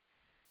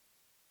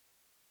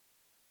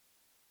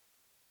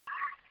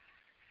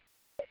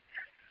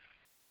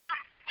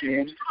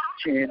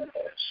 Ten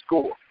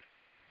score.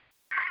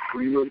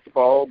 Greenwood with the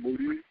ball.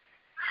 Moody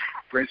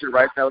brings it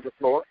right down the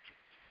floor.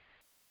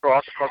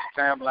 Cross across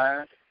the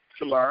timeline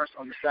to Lawrence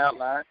on the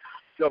sideline.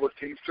 Double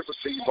team, triple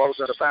team, ball's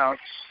out of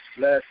bounds.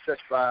 Last touch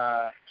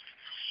by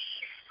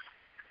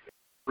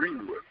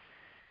Greenwood.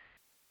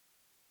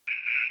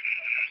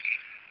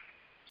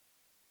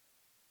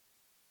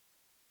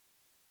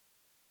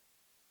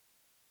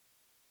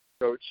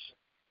 Coach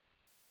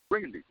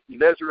Greenlee,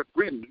 Leslie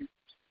Greenlee,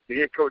 the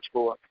head coach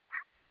for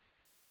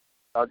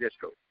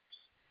Algesco.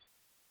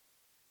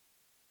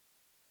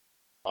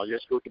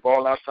 Algesco with the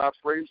ball outside.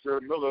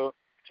 Fraser Miller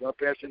jump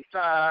pass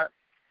inside.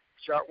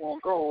 Shot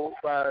won't go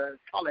by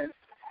Collins.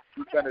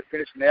 Who's trying to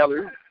finish an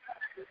alley.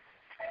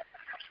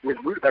 With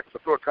Moody back to the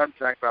floor,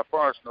 contact by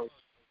Parsons.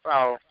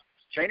 Foul.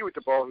 Cheney with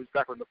the ball, who's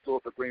back on the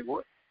floor for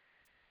Greenwood.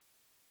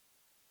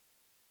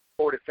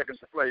 40 seconds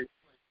to play.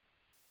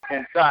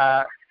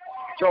 Inside,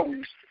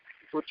 Jones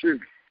for 2.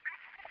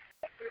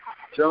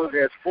 Jones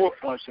has 4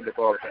 points in the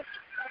ball game.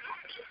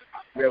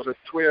 We have a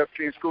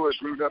 12-10 score,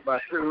 moved up by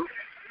 2.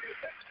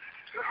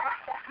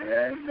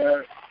 And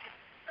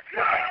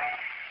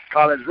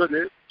Collins with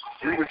it.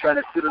 We were trying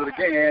to steal it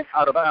again,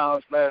 out of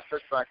bounds. Last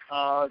touch by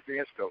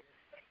Algesco.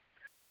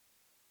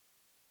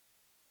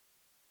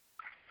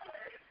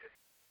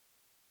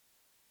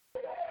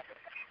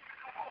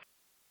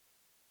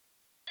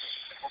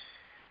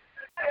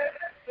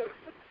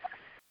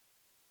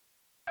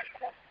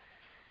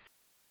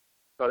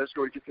 So let's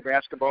go to get the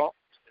basketball.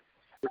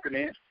 Looking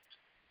in.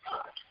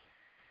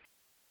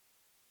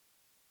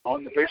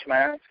 On the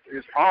baseline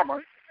is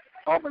Armour.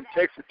 Armour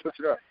takes it, puts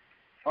it up.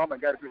 Armour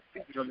got a good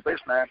feet on the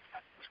baseline.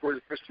 Scores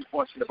the first 2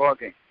 points in the ball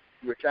game.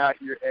 We're tied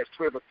here at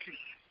 12 apiece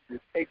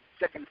with 8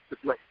 seconds to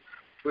play.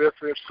 12-12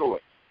 score.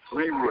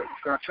 Greenwood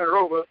going to turn it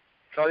over.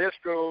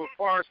 Algesco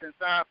Forrest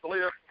inside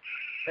Flair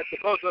at the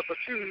buzzer for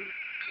 2.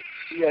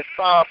 He has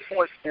 5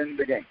 points in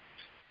the game.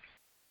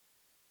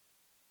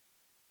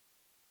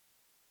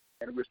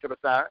 And we're step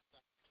aside.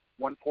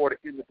 1:40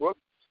 in the book.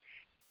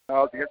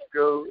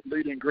 Algesco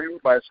leading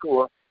Greenwood by a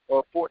score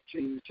of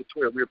 14-12.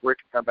 We're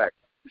breaking. Come back.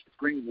 This is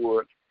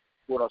Greenwood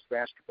Bulldogs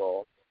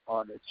basketball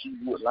on the G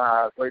Wood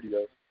Live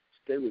Radio.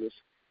 Stay with us.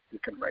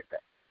 We'll come right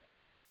back.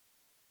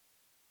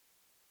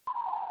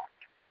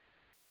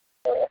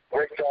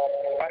 Great job.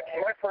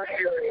 My first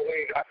year in the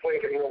league, I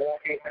played in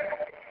Milwaukee.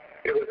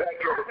 It was that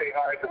year that they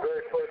hired the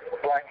very first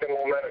black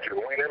general manager,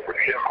 Wayne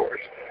Embry, of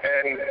course.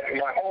 And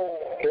my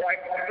whole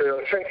life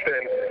since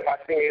then,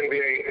 I've seen the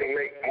NBA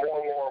make more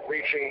and more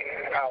reaching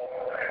out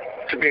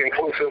to be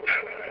inclusive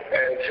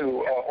and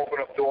to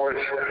open up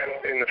doors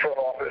in the front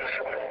office,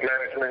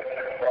 management,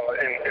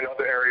 in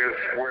other areas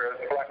where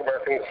Black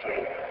Americans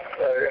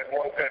at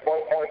one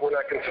point were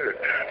not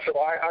considered. So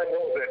I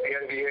know that the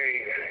NBA,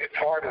 its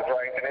heart is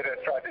right, and it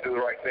has tried to do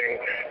the right thing.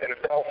 And if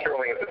Donald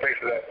Sterling is the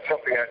face of that,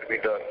 something had to be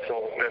done.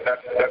 So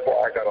that's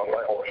why I got on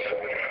my horse.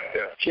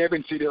 Yeah.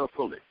 Kevin Cedar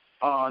Pulley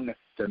on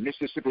the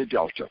Mississippi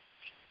Delta.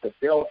 The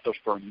Delta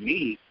for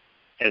me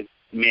has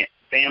meant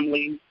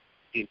family.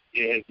 It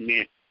has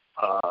meant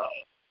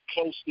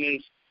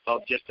closeness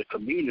of just the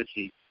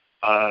community.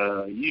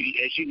 As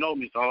you know,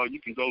 Mr. Hall, you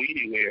can go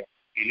anywhere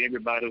and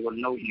everybody will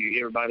know you.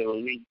 Everybody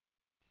will meet.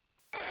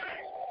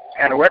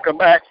 And welcome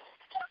back.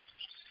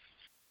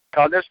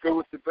 Algesco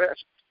with the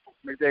best.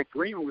 Maybe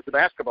Greenwood with the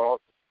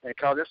basketball and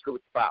Algesco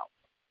with the foul.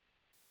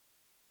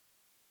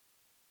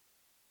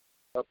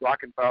 A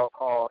blocking foul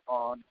called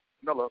on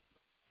Miller.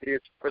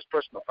 It's first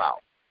personal foul.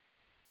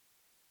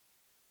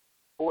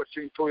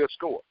 14-12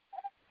 score.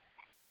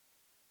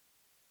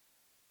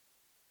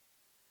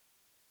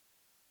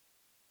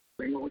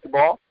 Greenwood with the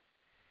ball.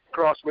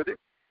 Cross with it.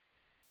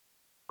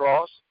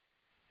 Cross.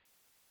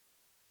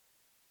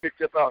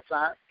 Picked up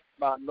outside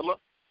by Miller.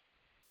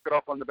 Cut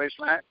off on the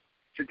baseline.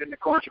 Sent in the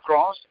corner to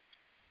Cross.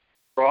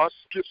 Cross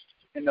skips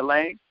in the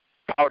lane.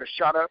 Powered a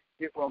shot up.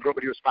 It won't go,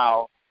 but he was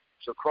fouled.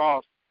 So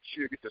Cross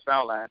should get the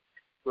foul line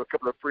for a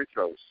couple of free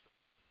throws.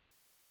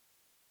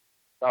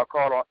 Foul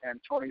called on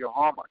Antonio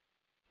Harmon.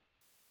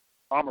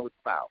 Harmon with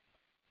the foul.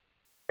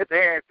 At the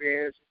half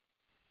is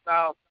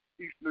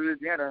Southeast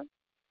Louisiana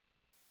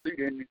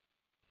leading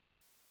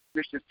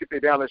Mississippi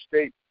Valley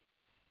State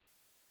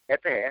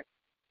at the half.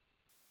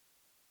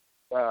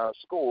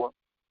 Score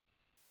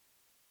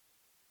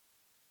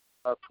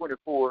of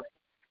 24.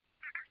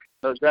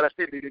 Valley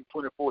State leading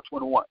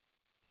 24-21.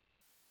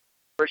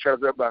 First shot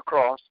is up by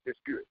Cross. It's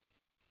good.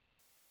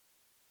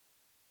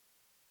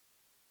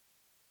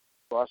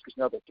 Cross gets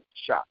another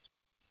shot.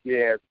 He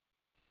has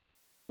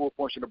 4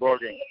 points in the ball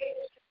game.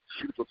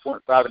 Shoots for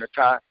 0.5 in the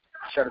tie.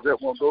 Shot is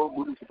up, won't go.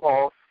 Moody the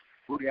ball.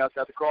 Moody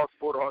outside the cross.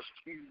 Borderhouse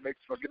team makes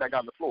him get back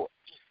on the floor.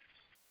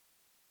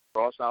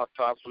 Cross out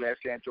top, last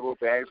hand dribble,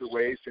 bags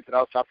away, sent it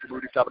out top to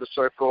Moody, top of the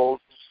circle.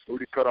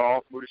 Moody cut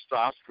off. Moody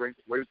stops,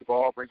 waves the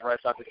ball, brings it right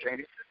out to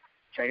Cheney.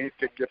 Cheney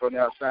picked up on the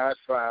outside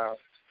by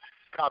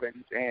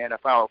Cobbins, and a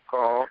foul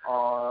call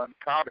on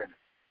Cobbins.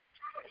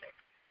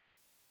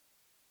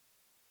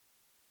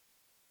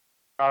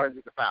 Cobbins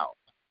with the foul.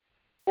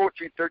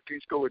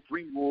 14-13 score with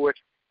Greenwood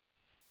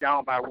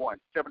down by 1.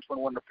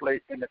 7:21 to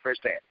play in the first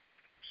half.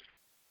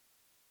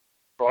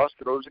 Cross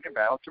throws it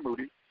inbound to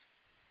Moody.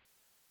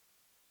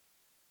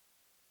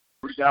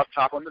 Moody's out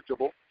top on the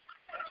dribble.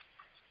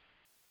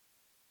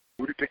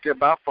 Moody picked up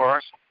by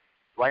Forrest.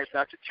 Right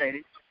out to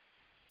Cheney.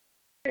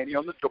 Cheney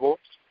on the double.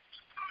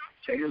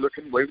 Cheney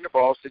looking, waving the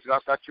ball, sticks it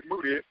outside to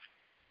Moody,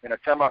 and a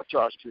timeout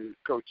charge to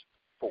Coach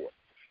Ford.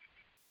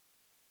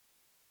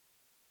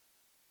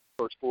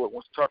 Coach Ford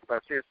wants to talk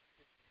about this.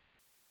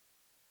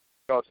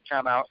 Calls a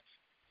timeout,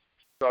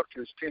 talk to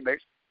his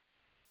teammates,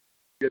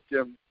 get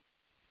them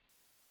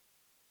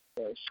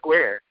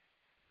square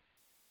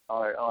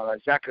on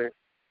exactly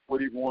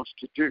what he wants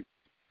to do.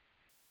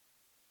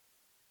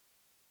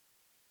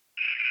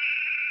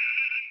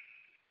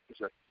 It's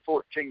a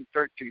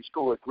 14-13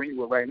 score at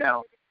Greenwood right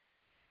now.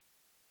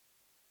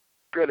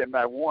 Good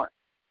by 1.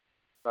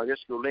 So this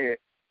will lead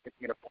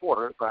in a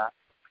quarter by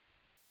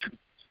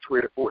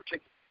 20-14.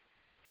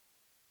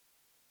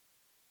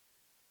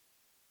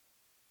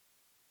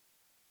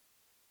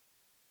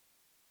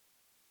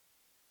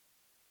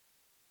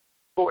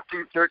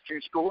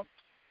 Score.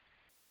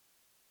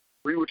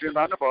 Greenwood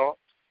on the ball.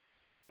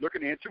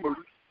 Looking into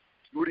Moody.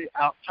 Moody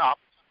out top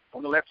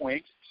on the left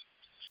wing.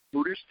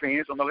 Moody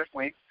spins on the left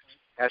wing.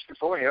 Asking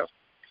for help.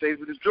 Saves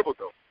with his dribble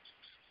though.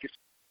 Gets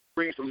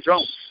screen from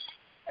Jones.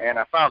 And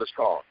I found his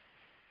call.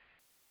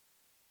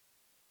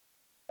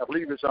 I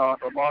believe it's on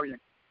Omarion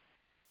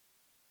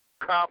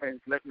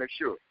Cobbins. Let's make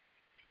sure.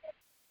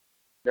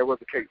 That was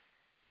the case.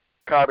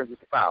 Cobbins with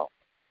the foul.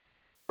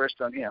 First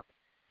on him.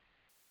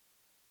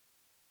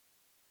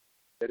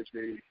 That is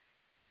the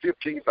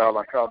 15th foul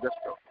on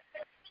Carlisco.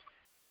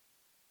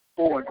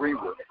 4 in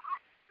Greenwood.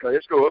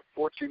 Carlisco up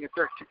 14-13.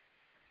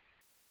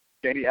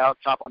 Danny out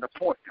top on the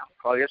point now.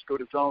 Carlisco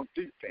to zone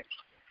defense.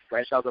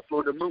 Right out the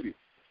floor to Moody.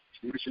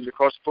 Moody sends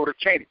across the floor to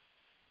Cheney.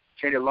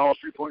 Cheney a long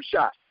 3-point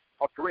shot.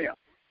 Off the rim.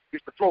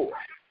 Hits the floor.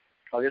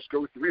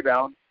 Carlisco with the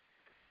rebound.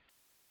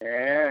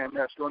 And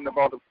that's going the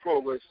ball to the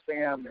floor with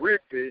Sam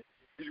Rigby.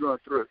 He's going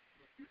to throw it.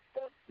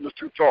 He was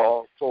too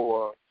tall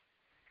for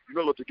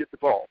Miller to get the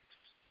ball.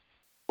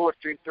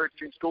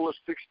 14-13 score,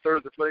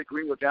 6:30 to play.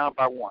 Greenwood down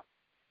by 1.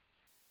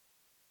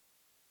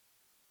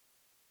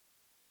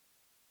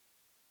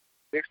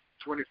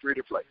 6:23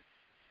 to play.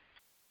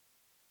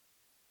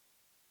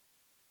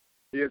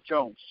 Here's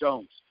Jones.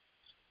 Jones.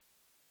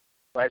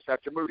 Right side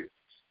to Moody.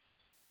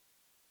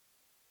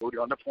 Moody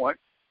on the point.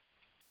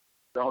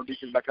 Zone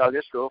defense by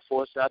Carlisco.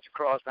 Force out to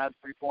cross down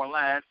the 3-point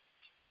line.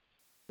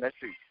 Let's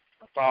see.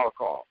 A foul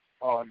call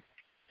on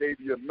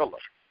Xavier Miller.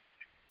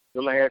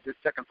 Miller has his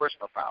second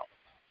personal foul.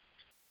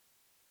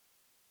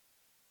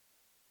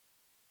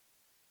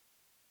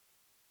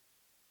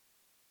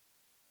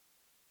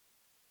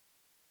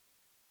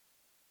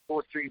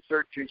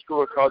 14-13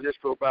 score.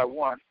 Carlisco by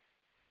 1.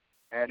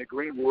 And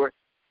Greenwood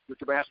with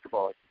the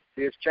basketball.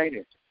 Here's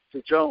Cheney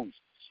to Jones.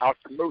 Out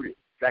to Moody.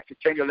 Back to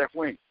Cheney left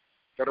wing.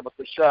 Cut up with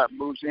the shot.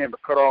 Moves in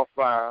but cut off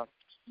by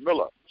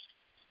Miller.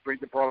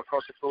 Brings the ball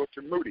across the floor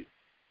to Moody.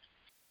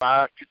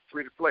 5-3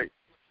 to play.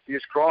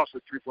 Here's Cross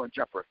with 3-point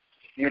jumper.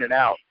 In and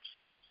out.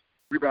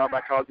 Rebound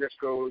by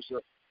Carlisco's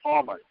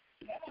Harmon.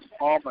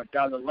 Harmon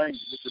down the lane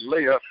with the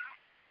layup.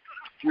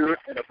 Good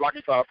and a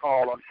blocking foul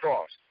call on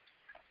Cross.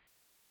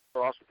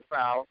 Cross with the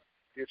foul.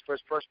 His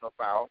first personal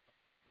foul.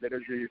 That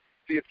is the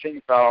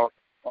 15th foul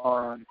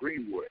on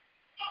Greenwood.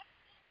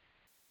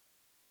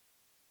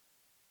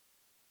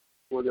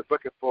 For the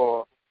bucket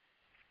for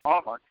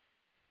Harmon.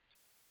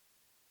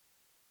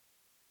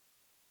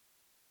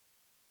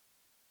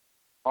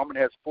 Harmon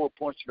has 4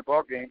 points in the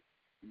ball game.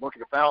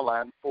 Working the foul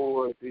line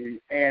for the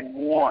and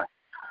 1.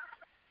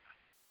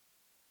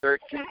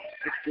 13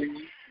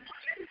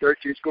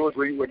 scores.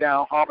 Greenwood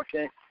down. Harmon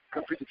can't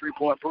complete the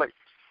 3-point play.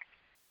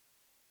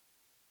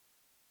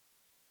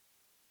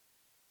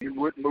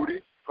 Greenwood,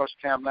 Moody, across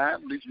the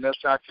timeline, leads the left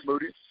side to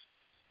Moody.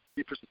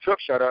 He puts the tough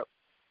shot up.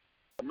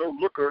 A no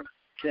looker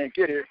can't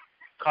get it.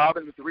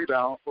 Cobbins with the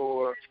rebound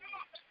for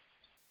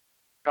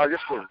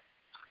Carlisco.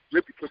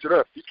 Rippey puts it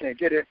up. He can't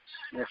get it.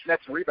 And it's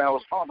next rebound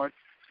was Harmon.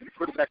 And he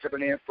put it back up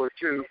and in for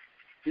 2.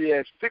 He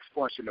has 6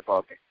 points in the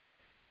ball game.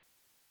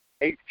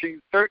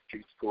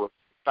 18-13 score.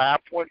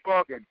 5-point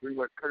ball game.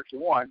 Greenwood curves to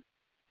 1.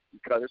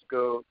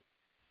 Carlisco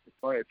is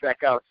going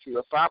back out to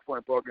a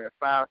 5-point ball game at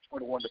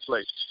 5:21 to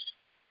play.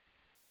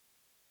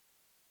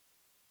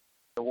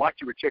 So watch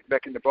you would check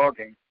back in the ball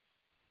game.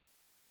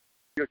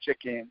 You'll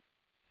check in.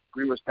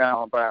 Greenwood's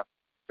down by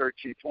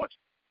 13 points,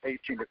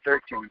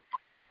 18-13.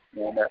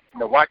 And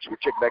the watch would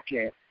check back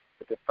in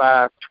at the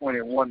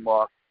 5:21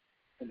 mark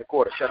in the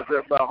quarter. Shot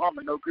up by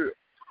Harmon, no good.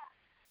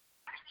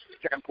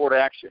 Second quarter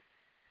action.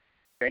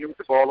 Cheney with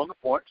the ball on the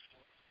point.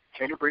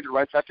 Cheney brings it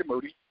right side to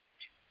Moody.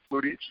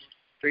 Moody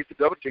takes the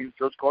double team,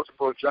 throws across the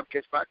floor, jump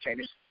catch by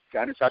Cheney.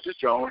 Down inside to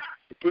Jones.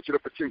 He puts it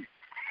up for 2.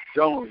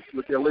 Jones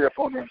with their layup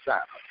on the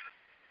inside.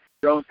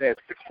 Jones has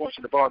 6 points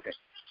in the ball game.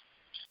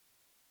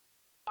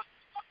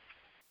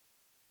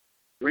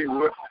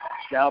 Greenwood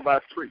down by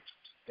 3.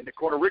 In the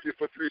corner, Wrigley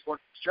for 3-point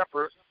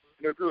jumper.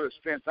 No good.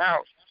 Spins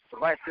out. So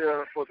right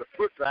there for the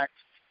putback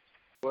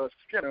was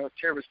Skinner.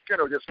 Terry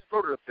Skinner just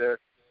floated up there,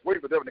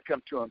 waiting for them to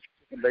come to him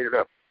and laid it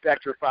up.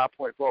 Back to a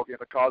 5-point ball game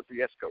for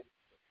Carlisco.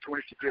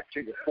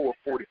 22-15 to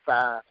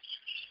 4:45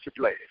 to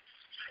play.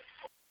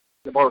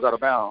 The ball is out of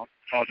bounds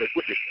on the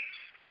Whitney.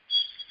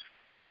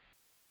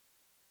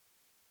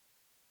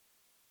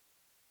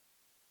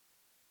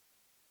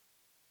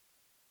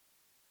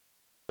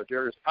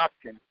 Darius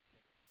Hopkins.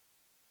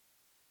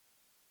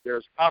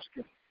 Darius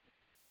Hopkins,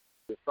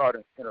 the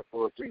starting center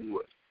for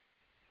Greenwood.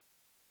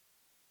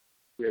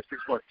 We have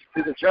 6 points.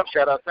 Here's a jump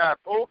shot outside.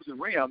 Over the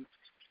rim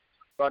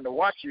by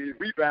Nwachi.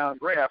 Rebound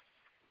grab.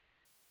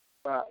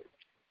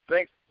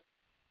 Thanks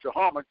to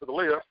Harmon for the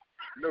layup.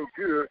 No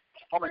good.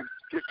 Harmon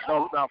gets the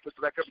rebound, puts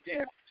it back up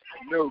again.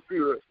 No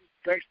good.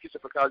 Thanks to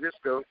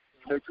Kazisco.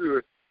 No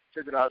good.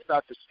 Sends it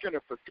outside to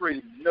Skinner for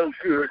 3. No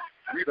good.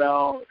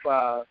 Rebound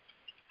by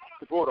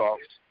the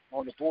Bulldogs.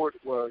 On the board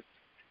was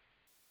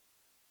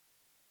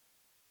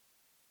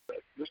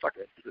looks like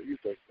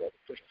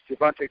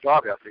Devontae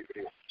Darby, I believe it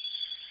is.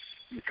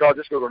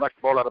 Kazisco will knock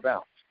the ball out of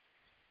bounds.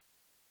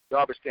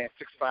 Darby stands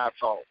 6'5"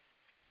 tall.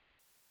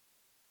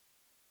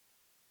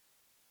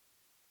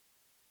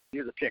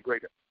 He's a 10th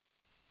grader.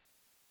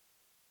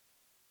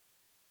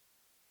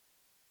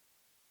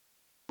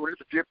 20-15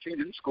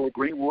 didn't score.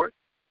 Greenwood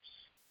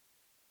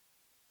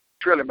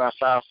trailing by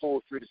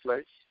 5-4, 3 to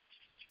play.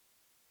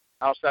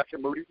 Outside to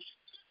Moody.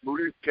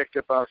 Moody picked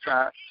up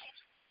outside.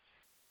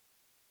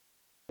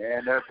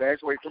 And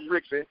bags away from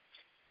Rigsby.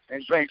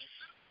 And Banks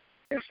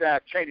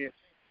inside Cheney.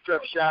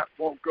 Tough shot,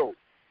 won't go.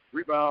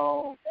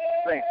 Rebound,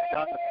 Banks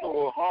down the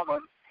floor.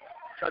 Harmon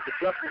tried to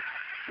jump it.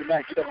 He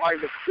might get a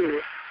minus to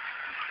it.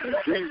 And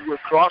Greenwood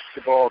crossed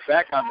the ball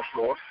back on the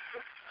floor.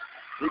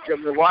 He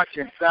comes to watch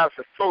inside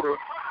the floater.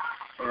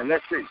 And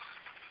let's see.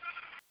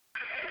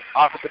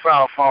 Offensive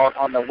foul called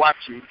on the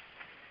Nwachi.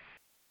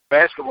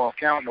 Basketball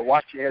count.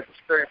 Nwachi has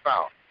a 3rd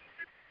foul.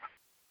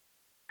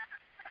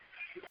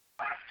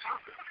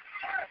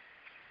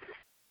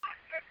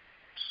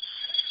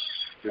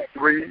 The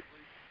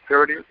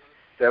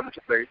 3:37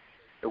 to play.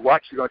 The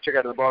Nwachi going to check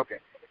out of the ball game.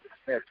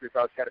 They have 3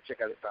 fouls. Got to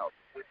check out the foul.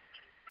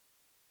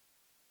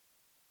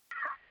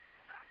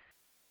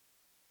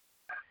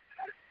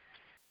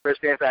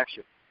 First dance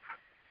action.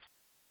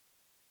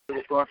 To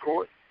the front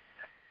court.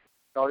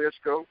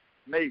 Kalisko.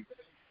 Mays.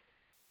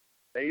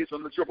 Mays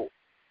on the dribble.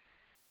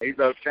 Mays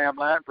out of Sam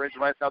line. Brings it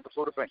right out the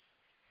floor to Banks.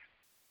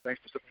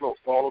 Banks to the floor.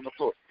 Ball on the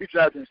floor. He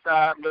drives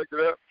inside. Looked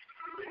it up.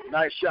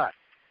 Nice shot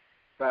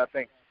by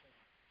Banks.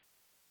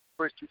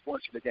 First 2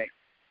 points in the game.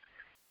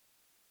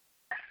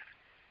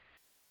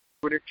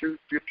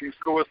 22-15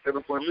 scores,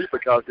 7-point lead for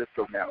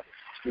Kalisko now.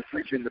 He's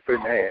reaching the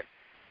 3.5.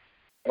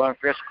 Long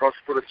pass across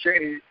for the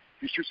Cheney.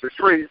 He shoots a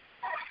 3.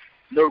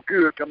 No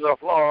good. Comes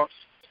off long.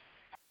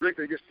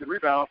 Wrigley gets the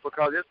rebound for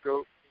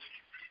Kalisko.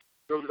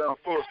 Goes it down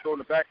full.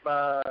 Stolen back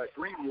by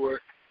Greenwood.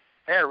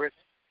 Harris.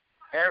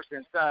 Harris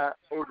inside.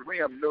 Over the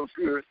rim. No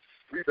good.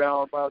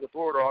 Rebound by the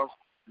Bulldogs.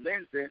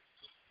 Lindsay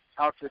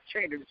out to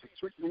Cheney. It's a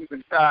sweet move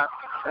inside.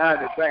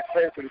 Behind the back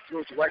pass. And he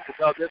throws it right to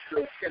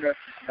Kalisko. Skinner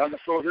on the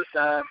floor this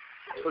time.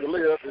 For the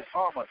layup is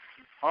Harmon.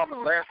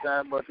 Harmon last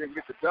time but didn't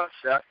get the dunk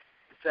shot.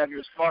 This time he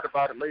was smart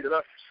about it, laid it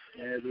up.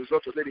 And as a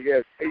result of that, he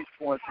has 8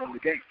 points in the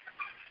game.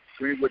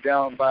 Greenwood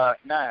down by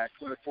 9,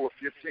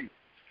 24-15.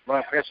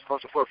 Run pass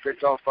across the floor,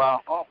 picked off by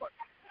Harmon.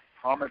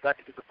 Harmon back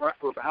into the front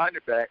foot behind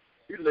the back.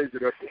 He lays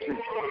it up to 2.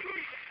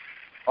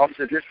 Harmon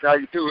said, this is how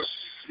you do it.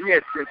 He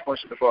had 10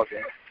 points in the ball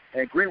game.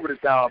 And Greenwood is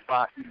down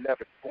by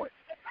 11 points.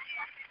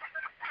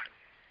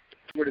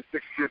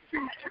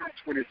 26-15,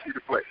 2:22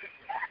 to play.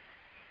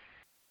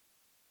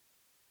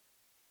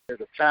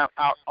 There's a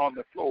timeout on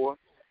the floor.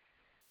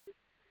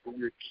 But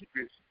we'll keep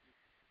it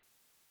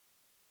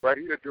right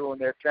here during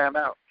that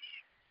timeout.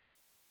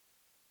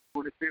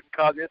 25th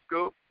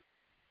Kalisko,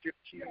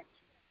 15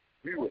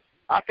 Greenwood.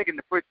 I think in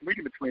the first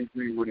meeting between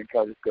Greenwood and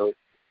Kalisko,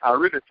 I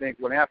really think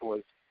what happened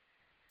was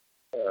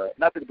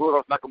not that the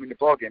Bulldogs not going to win the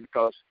ball game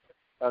because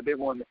they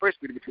won the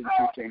first meeting between the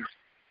 2 teams.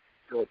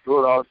 So the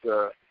Bulldogs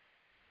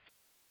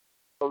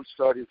coach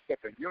started his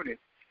 2nd unit,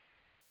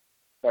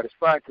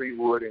 satisfied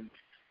Greenwood, and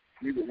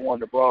Greenwood won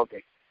the ball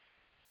game.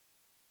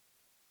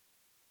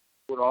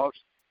 Bulldogs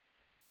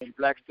in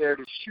Black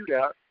Saturday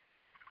shootout.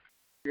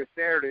 Here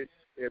Saturday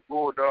at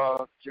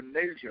Bulldog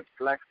Gymnasium.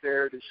 Black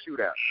Saturday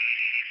shootout.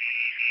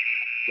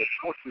 The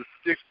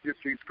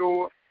 26-15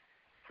 score.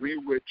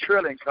 Greenwood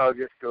trailing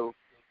Kalisko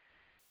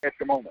at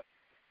the moment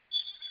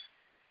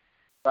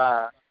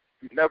by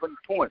 11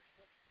 points.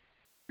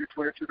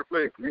 2:22 to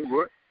play.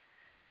 Greenwood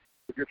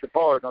to get the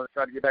ball. Now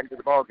trying to get back into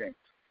the ball game.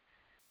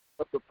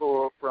 Up the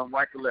floor from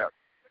right to left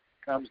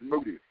comes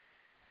Moody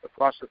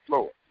across the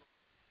floor.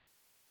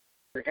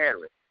 To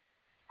Harris.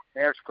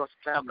 Harris across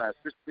the timeline.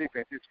 This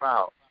defense is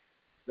foul.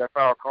 That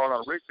foul called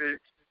on Rigby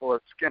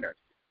or Skinner.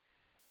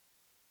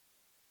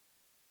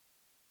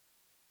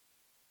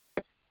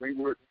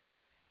 Greenwood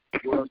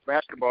Williams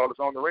basketball is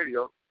on the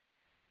radio.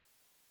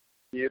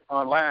 It's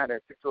online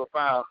at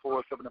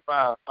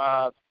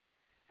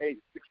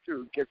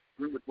 605-475-5862. Gets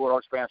Greenwood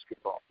Bulldogs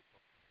basketball.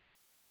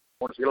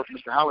 I want to say hello to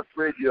Mr. Howard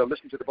Fred. You're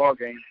listening to the ball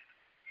game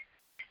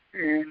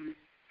in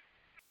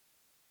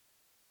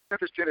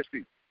Memphis,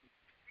 Tennessee.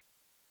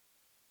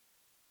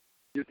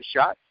 Here's the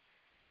shot.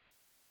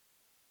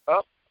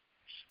 Up.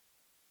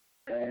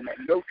 And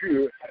no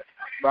good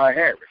by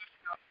Harris.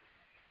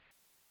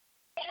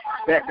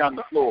 Back down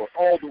the floor,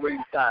 all the way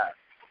inside.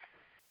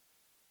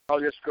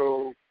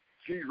 Kalisko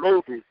G.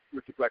 Roby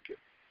with the black kick.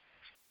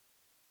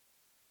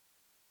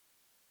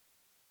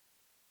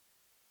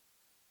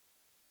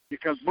 Here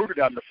comes Moody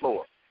down the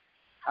floor.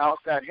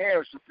 Outside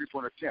Harris with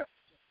 3-point attempt.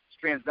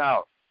 Spins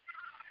out.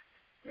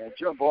 And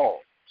jump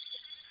ball.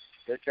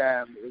 That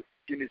time,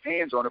 getting his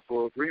hands on it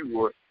for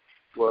Greenwood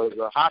was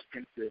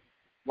Hoskins that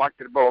walked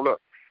the ball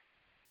up.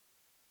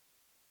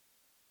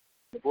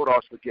 The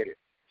Bulldogs would get it.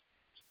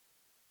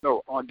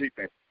 No, on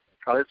defense.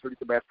 College would get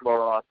the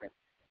basketball on offense.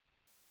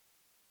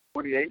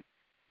 28-15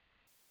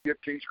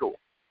 score.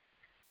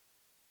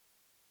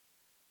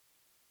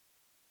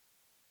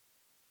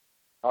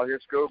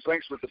 Here's go.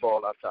 Blanks with the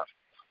ball out top.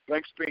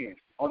 Blanks spin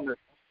on the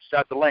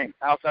side the lane.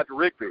 Outside to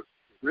Rigby.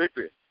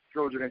 Rigby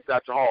throws it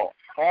inside to Hall.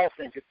 Hall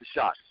can't get the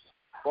shot.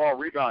 Ball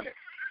rebounded.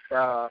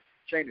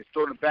 Cheney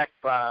thrown it back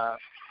by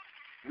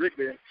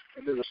Rigby,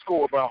 and there's a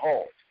score by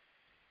Hall.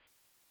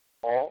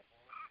 Hall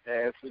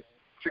has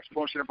 6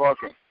 points in the ball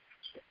game.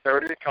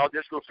 30,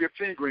 Caldesco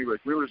 15, Greenwood.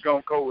 Greenwood's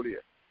gone cold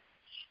here.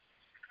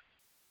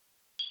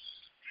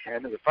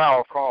 And there's a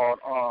foul called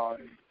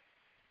on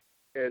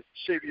as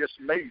Shavius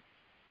Mays.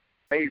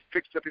 Mays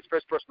fixed up his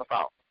first personal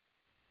foul.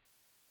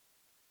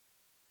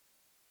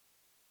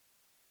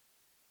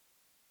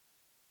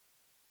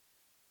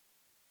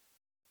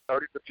 To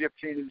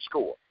 15 in the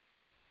score.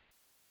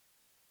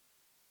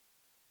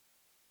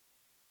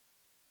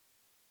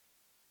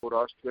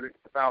 Bulldogs split it.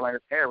 The foul line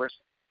is Harris.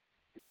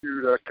 He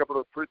threw a couple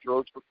of free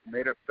throws, but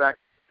made it back.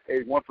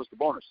 A1 plus the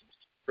bonus.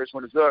 First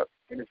one is up,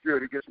 and it's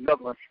good. He gets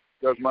another one.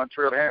 Does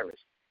Montrell Harris.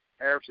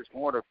 Harris is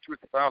 1 of 2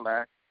 at the foul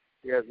line.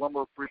 He has one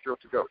more free throw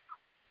to go.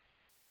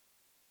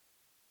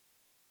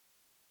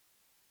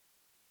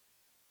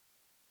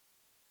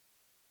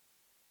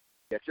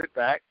 Gets it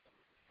back.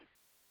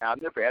 Out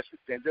in the basket,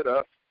 sends it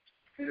up.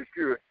 And it's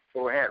good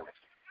for Harris.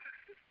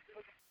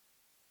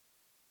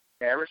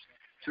 Harris,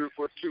 2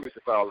 for 2 at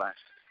the foul line.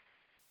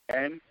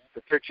 And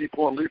the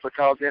 15-point lead for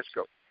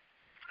Caldesco.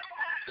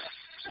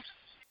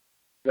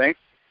 Thanks.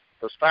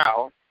 Was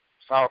foul.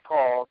 Foul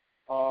called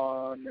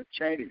on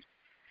Cheney.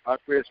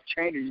 Chris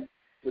Cheney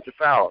with the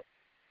foul.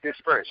 His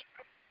first.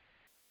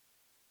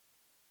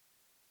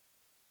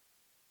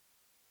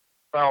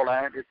 Foul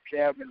line is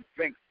Kevin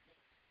Finks.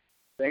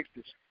 Finks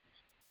is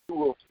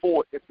 2 of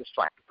 4 at the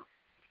strike.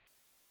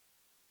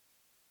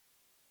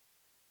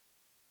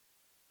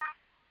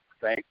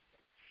 Thanks.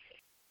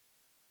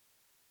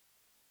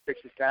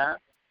 Takes his time.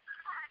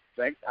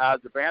 Thanks. Eyes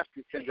the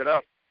basket, sends it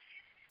up.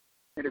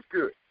 And it's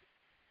good.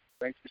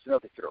 Thanks. It's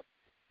another throw.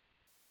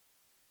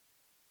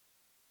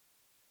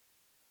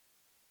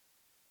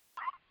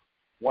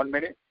 One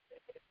minute.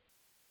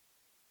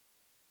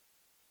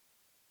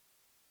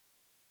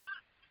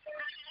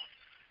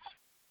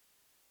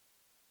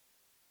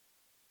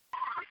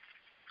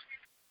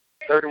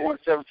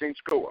 (31-17)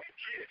 score.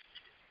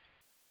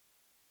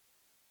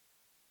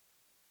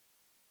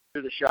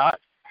 Here's a shot.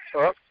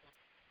 Up.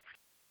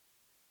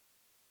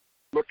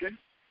 Looking.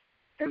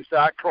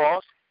 Inside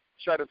cross.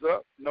 Shot is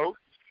up. No.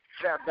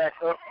 Tap back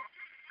up.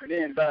 And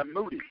then by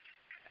Moody.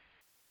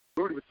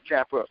 Moody with the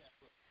tap up.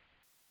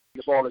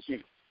 The ball is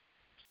in.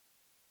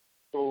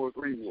 For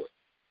Greenwood.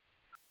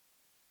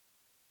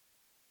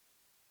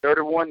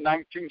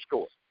 31-19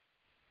 score.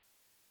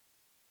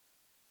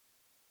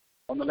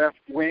 On the left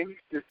wing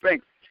is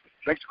Banks.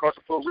 Banks across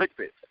the floor,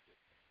 Rigby.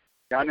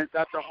 Down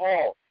inside the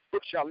Hall.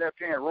 Hook shot left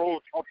hand,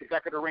 rolls off the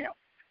back of the rim.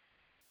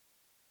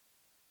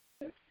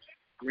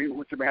 Greenwood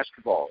with the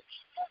basketball.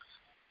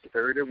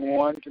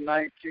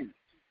 31-19.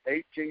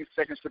 18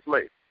 seconds to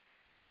play.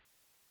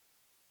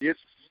 It's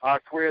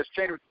Arquez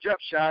Cheney with the jump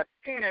shot.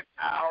 In and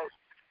out.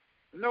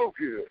 No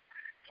good.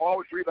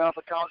 Always rebound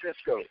for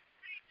Caldesco.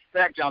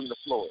 Back down to the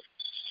floor.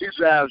 He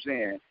drives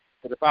in,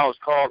 but the foul is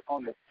called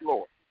on the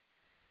floor.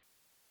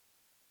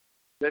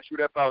 Let's see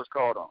what that foul is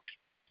called on.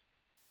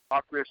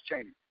 Arquez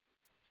Cheney.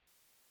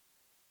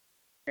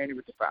 Cheney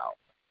with the foul.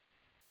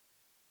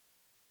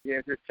 He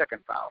has his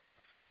second foul.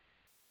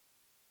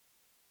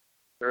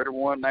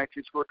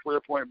 31-19 score,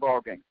 clear point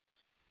ball game.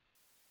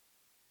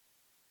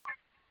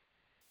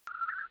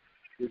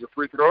 Here's a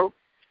free throw.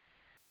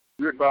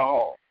 Good by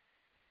Hall.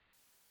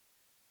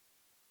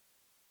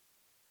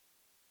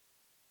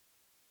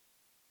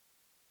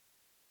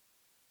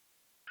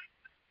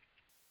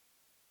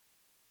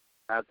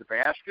 Out the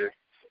basket.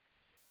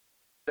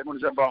 That one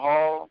is up by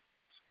Hall,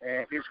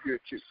 and it's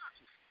good too.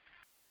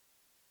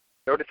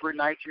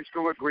 33-19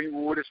 score.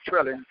 Greenwood is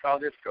trailing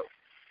Caldesco.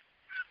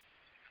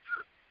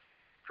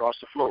 Across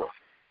the floor.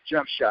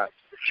 Jump shot.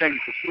 Change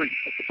for 3.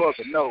 At the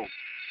buzzer. No.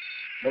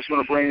 That's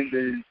going to bring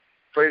the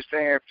first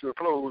half to a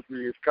close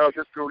with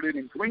Caldesco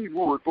leading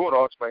Greenwood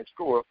Bulldogs by a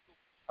score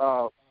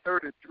of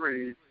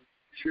 33-19.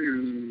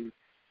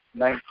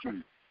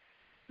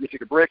 We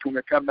take a break. When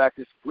we come back,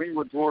 this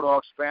Greenwood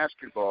Bulldogs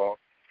basketball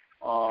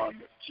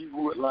on G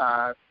Wood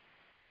Live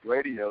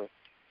Radio.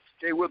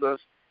 Stay with us.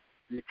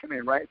 You're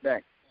coming right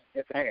back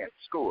at the half.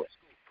 Score.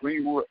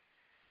 Greenwood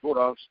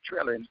Bulldogs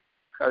trailing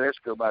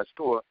Caldesco by a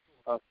score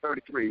of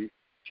 33-19.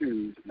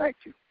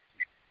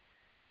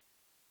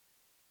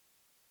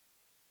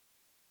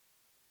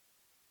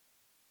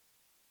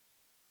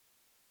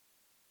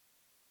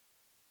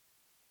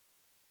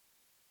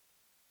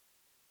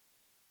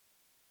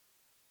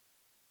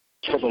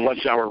 for the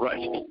lunch hour rush.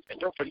 And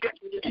don't forget,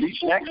 these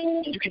snacks,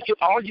 you can get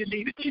all you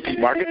need at GP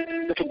Market,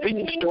 the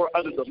convenience store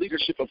under the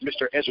leadership of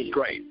Mr. Ezra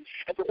Gray.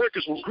 And the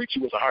workers will greet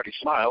you with a hearty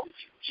smile.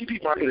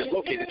 GP Market is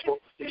located for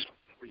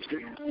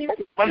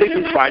Monday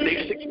through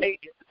Friday, 6 a.m.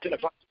 to 10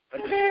 o'clock.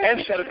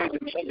 And Saturday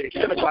and Sunday,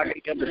 7 o'clock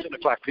a.m. to 10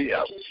 o'clock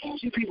p.m.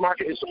 GP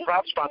Market is the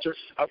proud sponsor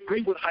of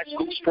Greenwood High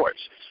School Sports.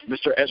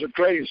 Mr. Ezra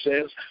Gray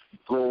says,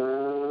 Go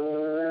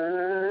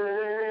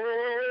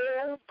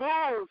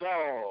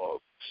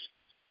Bulldogs!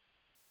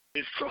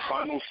 It's the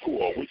final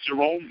score with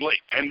Jerome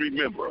Blake. And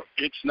remember,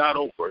 it's not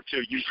over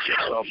till you get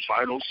the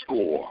final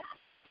score.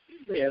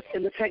 Live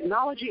in the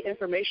technology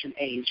information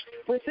age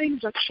where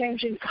things are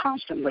changing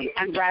constantly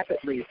and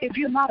rapidly. If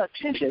you're not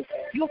attentive,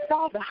 you'll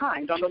fall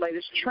behind on the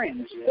latest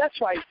trends. That's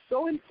why it's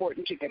so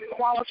important to get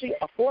quality,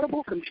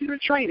 affordable computer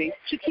training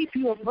to keep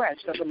you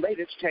abreast of the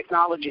latest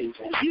technologies.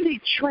 You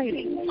need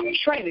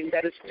training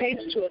that is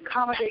paced to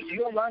accommodate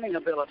your learning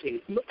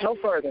ability. Look no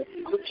further.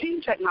 The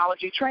Team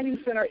Technology Training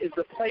Center is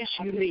the place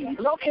you need.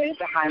 Located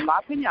behind La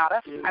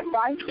Piñata at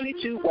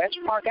 522 West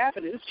Park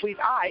Avenue, Suite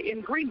I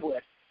in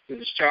Greenwood. This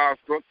is Charles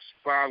Brooks,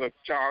 father of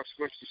Charles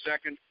Brooks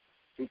II,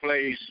 who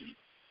plays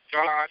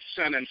guard,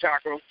 center, and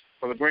tackle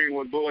for the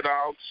Greenwood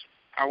Bulldogs.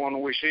 I want to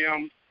wish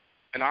him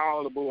and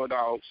all the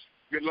Bulldogs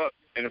good luck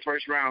in the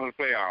first round of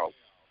the playoffs.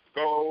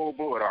 Go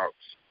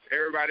Bulldogs.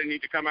 Everybody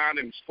need to come out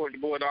and support the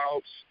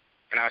Bulldogs,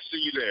 and I'll see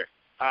you there.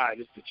 Hi,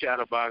 this is the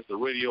Chatterbox, the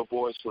radio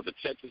voice for the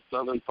Texas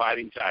Southern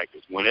Fighting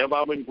Tigers. Whenever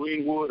I'm in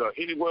Greenwood or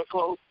anywhere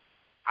close,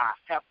 I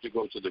have to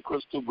go to the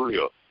Crystal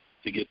Grill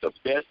to get the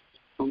best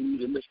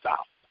food in the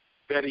South.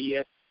 Better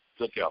yet,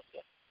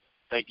 Philadelphia.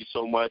 Thank you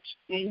so much.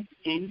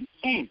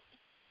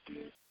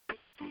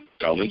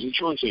 Collins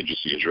Insurance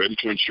Agency is ready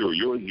to insure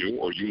your new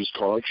or used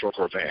car, truck,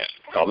 or van.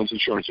 Collins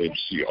Insurance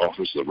Agency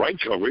offers the right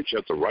coverage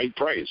at the right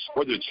price.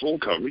 Whether it's full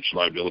coverage,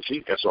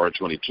 liability,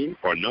 SR22,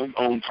 or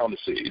non-owned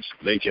policies,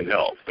 they can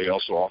help. They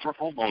also offer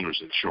homeowners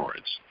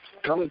insurance.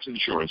 Collins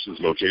Insurance is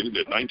located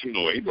at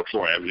 1908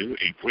 LaFleur Avenue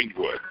in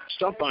Greenwood.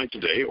 Stop by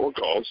today or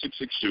call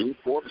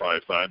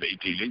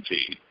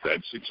 662-455-1818.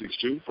 That's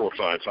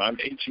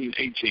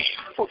 662-455-1818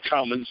 for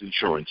Collins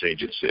Insurance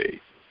Agency.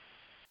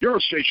 Your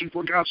station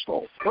for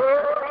gospel.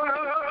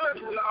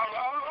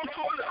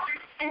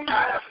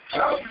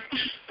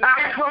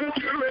 I come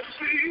to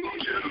receive.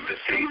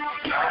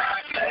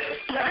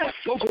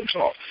 Local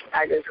talk.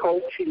 I just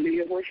hope she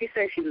lives where she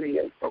says she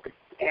lives. Okay.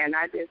 And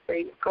I just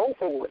say, go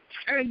for it.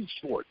 And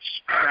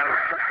sports.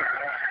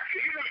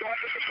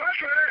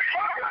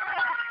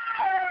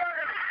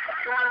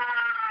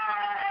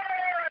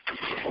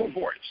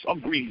 Sports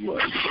of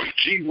Greenwood.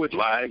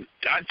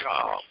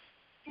 GWoodLive.com.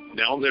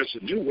 Now there's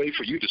a new way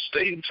for you to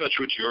stay in touch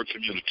with your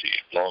community.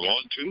 Log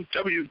on to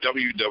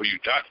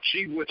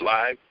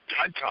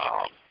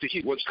www.gwoodlive.com to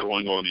hear what's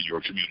going on in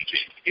your community.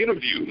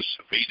 Interviews,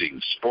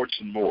 meetings, sports,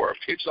 and more.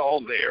 It's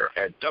all there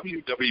at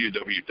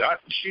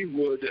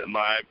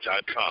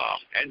www.gwoodlive.com.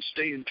 And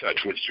stay in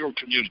touch with your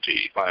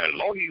community by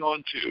logging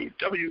on to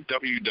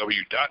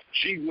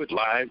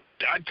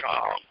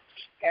www.gwoodlive.com.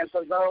 And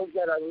for those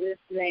that are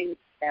listening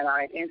and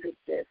are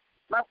interested,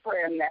 my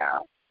prayer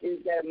now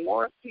is that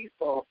more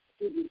people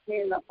who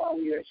depend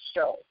upon your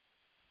show,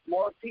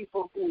 more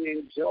people who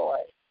enjoy,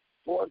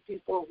 more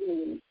people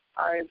who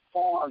are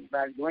informed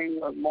by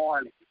Greenwood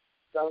Morning,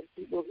 those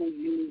people who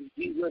use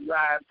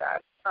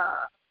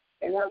GWoodLive.com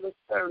and other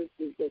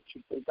services that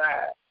you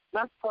provide.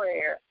 My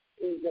prayer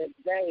is that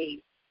they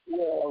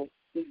will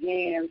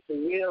begin to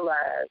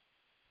realize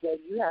that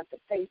you have to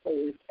pay for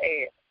this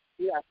air,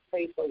 you have to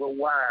pay for the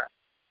wire.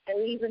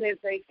 And even if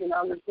they can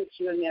only put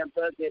you in their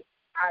budget,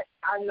 I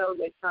know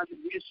that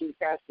contributions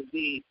have to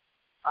be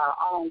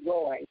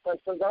ongoing. But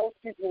for those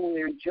people who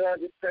enjoy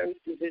the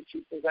services that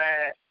you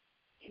provide,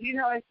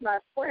 it's my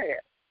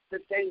prayer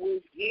that they will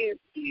give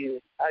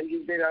you.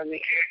 You've been on the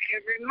air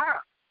every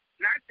month,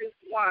 not just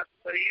once,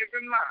 but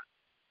every month.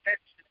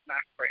 That's just my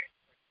prayer.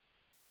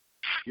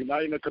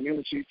 Uniting the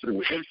community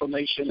through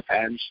information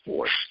and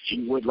sports.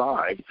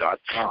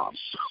 GWoodLive.com.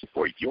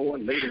 For your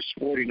latest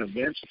sporting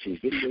events through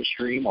video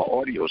stream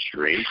or audio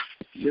stream,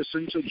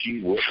 listen to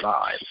GWood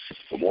Live.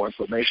 For more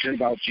information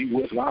about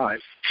GWood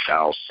Live,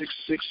 dial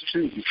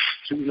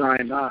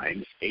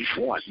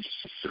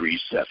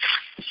 662-299-8137.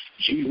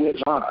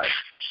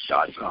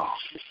 GWoodLive.com.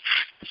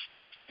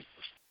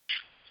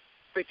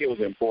 I think it was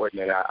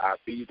important that I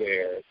be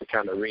there to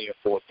kind of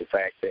reinforce the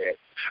fact that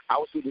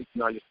our students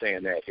can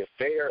understand that if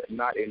they're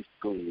not in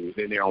school,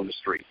 then they're on the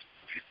street.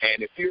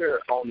 And if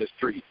you're on the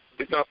street,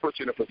 it's going to put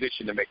you in a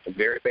position to make some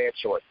very bad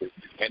choices.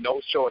 And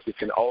those choices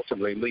can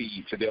ultimately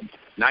lead to them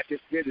not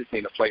just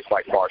visiting a place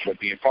like Parkland, but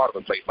being part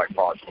of a place like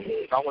Parkland.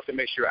 So I want to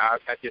make sure I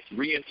just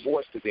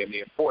reinforce to them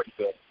the importance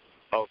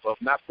of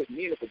not putting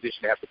me in a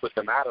position to have to put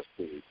them out of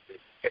school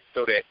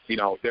so that,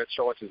 their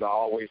choices are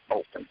always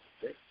open.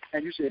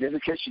 And you said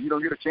education, you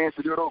don't get a chance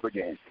to do it over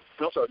again.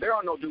 So there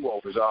are no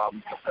do-overs.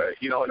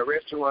 In a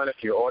restaurant,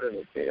 if you're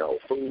ordering,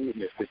 food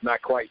and it's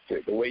not quite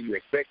the way you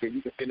expect it,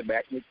 you can send it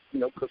back and,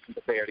 cook and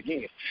prepare it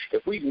again.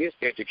 If we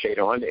miseducate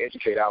or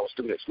undereducate our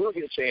students, we'll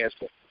get a chance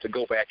to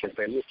go back and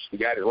say, look, we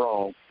got it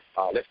wrong.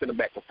 Let's send them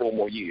back for 4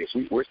 more years.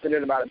 We're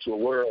sending them out into a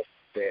world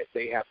that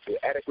they have to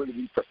adequately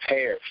be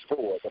prepared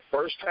for the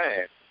first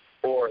time,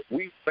 or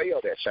we fail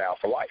that child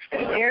for life.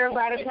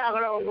 Everybody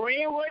talking on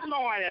Greenwood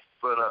morning.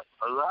 But a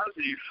lot of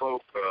these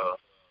folk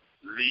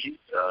lead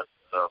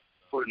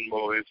putting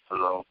more emphasis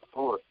on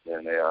sports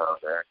than they are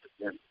the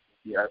academics.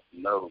 You have to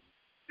know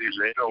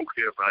they don't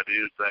care about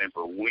anything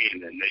but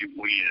win, and they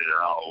win at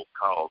all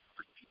costs.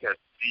 But you got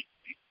to teach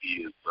these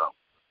kids something.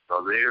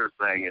 So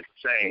everything has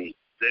changed.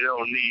 They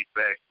don't need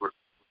backward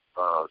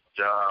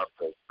jobs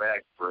or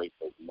back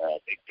breakers now.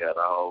 They got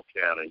all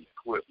kind of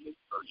equipment,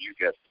 so you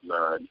got to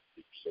learn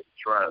to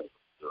try to.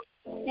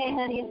 Hey,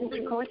 honey, is this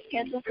your course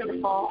schedule for the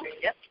fall?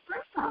 Yep.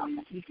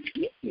 You can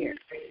get here.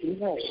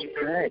 English,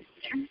 good.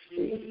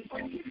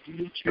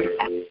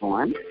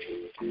 Excellent.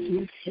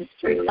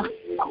 History. I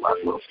love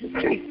world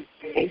history.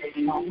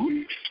 Baseball.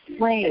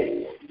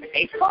 Wait,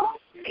 baseball?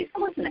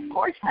 Baseball isn't a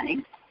course,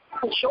 honey.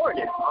 Well, sure it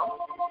is, Mom.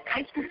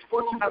 High school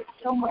sports are about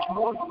so much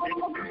more than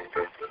baseball.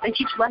 They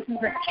teach lessons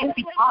that can't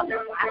be taught in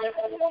class,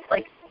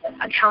 like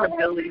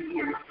accountability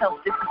and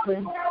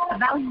self-discipline, a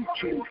value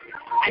too.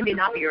 I may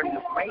not be earning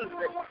a grade,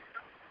 but...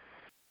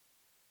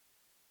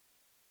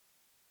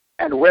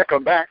 And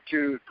welcome back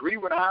to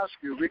Greenwood High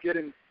School. We're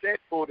getting set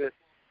for the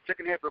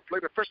second half of the play.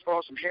 But first of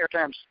all, some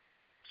halftime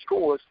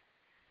scores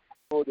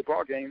for the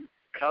ball game.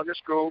 College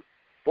School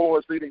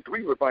boys leading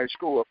Greenwood by a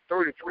score of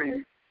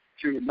 33-19.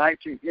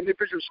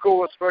 Individual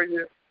scores for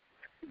you.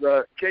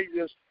 The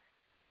Cajuns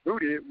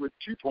Moody with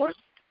 2 points.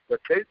 The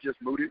Cajuns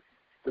Moody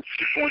with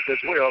 2 points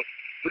as well.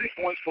 3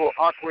 points for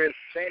Aqued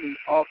Sandy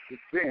off the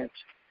bench.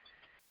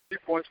 2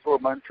 points for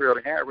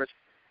Montreal Harris.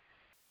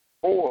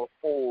 4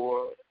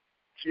 for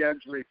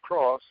Keandre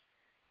Cross.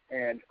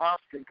 And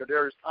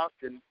Kadarius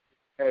Austin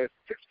has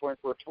 6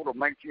 points for a total of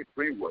 19 for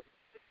Greenwood.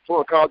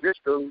 For College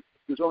School,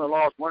 who's only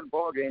lost 1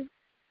 ball game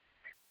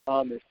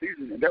this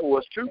season, and that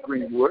was to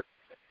Greenwood.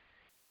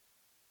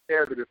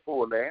 Saturday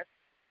before that.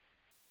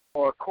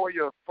 Or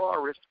Koya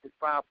Forrest with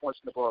 5 points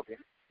in the ball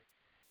game.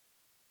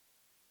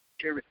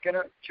 Kerry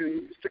Skinner,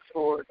 2, 6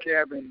 for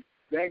Kevin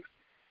Banks.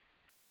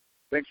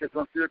 Banks has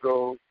 1 field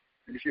goal,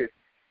 and he hit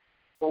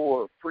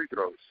 4 free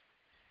throws.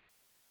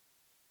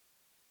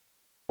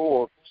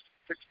 4 of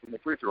 6 from the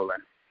free throw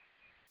line.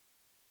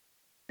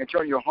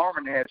 Antonio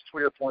Harmon has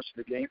 12 points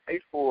in the game,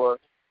 8 for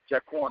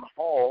Jaquan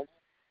Hall.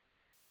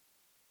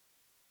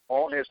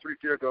 Hall has 3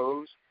 field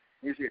goals.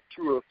 He's hit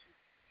 2 of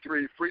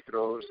 3 free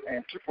throws,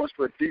 and 2 points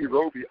for D.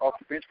 Roby off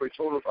the bench for a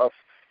total of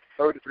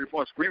 33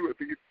 points. Greenwood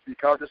beat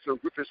College School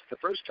Griffiths the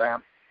first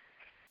time,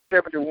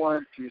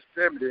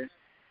 71-70.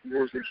 It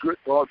was a good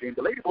ball game.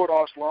 The Lady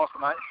Bulldogs lost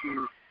tonight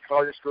to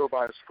College School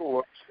by a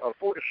score of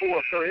 44-38.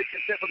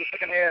 Consent for the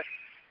second half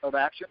of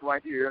action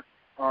right here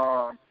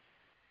on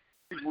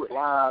Greenwood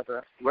Live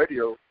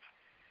Radio.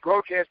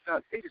 Broadcast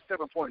on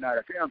 87.9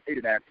 FM,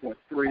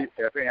 89.3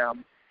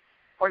 FM.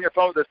 On your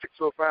phone, that's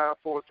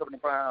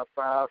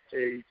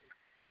 605-475-5862.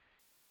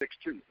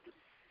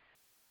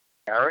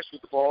 Harris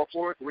with the ball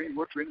for it.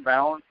 Greenwood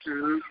inbound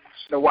to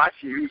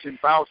Snowachi, who's in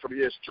foul for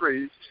the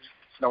S3.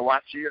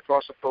 Snowachi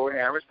across the floor.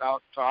 Harris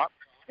out top.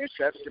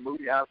 Intercepts to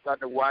Moody outside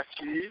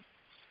Snowachi.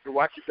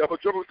 Snowachi double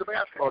dribble with the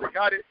basketball. They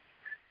got it.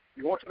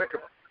 You want to make a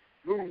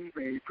move,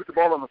 and you put the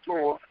ball on the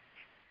floor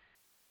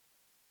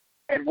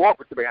and walk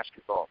with the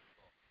basketball.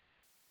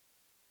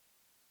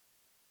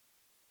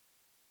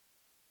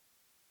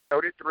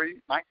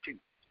 33-19.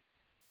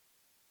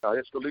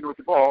 It's the leader with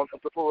the ball.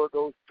 Up the floor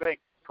goes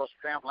Banks. Across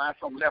the down line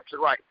from left to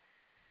right.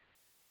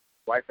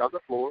 Right out the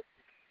floor.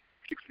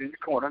 Kicks it in the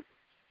corner.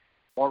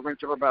 One ring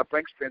to about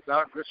Banks. Spins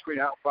out. Good screen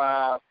out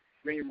by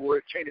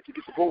Greenwood. Cheney to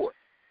get the board.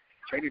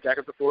 Cheney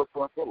tackles the floor.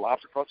 Front foot.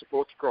 Lobs across the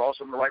floor to Cross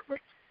on the right wing.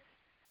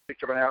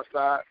 Picked up on the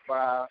outside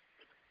by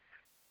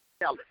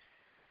Ellis.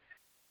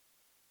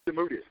 To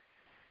Moody.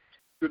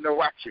 To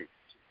Nowachi.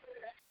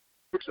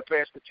 Puts the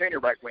pass to Cheney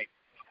right wing.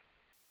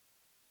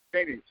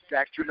 Cheney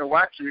stacks to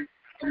Nowachi.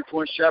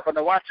 3-point shot by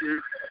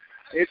Nowachi.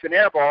 It's an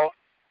air ball.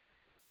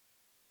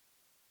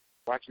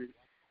 Nowachi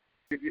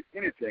didn't get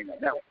anything on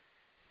that one.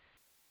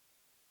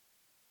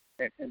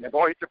 And the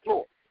ball hit the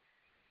floor.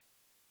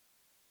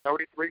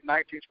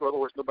 33-19 score.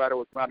 Was nobody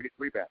was trying to get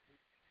rebound.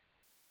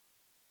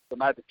 So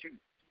neither team.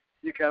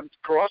 Here comes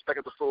Cross back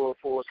at the floor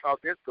for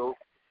South Disco.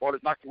 Ball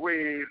is knocked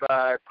away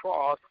by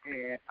Cross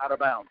and out of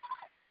bounds.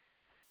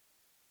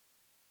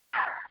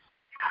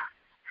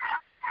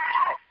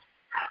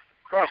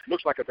 Cross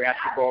looks like a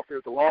basketball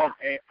field with long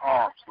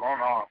arms.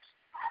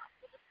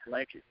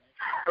 Lanky.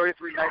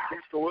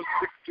 33-19 scores,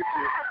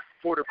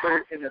 6:54 to play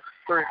in the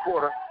third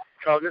quarter.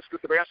 College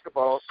with the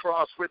basketball.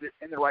 Cross with it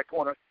in the right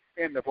corner,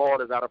 and the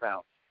ball is out of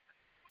bounds.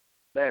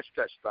 Last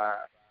touch by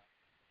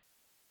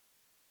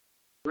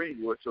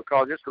Greenwood. So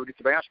College gets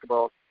the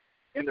basketball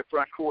in the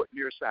front court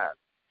near side.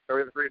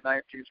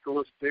 33-19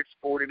 scores,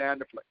 6:49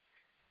 to play.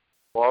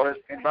 Ball is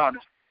inbound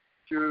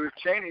to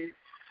Cheney.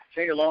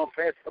 Cheney long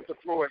pass up the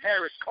floor.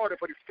 Harris caught it,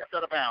 but he stepped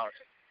out of bounds.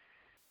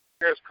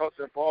 Harris caught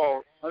the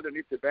ball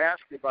underneath the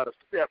basket about a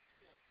step,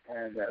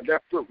 and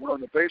left foot went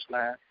on the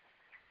baseline.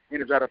 He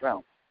was out of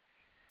bounds.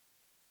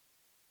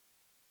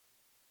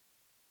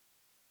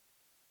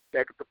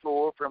 Back at the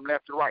floor from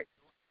left to right.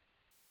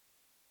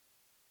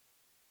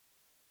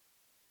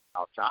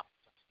 Out top.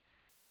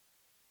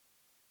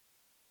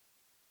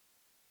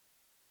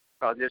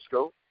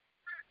 Disco.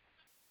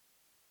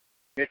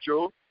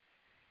 Mitchell.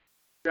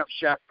 Jump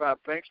shot by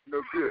Banks,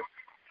 no good.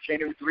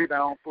 Cheney with the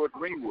rebound for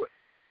Greenwood.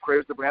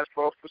 Craves the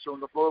basketball, puts it on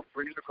the floor,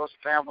 brings it across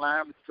the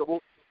timeline with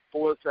double,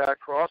 forward side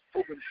cross,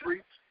 open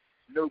three,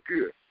 no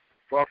good.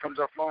 Ball comes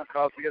off long,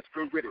 Cosby has to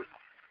go with it.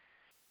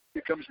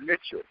 Here comes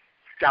Mitchell,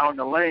 down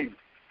the lane.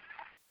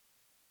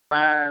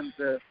 Finds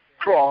the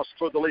cross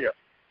for the layup.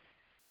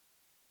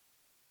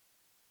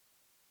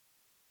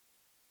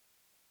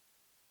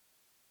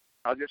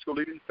 Caldisco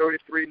leading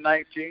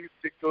 33-19,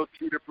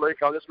 6:02 to play.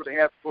 Caldisco the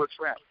half-court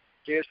trap.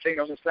 Here's Cheney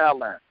on the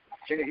sideline.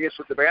 Cheney hits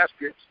with the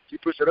basket. He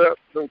puts it up,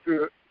 no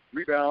good.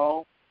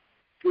 Rebound,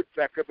 put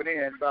back up and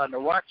in by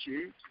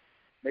Nwachi.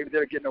 Maybe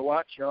they'll get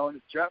Nwachi on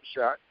his jump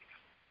shot.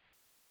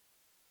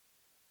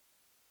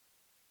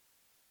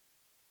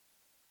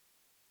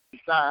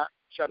 Inside,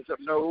 shot is up,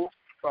 no,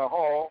 by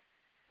Hall.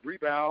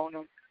 Rebound.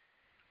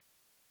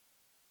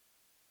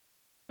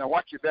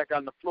 Nwachi back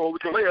on the floor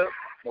with the layup.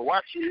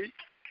 Nwachi,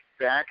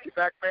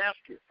 back-to-back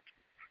basket.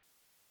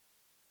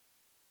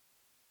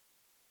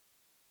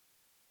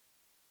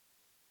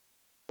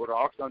 For the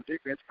Hawks on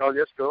defense,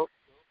 Caldisco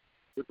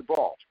with the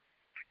ball.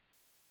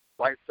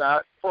 Right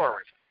side,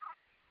 Forrest.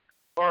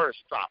 Forrest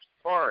stops.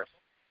 Forrest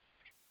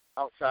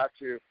outside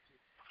to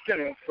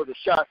Skinner for the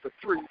shot for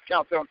three.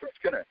 Countdown for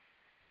Skinner.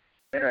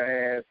 Skinner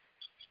has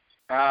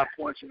 5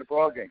 points in the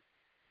ball game.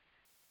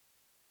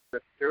 The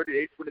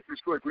 38-23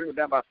 score. Greenwood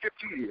down by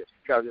 15 here.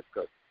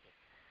 Caldisco.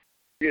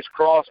 Here's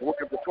Cross,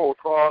 working up the full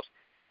cross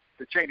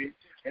to Cheney,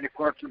 and it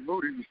corner to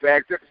Moody, who's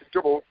bagged up the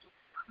dribble.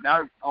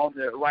 Now on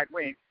the right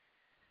wing.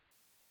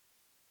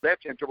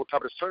 Left hand dribble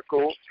top of the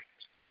circle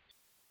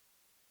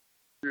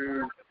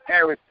to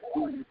Harris,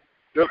 who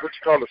does what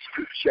you call a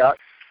scoop shot.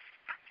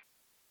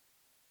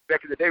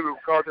 Back in the day, we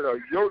would call it a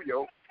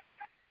yo-yo.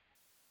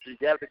 He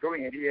got it to go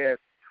in. He has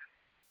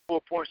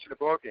 4 points in the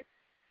ball game.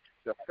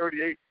 The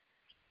 38-25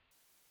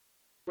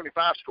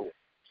 score.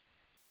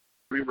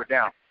 We were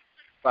down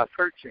by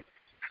 13.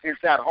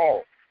 Inside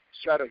Hall.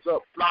 Shot is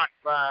up.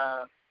 Blocked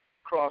by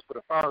Cross, but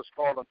the foul is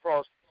falling.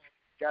 Cross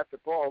got the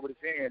ball with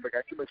his hand, but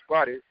got too much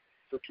body.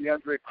 So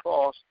Keandre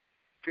Cross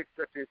picked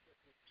up his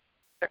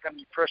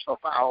second personal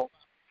foul.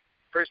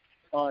 First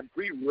on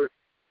Greenwood.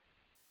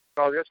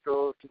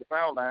 Caldisco to the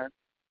foul line.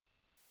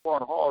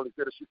 Quan Hall is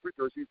going to shoot free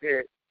throws. He's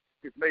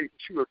made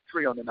 2 of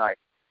 3 on the night.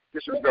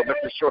 This one's going to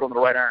make the short on the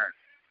right iron.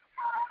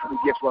 And he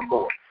gets one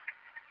more.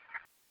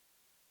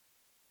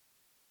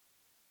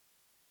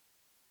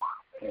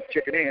 And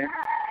checking in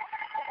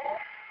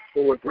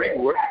for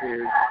Greenwood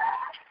is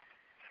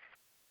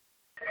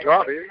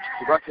Darby.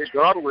 Devontae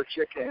Darby will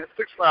check in.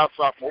 6'5"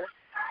 sophomore.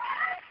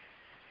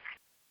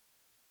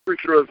 Free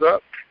throws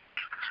up.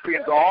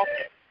 Spins off.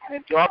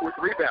 And Darby with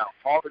the rebound.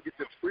 Hall gets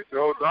the free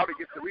throw. Darby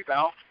gets the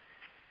rebound.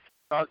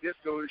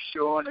 Caldisco is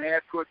showing the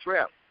half-court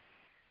trap.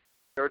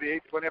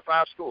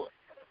 38-25 score.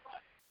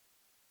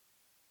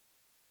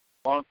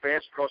 Long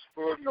pass across the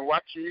floor.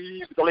 Nwachi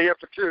with the layup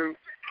for 2.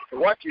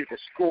 Nwachi to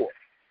score.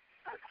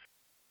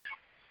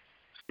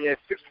 He has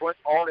 6 points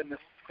all in the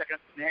second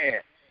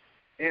half.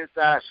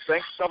 Inside,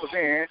 Banks summers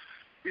in.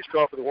 He's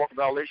called for the walking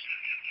violation.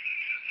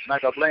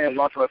 Michael Bland,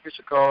 long-term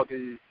official, called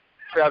the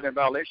traveling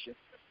violation.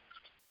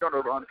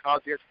 Turnover on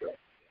Caldisco.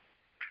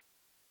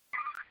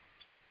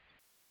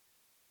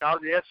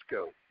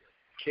 Caldisco.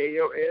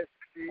 K-O-S-C-I-U-S-K-O.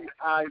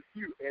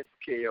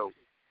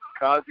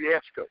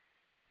 Caldisco.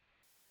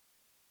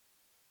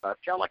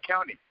 Tala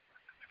County.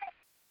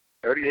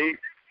 38-27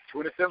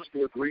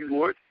 score.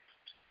 Greenwood.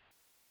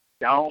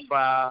 Down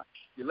by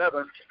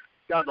 11.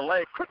 Down the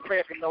lane. Quick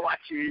pass from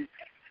Nwachi.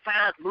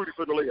 Finds Moody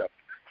for the layup.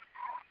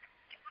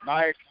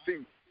 Nice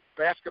feet.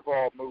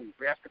 Basketball move.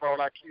 Basketball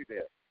IQ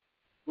there.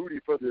 Moody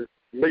for the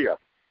layup.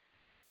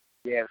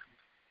 He has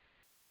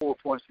 4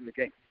 points in the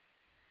game.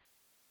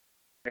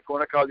 And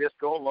corner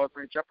Caldisco. Long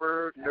range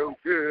jumper. No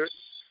good.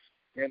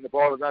 And the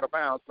ball is out of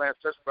bounds.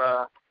 Last touch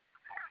by,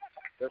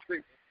 let's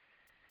see,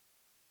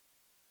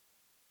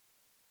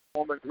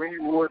 former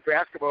Greenwood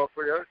basketball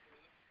player,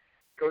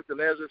 Coach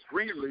Lazarus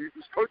Greenleaf,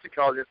 who's coaching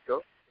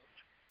Caldisco.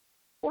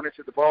 Pointed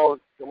to the ball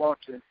belonged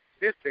to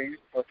his team.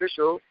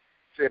 Official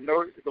said,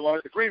 no, it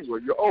belongs to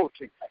Greenwood, your old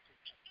team.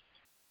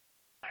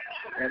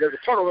 And there's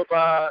a turnover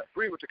by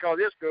Greenwood to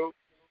Caldisco.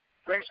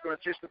 Banks going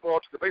to chase the ball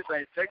to the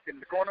baseline. He takes it in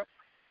the corner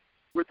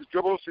with the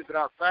dribble, sends it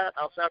outside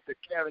to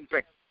Kevin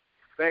Banks.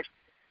 Banks,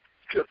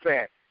 good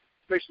pass.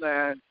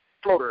 Baseline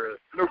floater,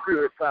 no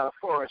good by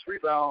Forrest.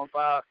 Rebound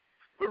by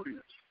Moody.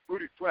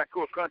 Moody trying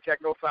to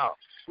contact, no foul.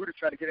 Moody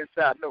trying to get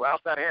inside, no,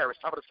 outside Harris,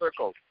 top of the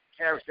circle.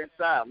 Harris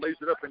inside, lays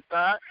it up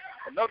inside.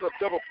 Another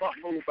double pump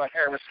move by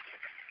Harris.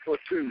 for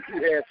 2.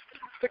 He had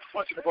 6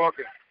 points in the ball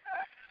game.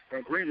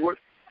 And Greenwood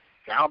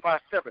down by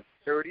 7,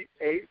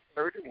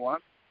 38-31.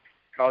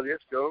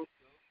 Carlisco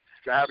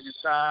driving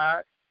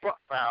inside, front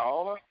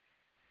foul.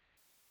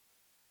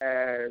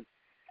 As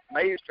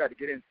Mays tried to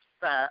get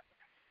inside,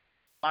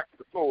 knocked to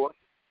the floor.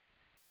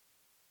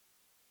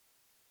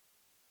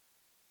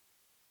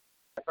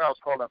 The foul's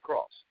called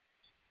across.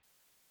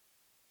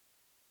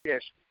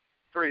 Yes,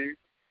 3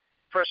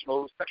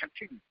 personal, second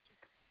team.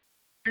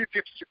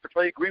 2:56 to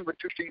play. Greenwood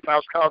 2 team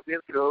fouls.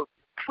 Carlisco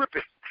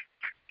tripping.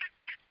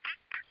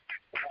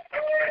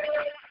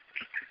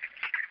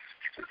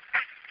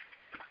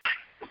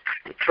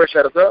 First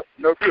shot is up,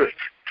 no good.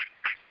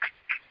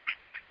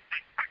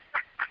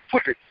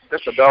 Flip it.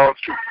 That's a dog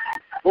shoot.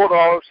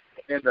 Bulldogs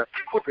and the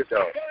flip it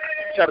dog.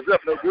 Shot is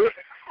up, no good.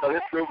 So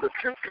let's go over the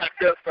tip.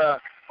 Knocked up by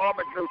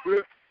Harmon, no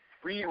good.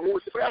 Greenwood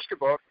with the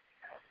basketball.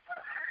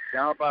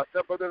 Down by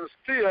 7, but there's a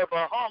steal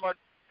by Harmon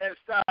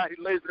inside.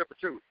 He lays it up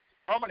for 2.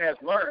 Harmon has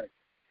learned.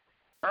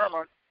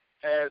 Harmon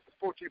has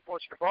 14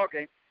 points in the ball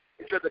game.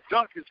 He said the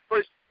dunk his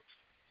first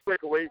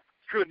breakaway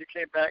good, and he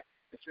came back.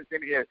 And since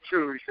then he had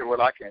 2. He said,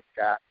 well, I can't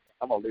sky.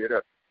 I'm going to lay it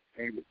up.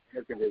 And he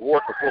has been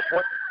rewarded for 4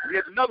 points. And he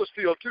has another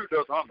steal, too,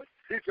 does Harmon.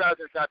 He drives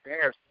inside to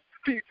Harris,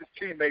 feeds his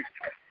teammates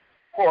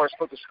Forrest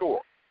for the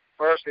score.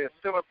 Forrest has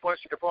 7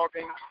 points in the ball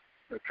game.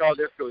 The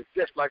Carlisco is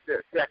just like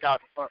that. Back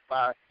out in front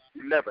by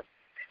 11,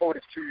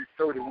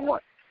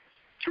 42-31.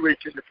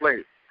 2:18 to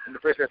play. In the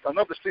first half,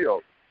 another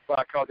steal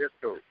by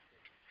Carlisco.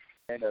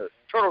 And a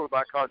turnover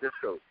by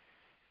Carlisco.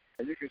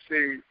 And you can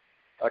see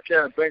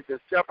Kevin Banks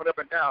is jumping up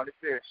and down.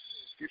 He said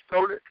he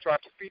stole it,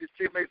 tried to feed his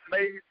teammates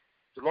Mays.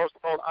 He lost the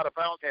ball out of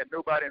bounds, had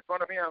nobody in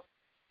front of him.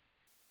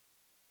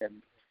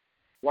 And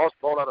lost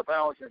the ball out of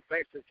bounds, and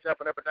Banks is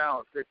jumping up and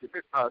down. Said he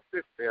missed my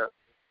assist there.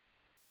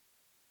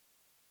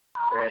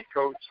 And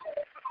Coach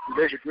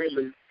Major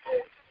Greenlee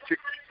took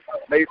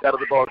Mays out of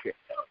the ball game.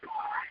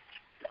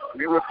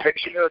 We were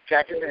patient,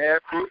 attacking the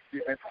half-court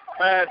defense.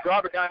 Man,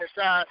 Darby down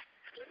inside,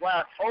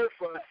 wide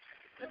open.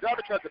 And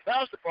Darby tried to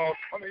bounce the ball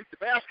underneath the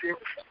basket.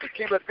 It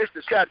came up, missed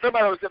the shot.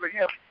 Nobody was ever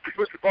him. He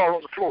pushed the ball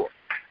on the floor.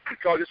 He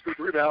called this good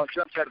rebound.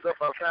 Jump shot is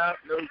up outside.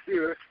 No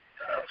good.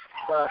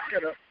 By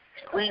center.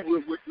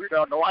 Greenwood with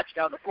rebound. No watch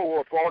down the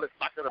floor. Ball is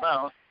knocked out of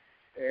bounds.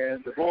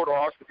 And the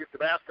Bulldogs to get the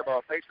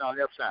basketball facing on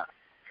the left side.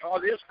 All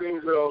this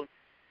goes will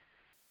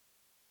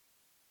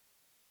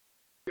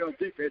on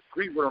defense.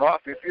 Greenwood on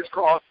offense. His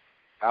cross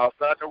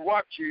outside the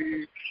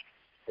Watchy.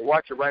 The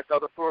Watchy right side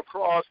of the floor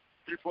cross.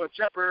 3-point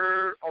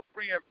jumper on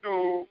 3 and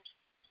no.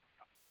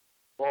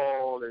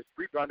 Ball is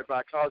rebounded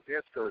by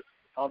Carlisco.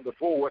 On the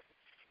board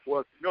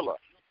was Miller.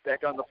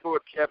 Back on the floor,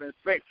 Kevin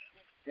Banks.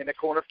 In the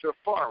corner to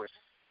Forrest.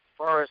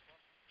 Forrest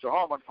to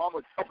Harmon.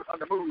 Harmon up on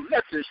the move.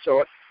 Left his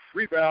short.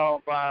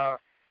 Rebound by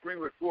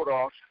Greenwood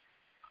Bulldogs.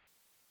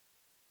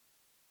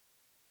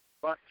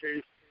 Front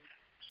case.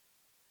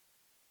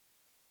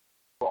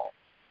 Ball.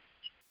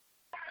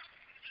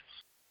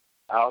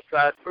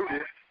 Outside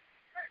movement.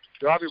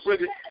 Darby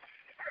with it.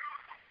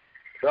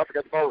 Darby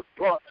got the ball with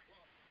Blunt.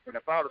 When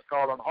the foul is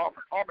called on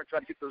Harmon. Harmon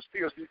trying to get those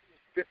steals. He's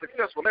been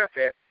successful at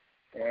that.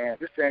 And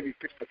this time he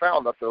picks the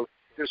foul up, though.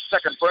 His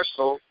second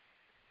personal.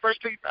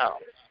 First team foul.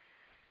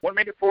 1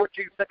 minute,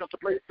 14 seconds to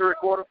play, third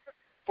quarter.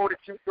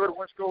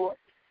 42-31 score.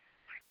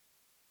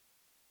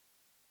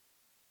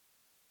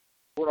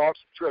 Bulldogs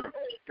trailing.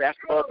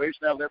 Basketball base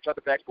now left side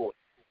the backboard.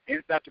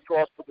 Inside the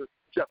cross for the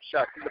jump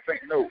shot in the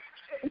paint. No.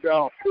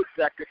 Down, put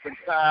back up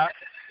inside.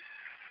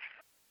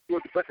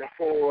 Good bucket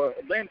for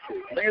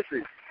Lindsey.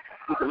 Lindsey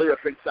with the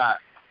layup inside.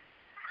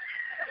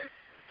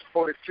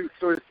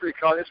 42-33.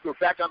 Carlisco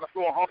back on the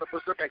floor. Harmon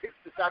puts up and hits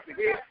the top of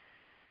the head.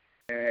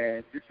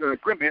 And it's an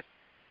agreement.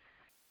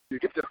 You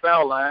get to the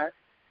foul line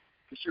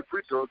to shoot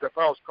free throws. The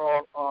foul's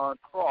called on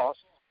Cross.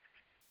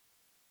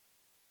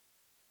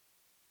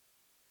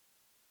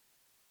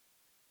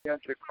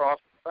 To Cross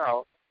the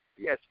foul.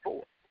 He has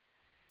 4.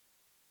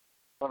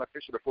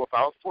 Unofficial 4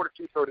 fouls.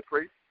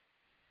 42-33.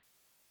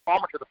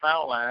 Harmon to the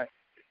foul line.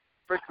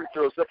 First free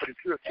throws up, but it's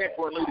still a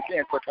 10-point lead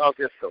again for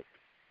Carlisco. –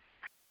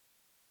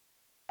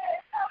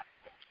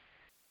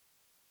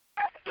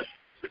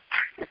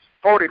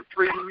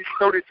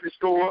 43-33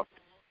 score.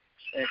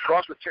 And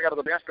Cross will check out of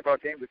the basketball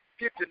game with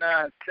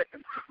 59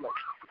 seconds to play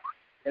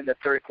in the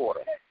third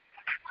quarter.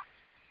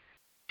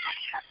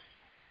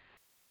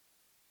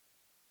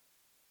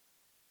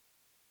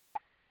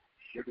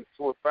 Give it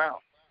 4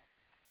 foul.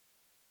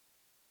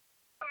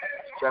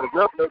 Shot is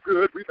up, no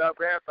good. Rebound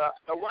grab by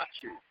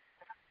Awachi.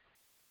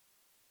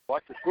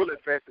 Watch the bullet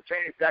fast. The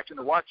Cheney back in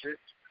the Watcher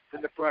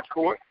in the front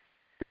court.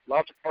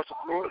 Launch across the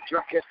floor.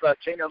 Jump catch by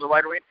Cheney on the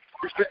right wing.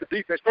 He split the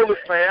defense. Bullet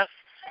pass.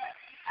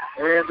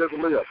 And there's a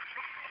layup.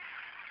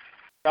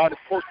 Now the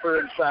post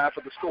player inside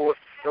for the score.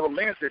 There was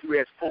Lindsay who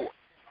has 4.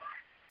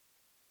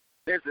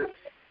 Lindsay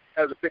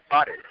has a big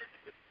body.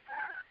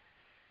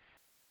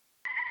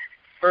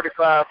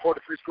 35-43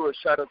 score.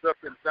 Shot is up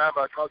inside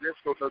by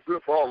Carlisco. No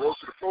good ball. Rolls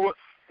to the floor.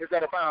 It's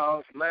out of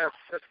bounds. Last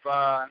touch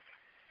by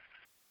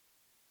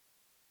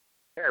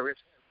Harris.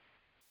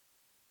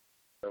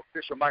 The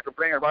official Michael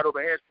Brand right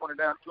overhead pointing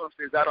down to him,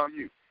 says out on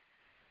you.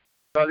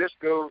 So this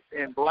goes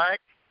in black,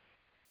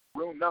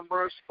 room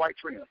numbers, white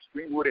trims.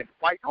 Greenwood in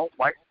white, home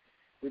white,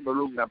 with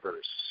maroon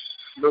numbers,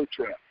 no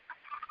trim.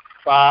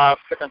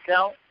 5-second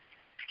count.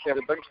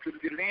 Kevin Banks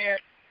couldn't get it in.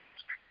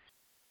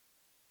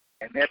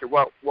 And they had to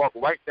walk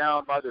right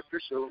down by the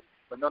official,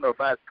 but none of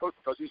his coach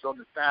because he's on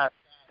the side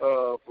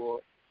of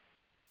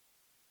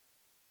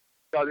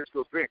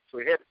Jalisco bench. So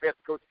he had to pass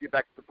the coach to get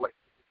back to the play.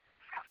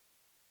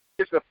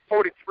 It's a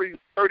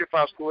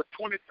 43-35 score,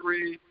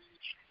 23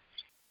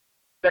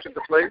 seconds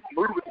to play.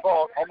 Moody with the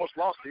ball, almost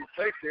lost it.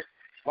 He takes it.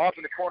 Ball's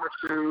in the corner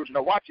to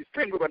Nawachi.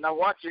 Spin move, but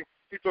Nawachi,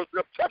 he throws it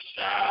up, tough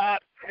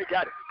shot, and he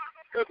got it.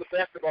 There's a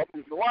basketball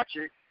move.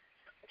 Nawachi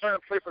trying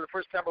to play for the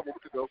first time a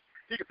week ago.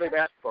 He can play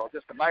basketball,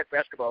 just a nice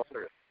basketball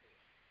player.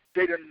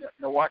 Jaden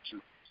Nawachi,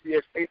 he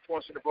has 8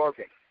 points in the ball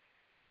game.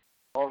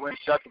 All ring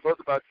shot to both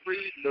about 3,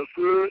 no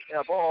good.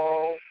 And a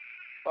ball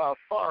by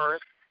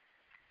Forrest.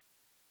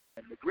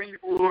 And the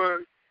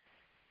Greenwood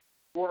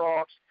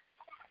Bulldogs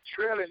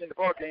trailing in the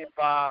ball game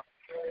by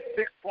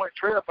 6-point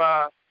trail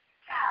by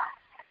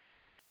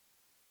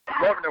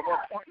 11 at 1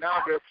 point.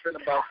 Now they're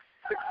trailing by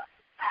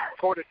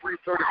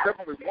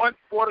 43-37 with 1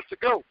 quarter to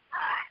go.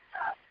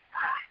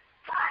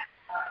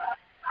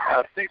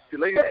 I think the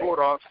Lady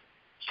Bulldogs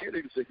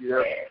cheerleaders are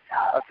here.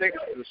 I think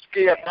it's the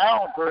scaled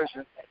down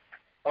version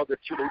of the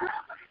cheerleaders.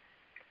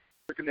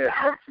 Looking at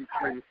 1, 2,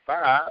 3,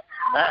 5,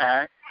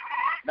 9,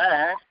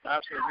 5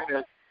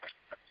 minutes,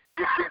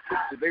 15,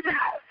 16. Maybe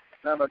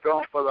I'm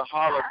going for the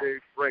holiday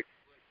break.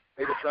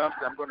 Maybe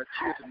something I'm going to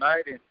cheer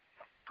tonight. And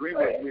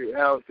Greenwood, we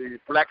have the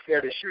Black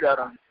Saturday shootout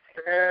on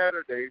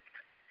Saturday,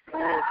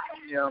 4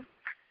 p.m.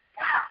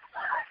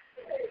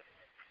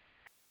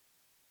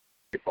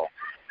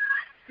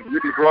 We'll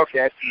be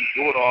broadcasting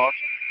Bulldogs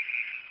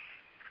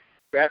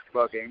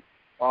basketball game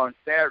on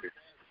Saturday.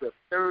 It's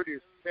a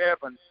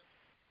 37,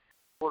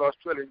 Bulldogs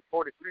trailing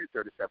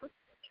 43-37.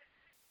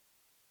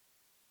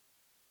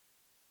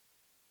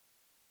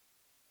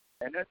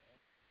 And then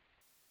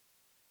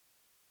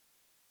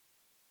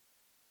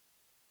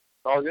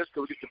all this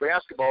to get the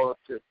basketball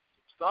to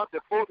start the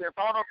fourth and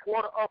final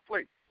quarter of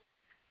play.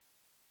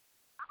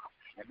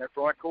 And that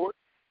front court,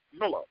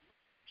 Miller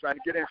trying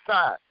to get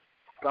inside.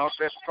 Bounce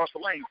pass across the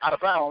lane, out of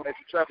bounds as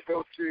he tries to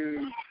go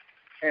to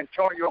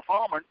Antonio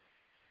Harmon.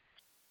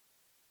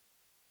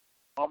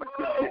 Harmon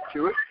couldn't get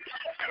to it.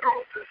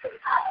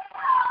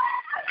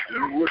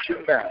 Greenwood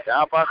shooting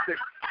down by 6.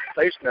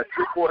 Facing a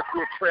 3-quarter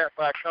court trap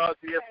by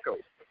Kosciuszko.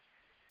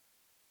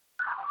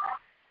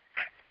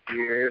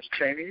 Here's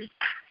Cheney.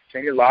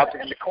 Cheney lobs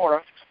it in the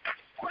corner.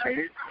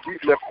 Cheney,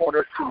 deep left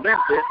corner to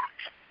Lindsay.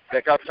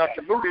 Back out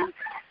to Moody.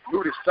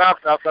 Moody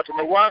stops outside to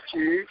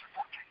Milwaukee.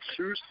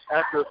 Shoots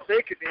after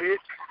faking it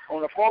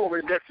on the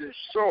follow-away left is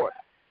short.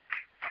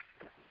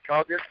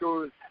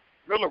 Kosciuszko is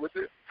Miller with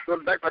it.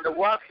 Going back by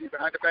Milwaukee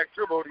behind the back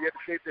dribble. He had to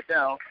chase it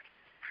down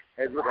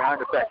as we're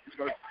behind the back. He's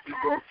going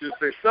to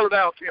say, settle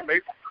down,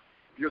 teammate.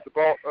 Gives the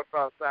ball up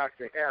outside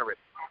to Harris.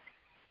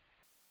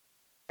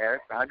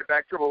 Harris behind the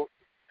back dribble.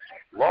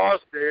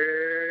 Lost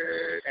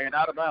it and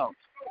out of bounds.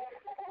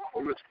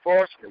 It was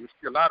fortunate. We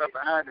see a lot of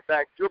behind the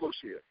back dribbles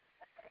here.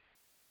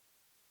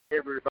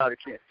 Everybody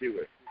can't do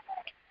it.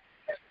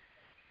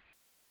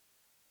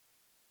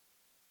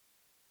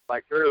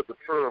 Like earlier, the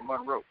Pearl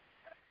Monroe.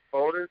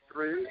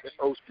 43, that's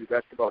Old Street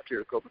basketball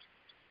here, Cobras.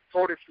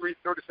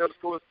 43-37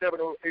 score,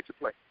 7:08 to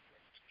play.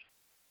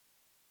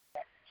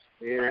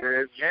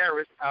 Here's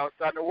Harris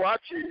outside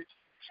Milwaukee.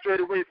 Straight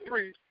away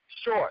 3,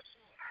 short.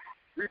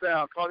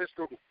 Rebound,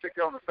 Kosciuszko will take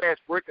it on the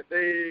fast break, and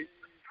they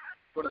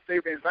going to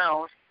save in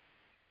bounds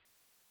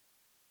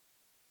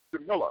to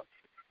Miller.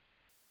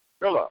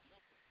 Miller.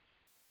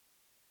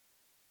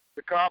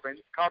 To Corbin.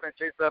 Corbin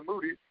chased by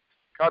Moody.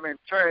 Corbin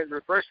turns,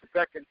 reverses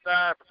back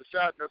inside for the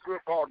shot. No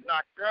good, ball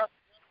knocked up.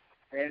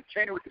 And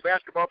Cheney with the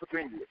basketball for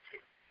Greenwood.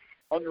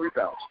 On the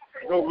rebounds.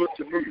 No look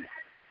to Moody.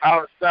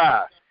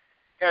 Outside.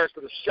 Harris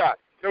for the shot.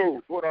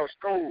 No. Bulldogs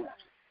scores.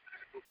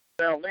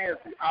 Down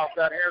Lindsay.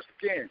 Outside Harris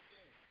again.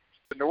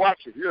 To watch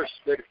it. Yes,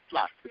 let it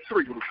fly. The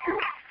 3 was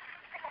good.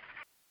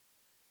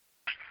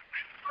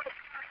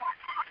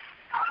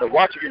 So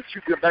watch it and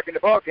shoot them back in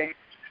the ball game.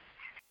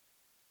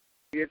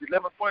 He has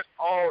 11 points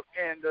all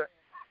in the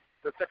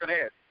second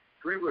half.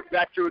 Greenwood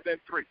back to within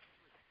 3.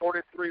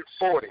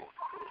 43-40.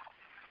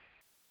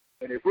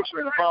 And it puts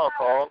in a foul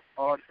call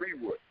on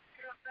Greenwood.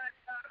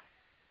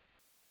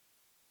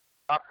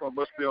 Popcorn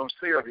must be on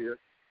sale here.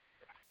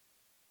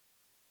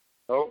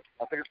 No,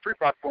 I think it's free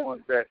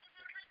popcorn that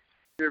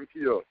they're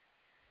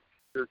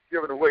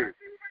giving away.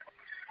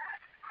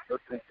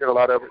 They get a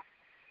lot of it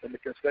in the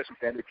concession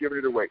stand. They're giving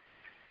it away.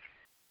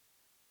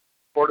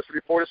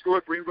 43-40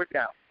 score, Greenwood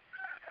down.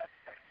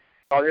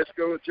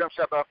 Kosciuszko jump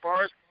shot by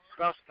Forrest.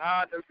 Bounce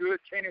high, no good.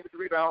 Cheney with the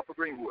rebound for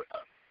Greenwood.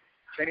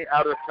 Cheney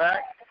out of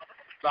attack.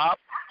 Stop.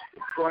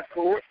 Front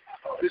court.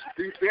 This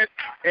defense.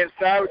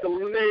 Inside with the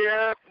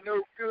layup.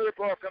 No good.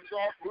 Ball comes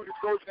off. Moody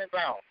throws it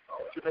inbound.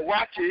 To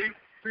Milwaukee.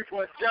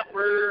 3-point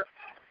jumper.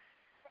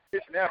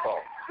 It's that ball.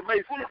 It's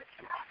amazing.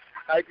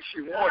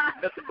 IBC one,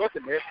 nothing but the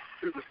net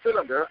through the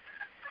cylinder.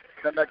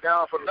 Come back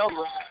down for another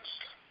one.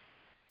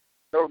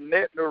 No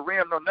net, no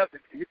rim, no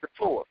nothing. He hit the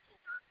floor.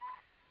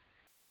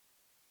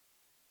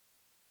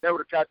 That would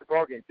have tied the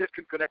ball game. Just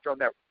couldn't connect on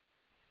that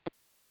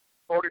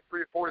one.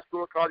 43-40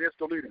 score, Carlisle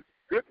leading.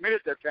 Good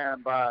minute that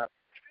time by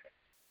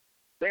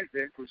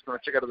Lindsay, who's going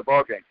to check out of the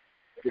ball game,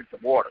 get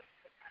some water.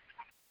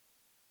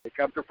 They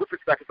come to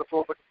Whippets back at the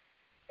floor, but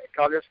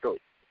Carlisle.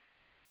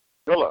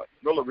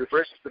 Miller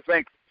reverses the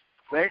Banks.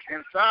 Banks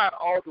inside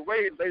all the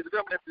way, lays it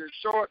up, left it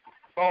short.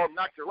 Ball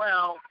knocked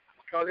around.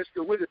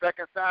 Carlisle with it back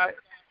inside,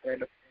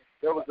 and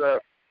there was a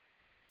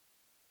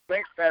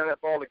Banks batted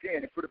that ball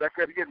again and put it back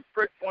up. He getting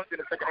 3 points in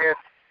the second half.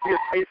 He has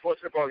 8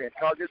 points in the ball game.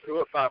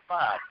 Carlisle up by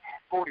 5,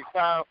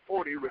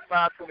 45-40 with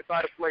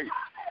 5:25 to play.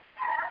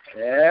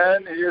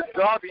 And here's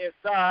Darby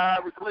inside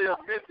with Cleo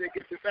Smith.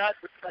 Gets it back,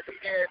 but back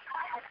again.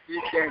 He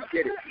can't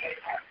get it.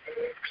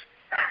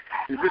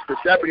 He missed the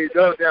shot, but he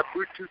does have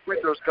 2 free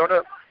throws coming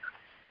up.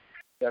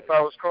 That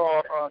foul was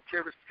called on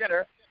Terry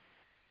Skinner.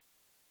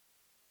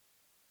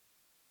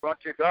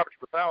 Bronte Darby to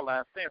the foul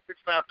line.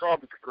 6-5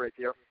 Darby is great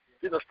here.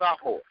 He's a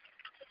sophomore.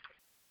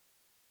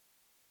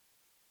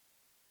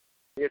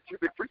 He had 2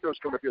 big free throws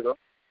coming up here, though.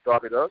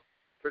 Darby does.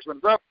 First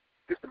one's up,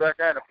 gets the back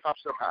end, and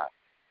pops up high.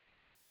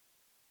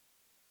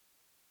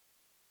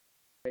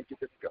 Can't get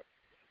this to go.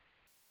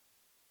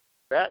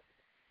 Back.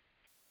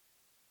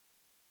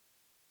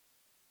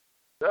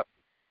 Up.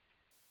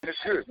 And it's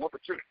good. 1 for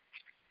 2.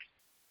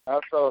 I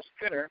saw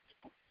Skinner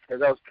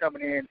as I was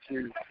coming in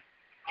to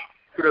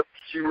put up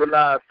 2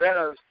 live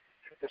banners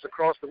that's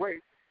across the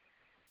way.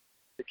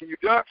 Said, can you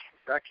duck?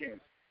 I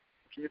can.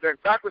 Can you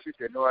duck backwards? He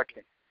said, no, I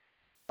can't.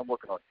 I'm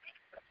working on it.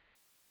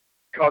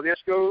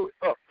 Carlisle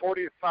up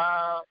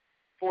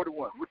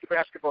 45-41 with the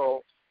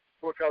basketball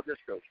for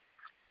Carlisle.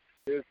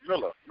 There's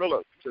Miller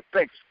to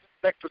Banks.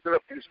 Banks puts it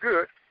up and it's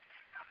good.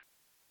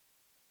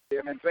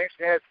 And then Banks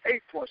has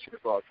 8 points in the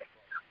ball game.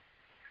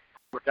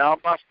 We're down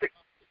by 6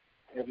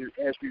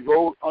 as we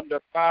roll under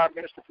 5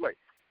 minutes to play.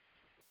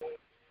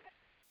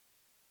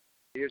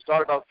 He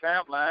started about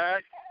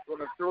timeline. Going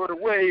to throw it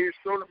away. He's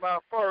stolen by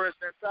Forrest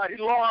inside.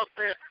 He lost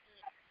it.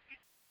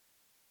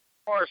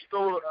 Forrest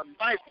stole a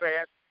nice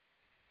pass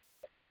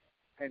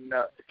and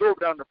threw it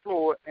down the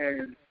floor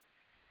and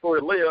for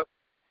a layup.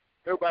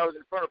 Nobody was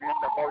in front of him.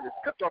 That ball just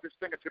clipped off his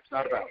fingertips and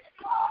out of bounds.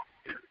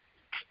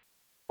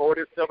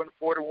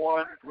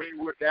 47-41.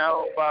 Greenwood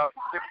down by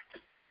 6,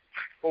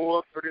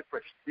 4-33.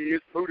 He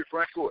is moved to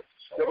front court.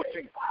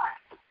 17.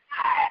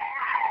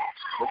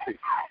 Let's see.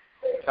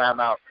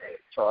 Timeout.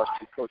 Charge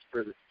to Coach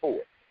Bridges 4.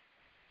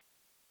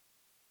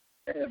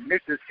 And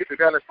Mississippi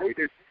Valley State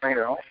is playing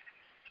at home.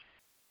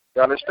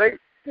 Valley State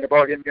in the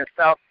ball game against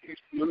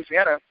Southeast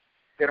Louisiana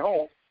at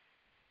home.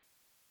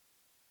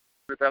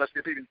 Valley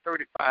State leading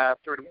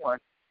 35-31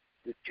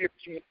 with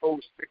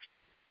 15:06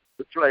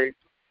 to play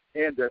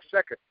in the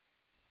second.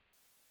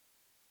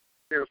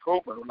 Sarah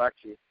Coleman would like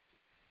to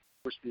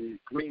push the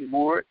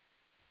Greenwood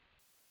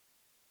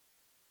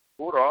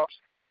Bulldogs.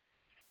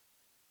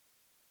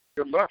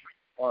 Good luck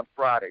on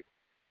Friday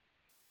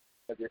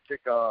as they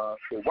take the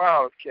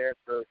Wildcats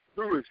of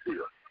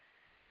Louisville.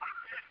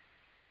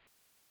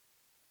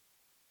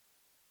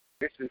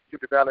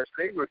 Mississippi Valley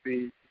State would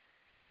be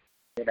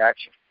in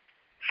action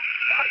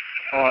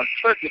on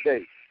Turkey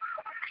Day,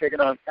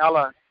 taking on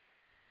Alabama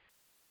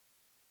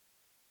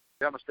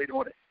State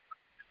on it.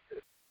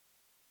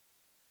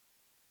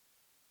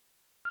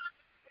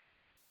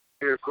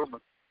 Here, Coleman.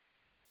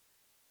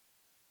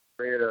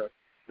 They had a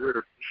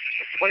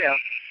playoff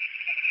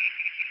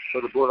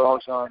for the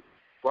Bulldogs on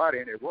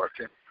Friday, and it worked.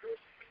 And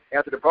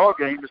after the ball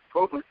game, Mr.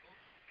 Coleman,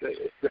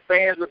 the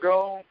fans were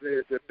gone,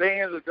 the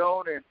bands were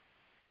gone, and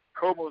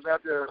Coleman was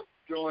out there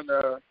doing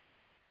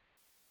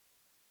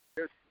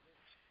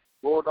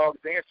Bulldog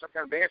dance, some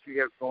kind of dance he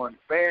has going.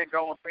 Band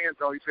going, fans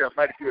going. He said,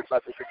 mighty good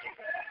like the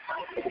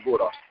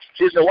Bulldogs.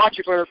 He's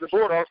watching for the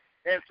Bulldogs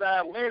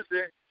inside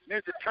Lindsay.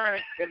 Lindsay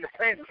turning in the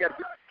paint. He got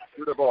to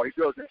do the ball. He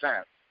goes in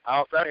time.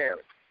 Outside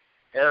Harris.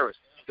 Harris,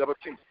 double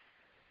team.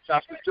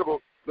 Shots to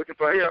dribble, looking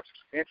for Harris.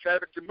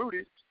 Inside to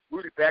Moody.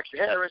 Moody backs to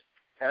Harris.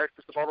 Harris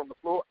puts the ball on the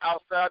floor.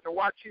 Outside to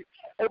Wachi.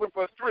 Open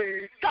for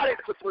 3. Got it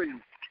for 3.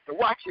 The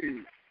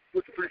Wachi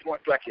with the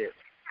 3-point blackhead.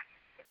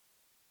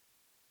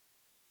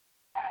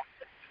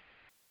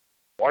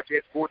 Wachi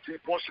has 14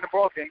 points in the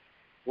ball game.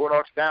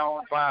 Bulldogs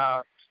down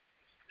by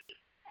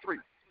 3.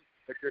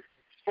 Make it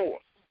 4.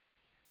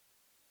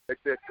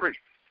 Make that 3.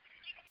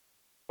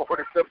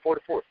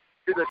 47-44.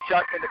 Here's a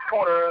shot in the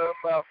corner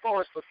by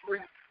Forrest for 3.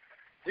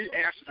 He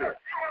answers it.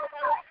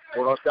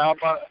 Bulldogs down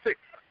by 6.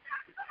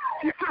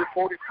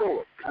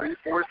 50-44.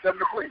 3:47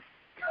 to play.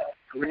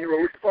 Green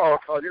rolls the ball.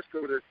 Just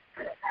go to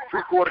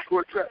 3/4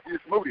 court trap.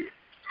 Here's Moody.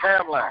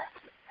 Timeline.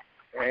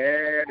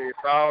 And a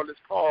foul is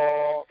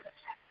called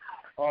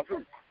on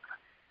who?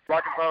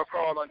 Blocking foul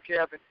called on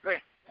Kevin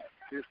Banks.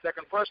 His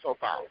second personal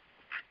foul.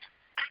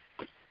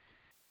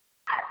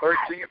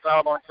 13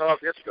 foul on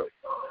Carlisle.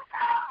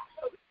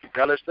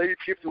 Valley State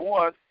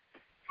 51.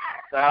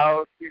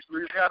 Southeast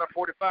Louisiana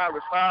 45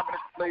 with 5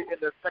 minutes to play in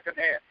the second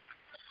half.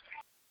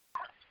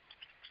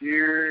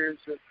 Here's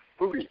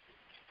Booty.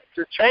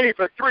 To Cheney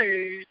for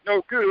three.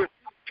 No good.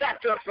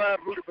 Tapped up by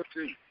Booty for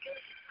two.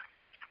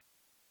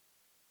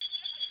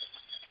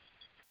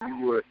 You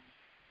would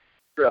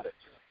trail it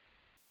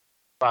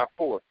by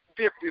 4,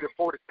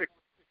 50-46.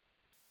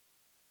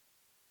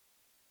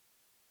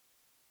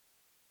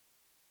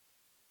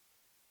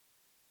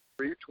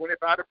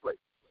 .325 to play.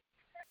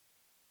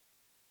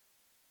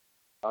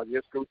 I'll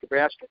just go to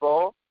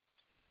basketball.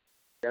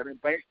 Gavin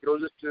Banks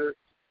throws it to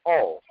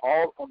Hall.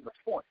 Hall on the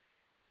point.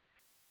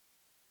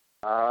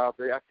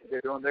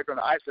 They're going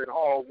to isolate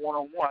Hall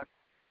one-on-one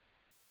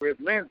with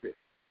Lindsay.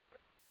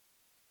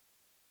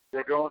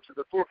 They're going to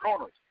the four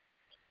corners.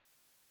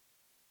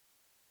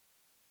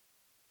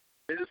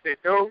 They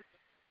know.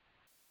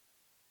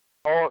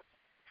 Hall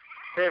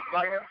head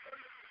flying.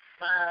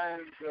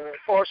 Finds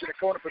Force in the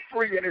corner for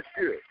three, and it's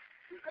good.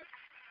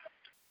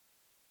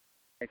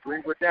 And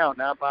Greenwood down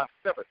now by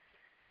 7.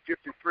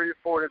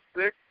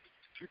 53-46.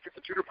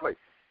 2:52 to play.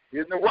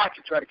 Here's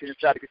Milwaukee trying to get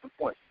inside to get some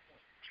points.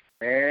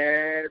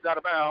 And it's out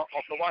of bounds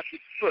off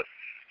Milwaukee's foot.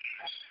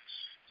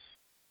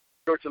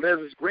 Coach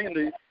Elizabeth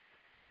Greenleaf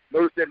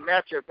noticed that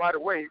matchup right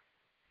away.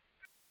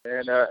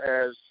 And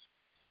as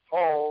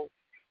Hall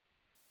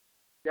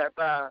got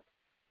by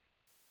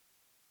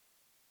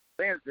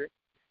Lindsay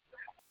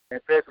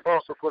and passed the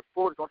ball, so Coach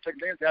Ford is going to take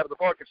Lindsay out of the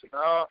ball. He said,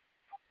 no,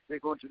 they're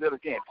going to do that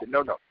again. He said,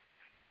 no.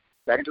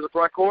 Back into the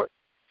front court.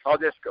 How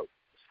this go?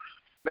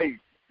 Made.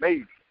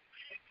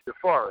 The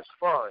Forrest.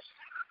 Going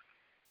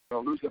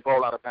to lose the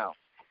ball out of bounds.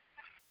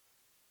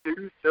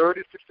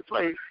 2:36 to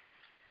play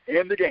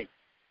in the game.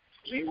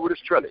 Greenwood is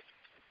trailing.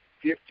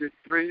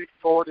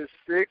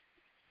 53-46.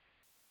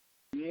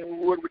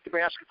 Greenwood with the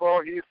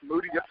basketball. Here's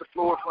Moody up the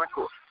floor front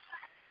court.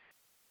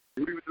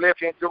 Moody with the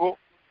left-hand dribble.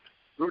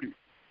 Moody.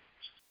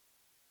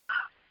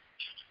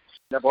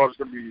 That ball is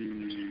going to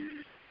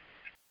be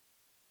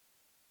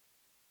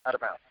out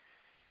of bounds.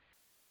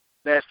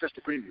 That's just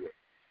the Greenwood.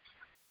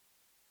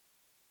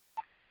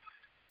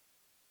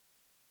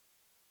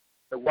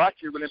 The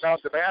Milwaukee will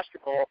inbound the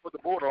basketball for the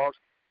Bulldogs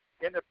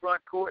in the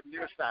front court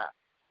near side.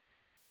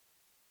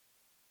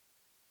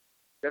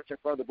 That's in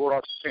front of the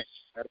Bulldogs bench.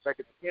 Matter of fact,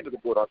 at the end of the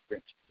Bulldogs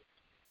bench.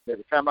 There's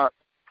a timeout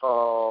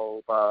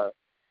called by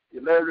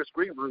Hilarious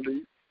Greenwood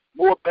League.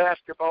 More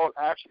basketball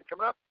action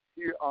coming up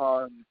here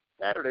on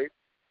Saturday.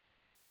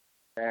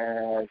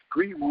 As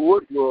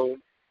Greenwood will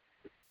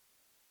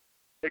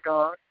take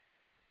on.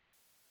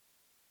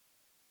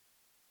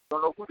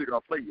 Don't know who they're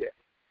going to play yet.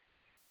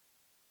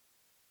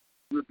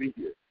 We'll be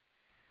here.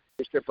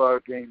 It's the ball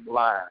game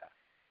live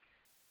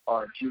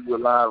on Junior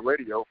Live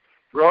Radio,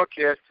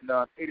 broadcasting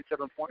on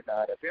 87.9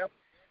 FM,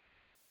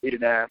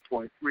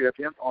 89.3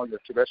 FM on your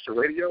terrestrial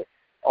radio,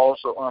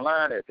 also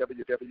online at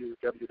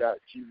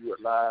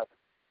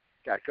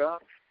www.juniorlive.com,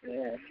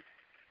 and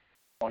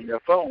on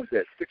your phones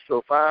at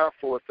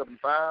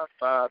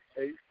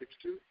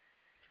 605-475-5862.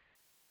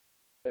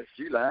 That's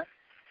G-Line.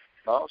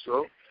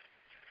 Also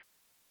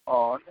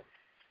on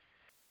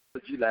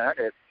the G-Line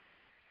at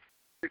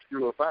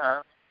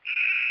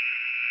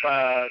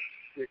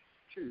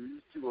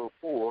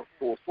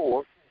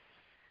 605-562-20444.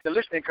 The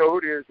listening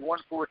code is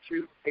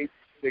 142-868. I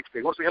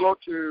want to say hello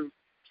to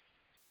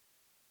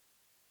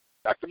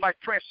Dr.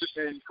 Mike Prince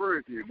in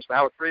Prairie View. Mr.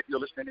 Howard Craig,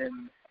 you're listening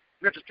in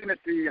Memphis,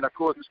 Tennessee, and of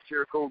course, Mr.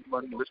 Terry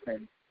Coleman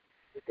listening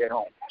at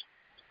home.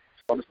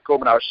 So, Mr.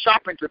 Coleman, I was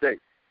shopping today.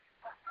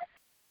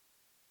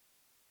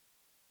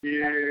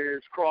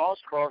 Here's Cross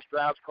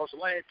drives across the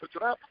lane, puts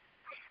it up.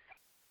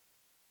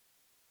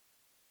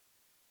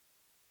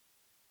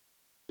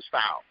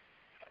 Foul.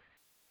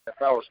 That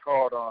foul was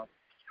called on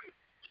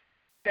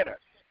Kenner.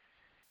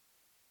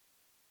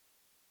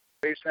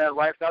 Baseline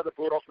right side of the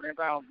Bulldogs will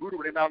inbound. Voodoo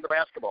will inbound the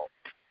basketball.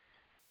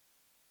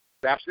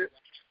 That's it.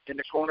 In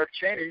the corner,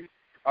 Cheney.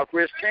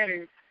 Chris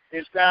Cheney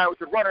inside with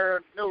the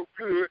runner. No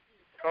good.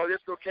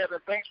 Let's go Kevin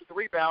Banks with the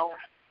rebound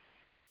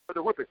for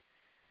the whipping.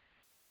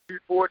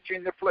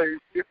 2:14 to play.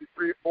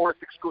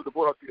 53-46 score. The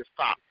Bulldogs get a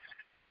stop.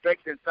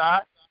 Banks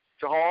inside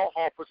to Hall.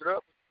 Hall puts it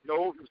up.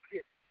 No, he was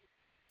hit.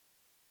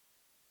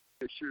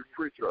 They shoot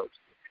free throws.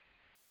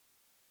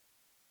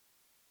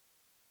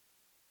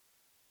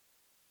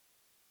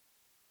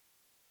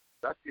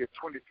 That's the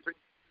 23.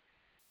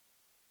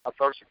 I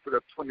thought she put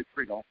up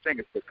 23 on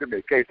fingers, but couldn't be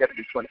the case. That would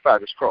be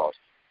 25. It's Cross.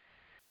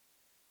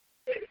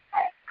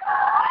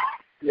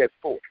 He had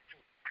 4.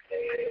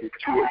 He had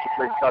 2 to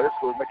play. So this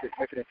will make it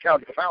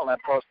count. The foul line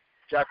cross.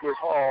 Jack Woods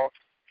Hall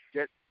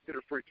did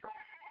a free throw.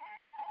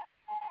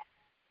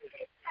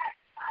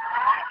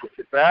 Gets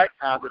it back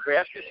out of the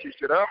basket.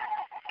 Shoots it up.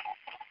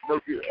 No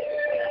good.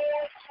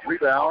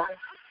 Rebound.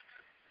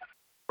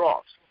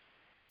 Cross.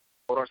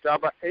 Hold on, down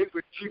by 8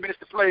 with 2 minutes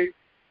to play.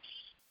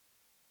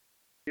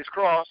 Here's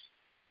Cross.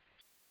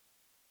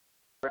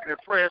 Looking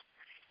at press.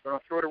 Going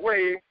to throw it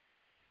away.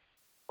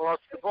 Cross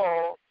the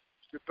ball.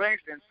 To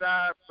Banks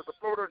inside for the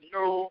floater.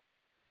 No.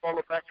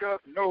 Follow back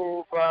up.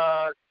 No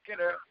by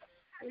Skinner.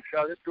 And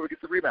so let's go get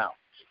the rebound.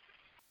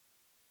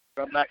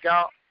 Come back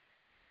out.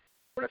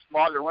 When it's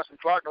smart, they run some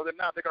clock. No, they're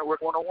not. They're going to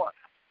work one-on-one.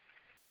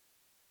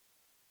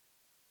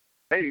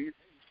 Hayes.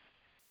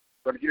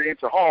 Going to get it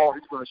into Hall.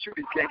 He's going to shoot.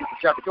 He can't get the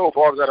shot to go.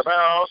 Ball is out of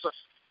bounds.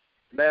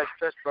 Last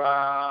touch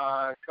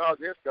by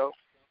Cosisco.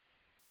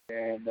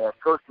 And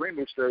Coach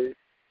Greenwood says,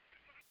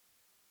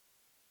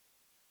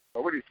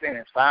 what are you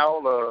saying?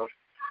 Foul.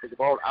 Is the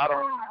ball out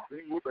on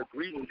Greenwood, but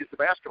Greenwood gets the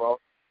basketball.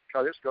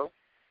 Cosisco.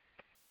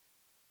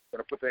 Going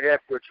to put the head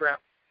to a trap.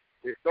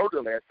 They stole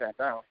the last time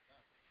down.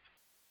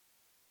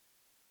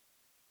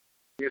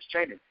 Here's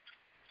Cheney.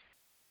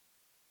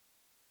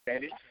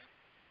 Cheney.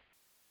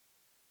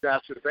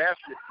 Drives to the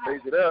basket,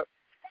 lays it up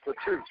for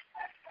two.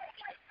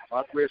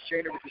 Marquez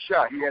Cheney with the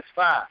shot. He has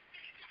 5.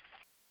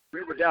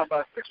 Greenwood down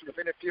by 6 with a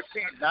minute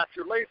 15. Not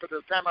too late for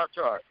the timeout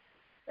charge.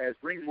 As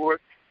Greenwood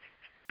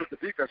put the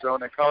defense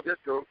on and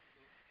Caldisco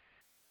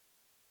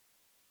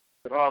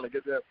could hardly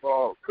get that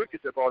ball, could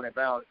get the ball in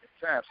bounds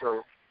in time.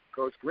 So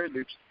Coach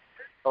Greenleaf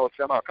called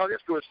timeout.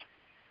 Caldisco is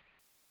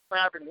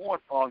 5-1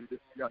 on this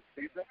young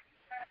season.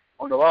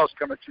 On the loss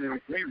coming to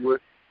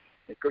Greenwood.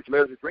 And Coach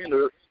Leslie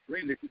Greenleaf,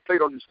 he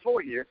played on this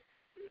floor here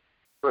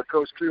for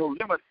Coach Cleo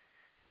Lemon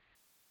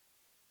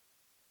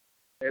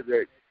as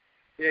a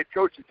head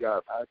coaching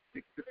job. I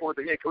think before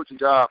the head coaching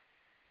job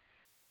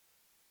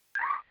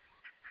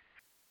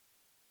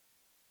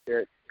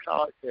at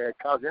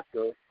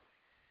Cosisco,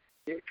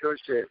 head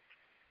coach at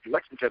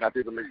Lexington, I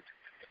do believe.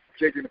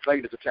 J.J.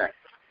 McClain is attacked.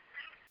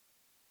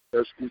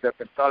 Those schools have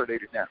been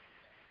consolidated now.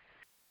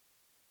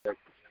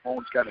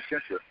 Holmes got a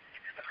central.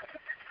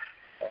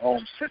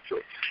 Home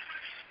Central.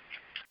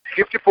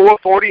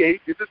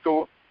 54-48 is the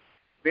score.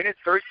 Minute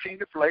 13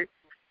 to play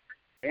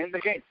in the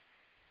game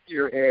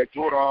here at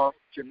Jordan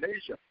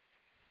Gymnasium.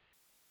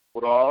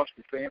 Bulldogs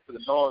will be playing for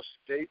the North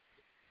State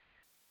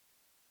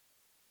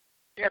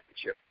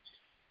Championship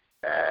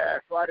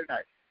Friday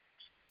night.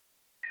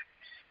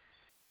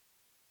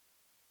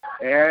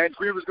 And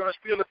Greenwood's going to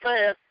steal the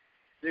pass.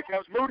 Here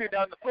comes Moody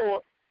down the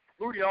floor.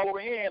 Moody all the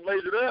way in,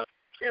 lays it up.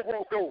 It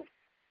won't go.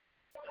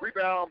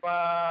 Rebound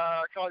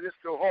by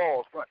Caldisco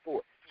Hall, front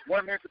court.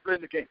 1 minute to play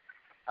in the game.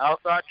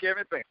 Outside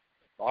Kevin Banks.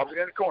 Ball in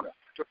the corner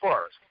to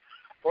Forrest.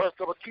 Forrest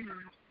double team,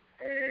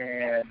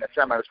 and the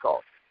timeout is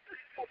called.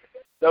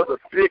 That was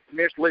a big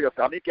missed layup.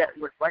 He got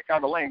right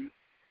down the lane,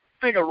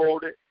 finger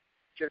rolled it,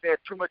 just had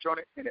too much on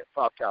it, and it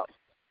popped out.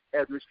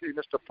 As we see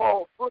Mr.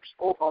 Paul Brooks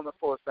over on the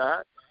far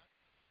side,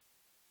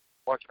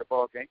 watching the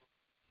ball game.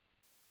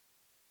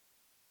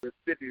 With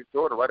Sydney's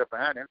daughter right up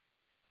behind him.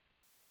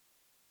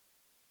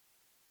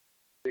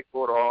 Big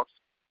Bulldogs.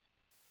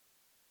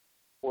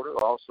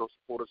 Also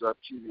supporters of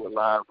Q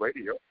Live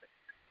Radio.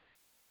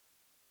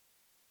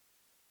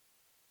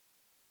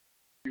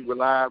 Q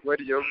Live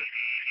Radio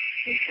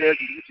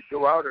encourages you to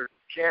go out and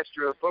cast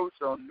your votes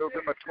on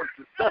November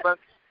 27th.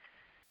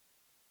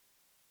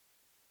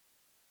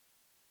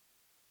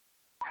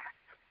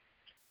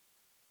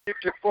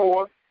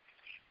 $54-48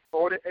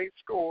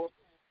 score.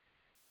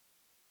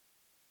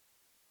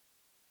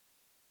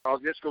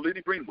 Cosisco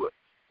leading Greenwood.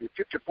 With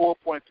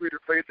 54.3 to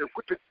play, they're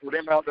quickly with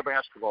inbound the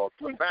basketball.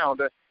 To inbound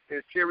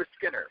is Terry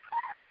Skinner.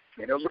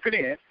 Skinner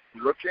looking,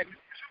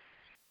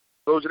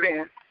 throws it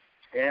in,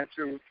 and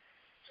to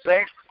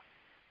Banks.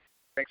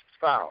 Banks is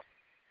foul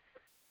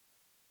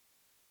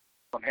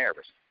on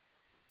Harris.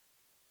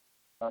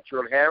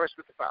 Shirley Harris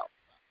with the foul.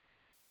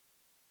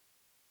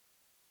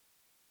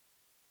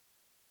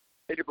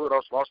 Lady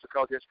Bulldogs lost to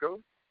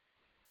Caldisco.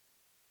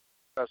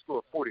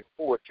 Score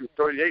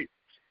 44-38.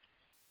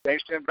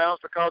 Banks to inbounds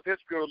for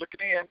Caldisco, looking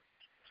in.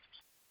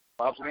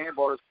 Bob's an in,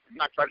 ball is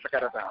not trying to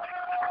get out of bounds.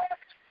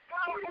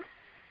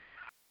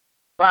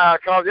 By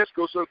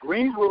Caldisco, so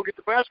Greenwood will get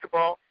the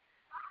basketball.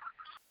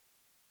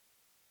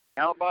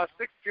 Down by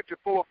 6,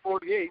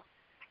 54-48.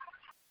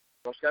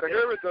 Just got to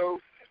hurry though.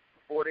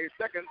 48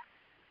 seconds.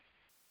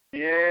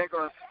 Yeah,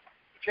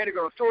 Kenny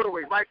going to throw it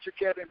away right to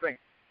Kevin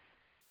Banks.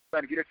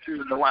 Trying to get it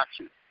to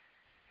Nawachi.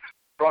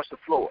 Across the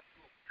floor.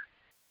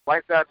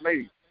 Right side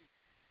made.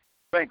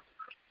 Banks.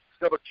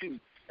 Double team,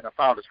 and a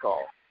foul is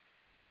called.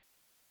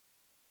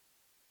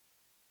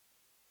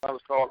 Foul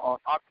is called on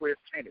Aquez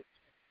Cheney.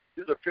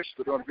 These officials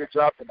are doing a good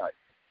job tonight.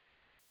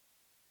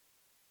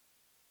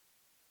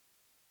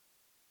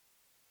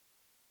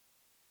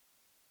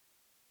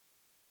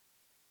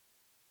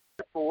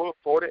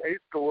 $48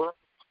 score,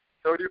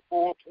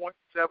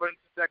 34.7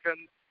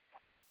 seconds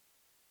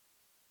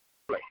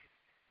play.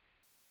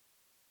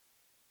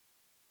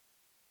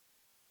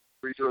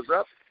 Free throws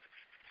up.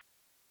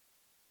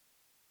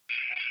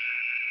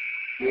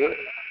 Good.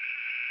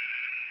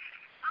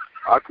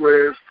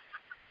 Aquez.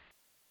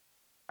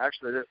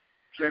 Actually,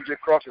 Kenji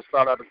Cross has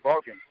fouled out of the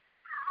ball game.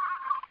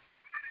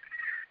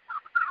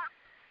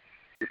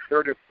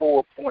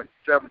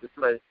 34.7 to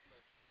play.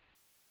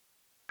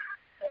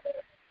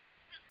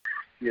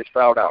 He is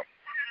fouled out.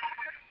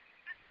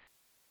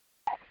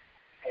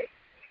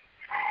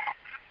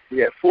 He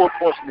had 4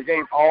 points in the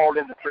game, all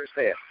in the first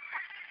half.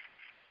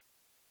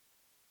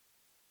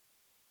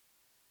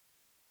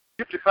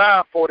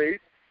 55-48.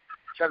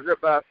 Shot is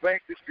up by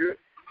Banks. It's good.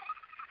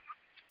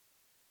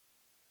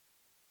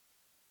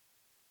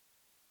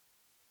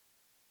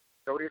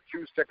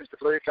 32 seconds to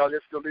play.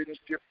 Callisto leading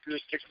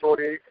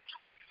 6:48.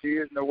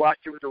 Here's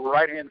Nowaki with the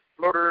right-hand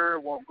floater.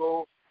 Won't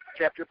go.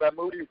 Captured by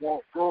Moody.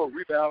 Won't go.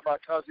 Rebound by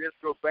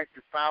Callisto. Back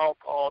to foul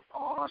called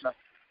on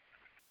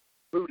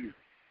Moody.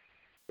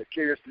 The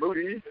Curious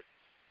Moody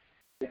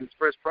with his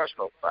first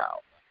personal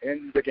foul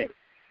in the game.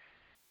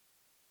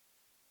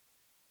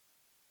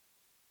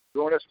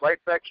 Join us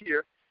right back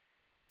here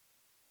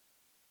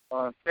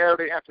on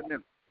Saturday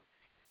afternoon.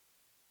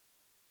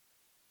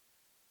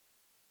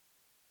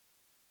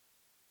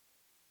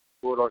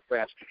 Bulldog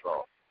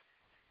basketball.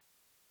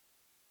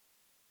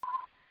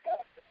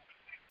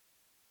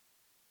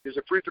 Here's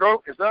a free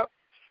throw. It's up.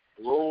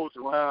 Rolls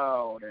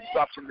around and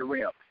drops in the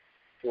rim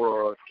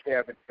for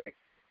Kevin Banks.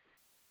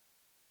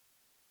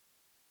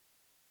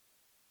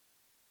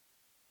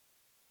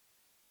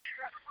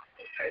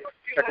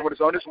 Second one is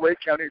on his way.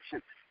 County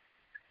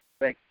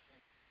Banks.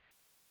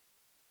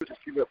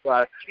 Up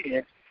by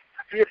 10.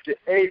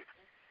 58-48.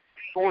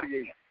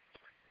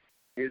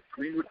 Here's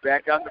Greenwood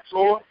back on the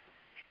floor.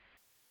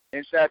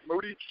 Inside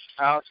Moody.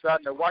 Outside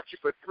Nowaki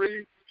for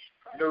three.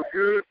 No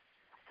good.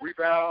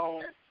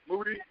 Rebound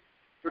Moody.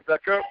 Put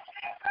back up.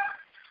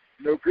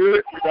 No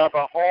good. Rebound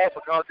by Hall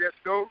for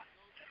Caldesto.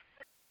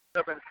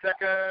 7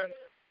 seconds.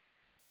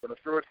 Going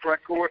to throw it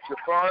front court to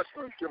Forrest.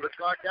 Going to give the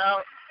clock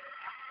out.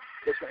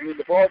 This will end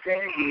the ball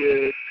game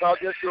with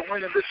Caldesto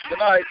winning this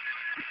tonight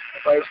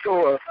by a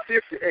score of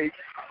 58-48.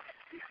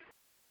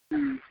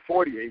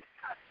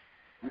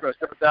 We're going to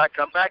step aside,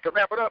 come back, and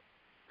wrap it up.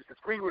 This is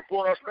Greenwood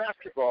Bulldogs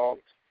basketball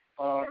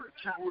on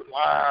T-Wood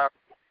Live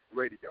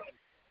Radio.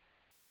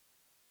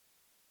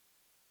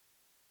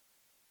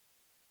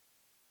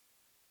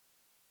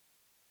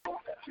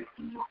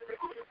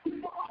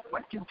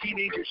 What can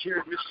teenagers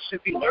here in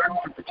Mississippi learn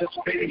from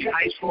participating in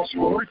high school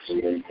sports?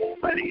 Plenty,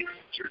 it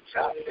turns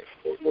out.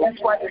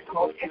 That's why they're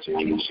called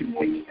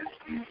education-based.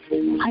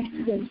 High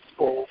school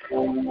sports.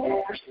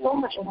 There's so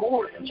much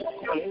more than just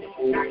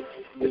games.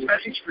 This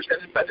message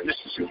presented by the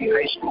Mississippi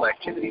High School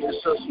Activities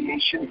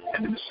Association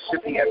and the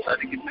Mississippi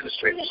Athletic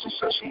Administrators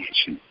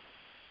Association.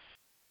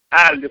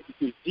 I listen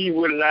to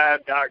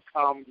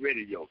GWoodLive.com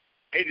radio,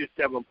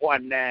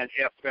 87.9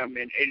 FM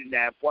and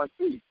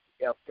 89.3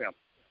 FM.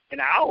 And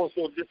I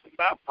also listen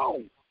by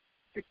phone,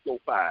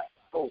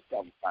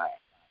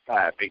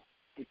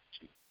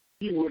 605-475-5862.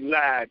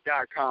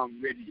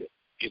 GWoodLive.com radio.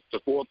 It's the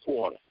fourth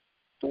quarter.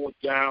 Fourth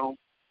down,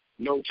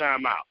 no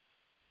timeout.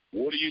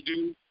 What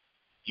do?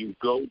 You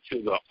go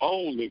to the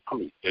only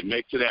crew that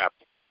makes it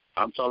happen.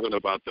 I'm talking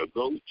about the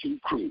go-to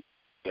crew,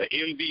 the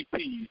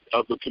MVPs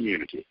of the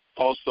community.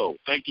 Also,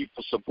 thank you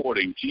for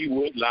supporting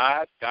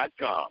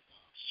GWoodLive.com.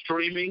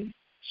 Streaming,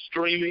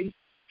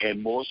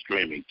 and more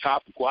streaming.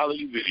 Top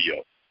quality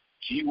video.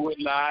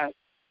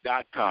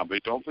 GWoodLive.com.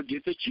 But don't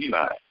forget the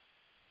G-Line.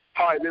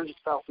 Hi, this is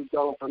Dr.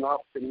 Jonathan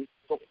Upton.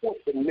 Support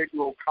the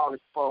Negro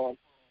College Fund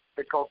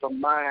because a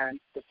mind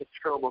is a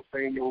terrible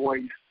thing to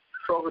waste.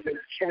 President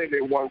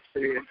Kennedy once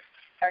said,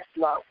 ask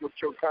not what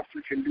your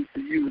country can do for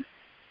you,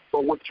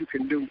 but what you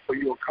can do for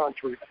your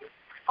country.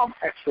 I'm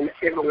asking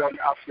everyone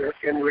out there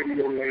in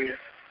Radio Land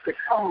to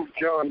come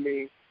join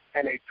me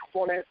in a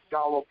 $20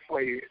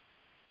 pledge.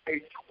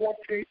 A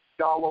 $20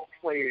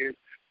 pledge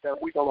that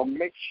we're going to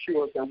make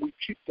sure that we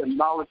keep the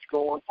knowledge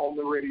going on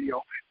the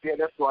radio. Yeah,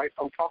 that's right.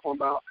 I'm talking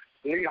about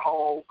Lee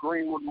Hall,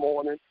 Greenwood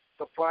Morning,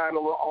 supplying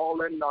over all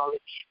that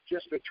knowledge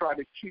just to try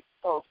to keep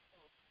us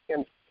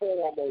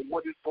informed on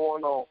what is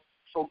going on.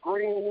 So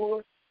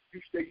Greenwood,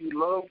 you say you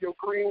love your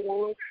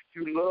Greenwood,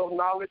 you love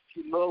knowledge,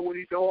 you love what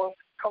he's doing,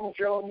 come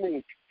join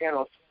me in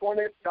a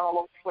 $20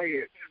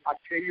 pledge. I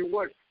tell you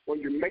what, when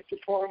you make the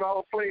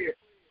 $20 pledge,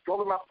 go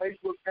to my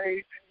Facebook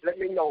page, let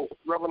me know.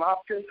 Reverend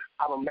Hopkins,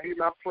 I've made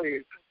my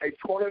pledge. A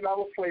 $20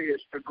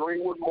 pledge to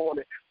Greenwood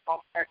Morning. I'm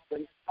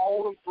asking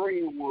all of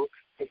Greenwood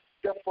to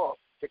step up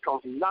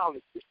because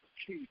knowledge is the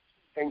key.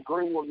 And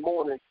Greenwood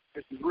Morning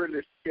is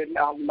really getting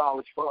out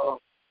knowledge for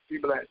us. Be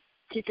blessed.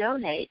 To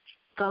donate,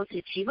 go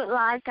to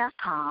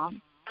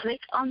GWoodLive.com,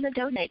 click on the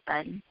donate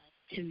button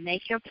to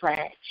make your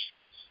pledge.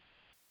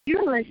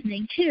 You're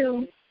listening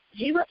to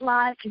GWood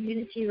Live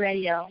Community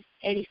Radio,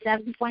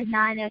 87.9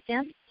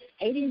 FM,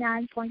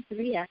 89.3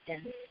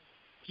 FM.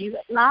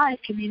 GWood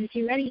Live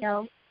Community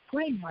Radio,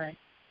 Greenwood.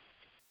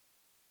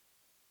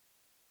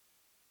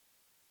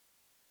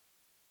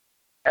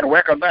 And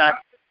welcome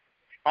back.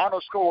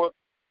 Final score,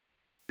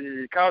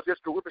 the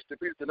Caldesto Whippers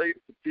defeated the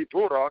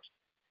Bulldogs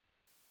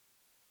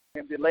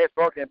in the last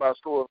ball game by a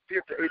score of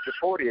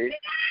 58-48.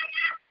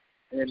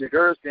 And in the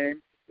girls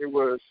game, it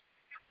was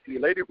the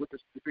Lady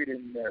Whippers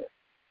defeating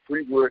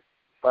Greenwood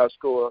by a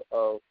score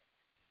of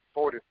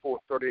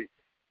 44-38.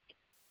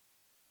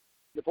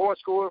 The boys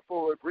score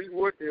for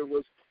Greenwood, it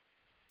was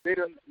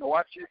Dayton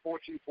Nowaki,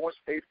 14 points,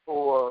 8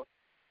 for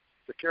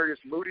Vicarious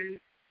Moody,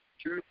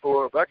 2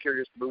 for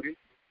Vicarious Moody,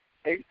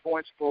 8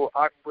 points for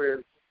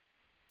Aquarius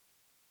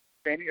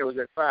Cheney. It was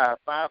at 5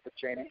 for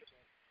Cheney.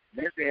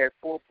 Nancy had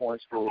 4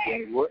 points for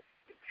Greenwood,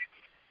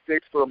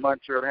 6 for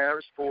Montreal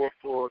Harris, 4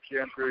 for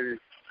Kendra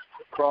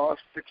Cross,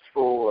 6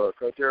 for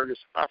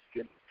Cardarius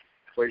Hopkins,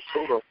 for a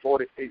total of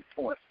 48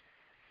 points.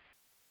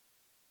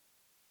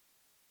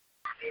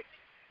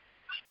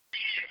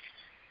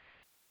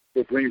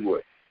 for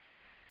Greenwood.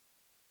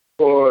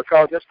 For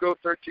College, let's go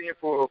 13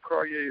 for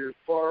Carrier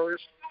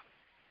Forest,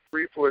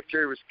 3 for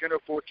Terry Skinner,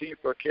 14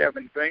 for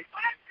Kevin Banks,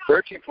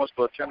 13 points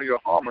for Antonio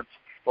Harmon,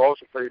 who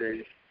also played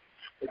a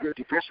good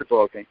defensive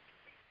ball game.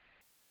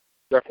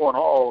 Jaquan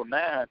Hall,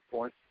 9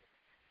 points,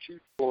 2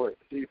 for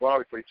Steve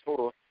Bobby for a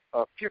total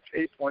of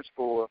 58 points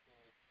for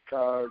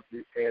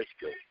Cosby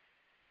Esco.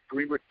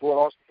 Greenwood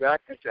Bulldogs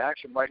back into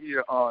action right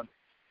here on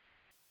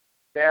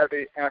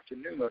Saturday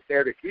afternoon or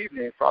Saturday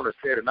evening, probably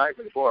Saturday night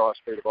when the Bulldogs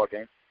play the ball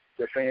game.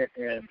 They're playing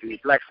in the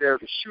Black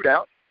Saturday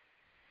Shootout.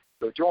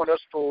 So join us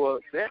for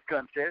that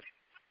contest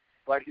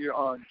right here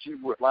on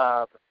G-Wood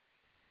Live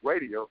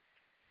Radio.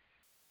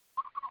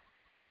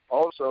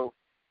 Also,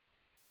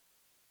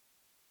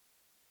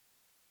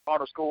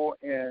 final score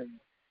in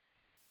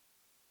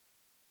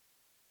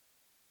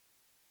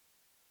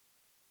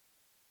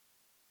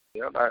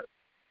I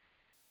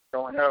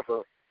don't have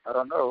I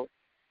don't know.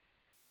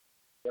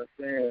 That's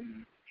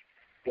in,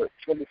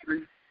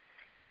 23?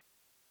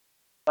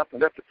 Something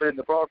left to play in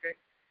the ball game.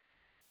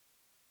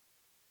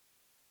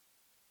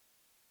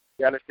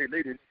 Dallas State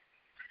leading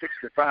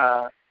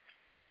 65.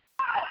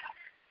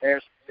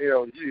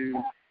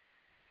 SLU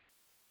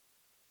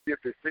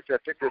 56. I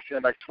think they're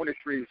saying like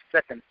 23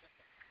 seconds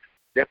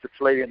left to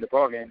play in the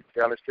ball game.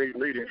 Dallas State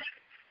leading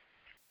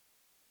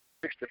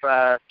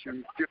 65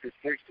 to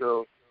 56.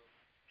 So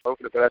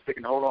hopefully, but I think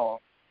can hold on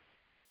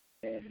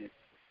and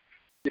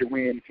get a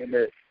win in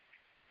that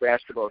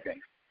basketball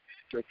game.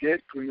 So again,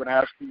 Cleveland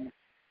High School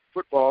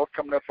football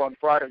coming up on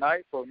Friday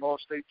night for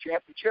North State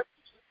Championship.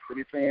 They'll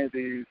be playing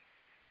the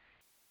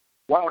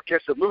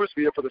Wildcats of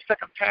Louisville for the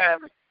second time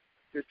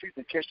this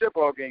season. Catch their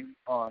ball game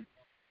on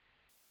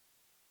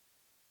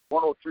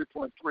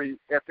 103.3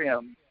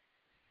 FM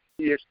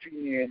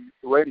ESPN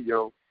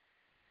Radio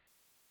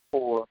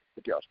for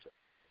the Delta.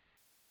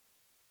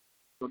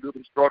 So do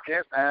this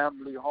broadcast.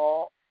 I'm Lee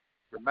Hall,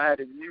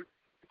 reminding you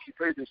if you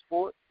play this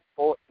sport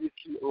or if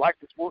you like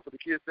the sport for the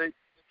kids' sake,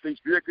 please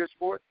be a good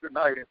sport. Good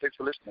night, and thanks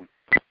for listening.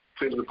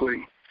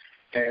 Physically,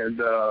 and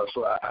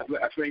so I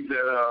think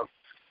that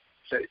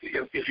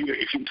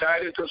if you tie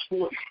it to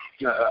sport,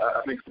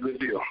 I think it's a good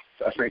deal.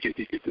 I think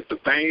it's the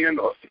band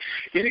or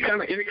any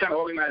kind of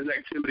organized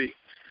activity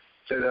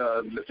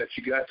that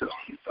you got to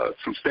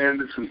some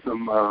standards and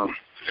some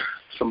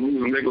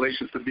rules and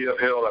regulations to be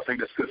upheld. I think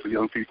that's good for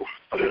young people.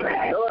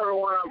 Hello,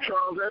 everyone. I'm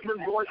Charles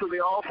Edmonds, voice of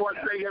the Alcorn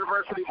State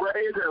University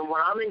Braves, and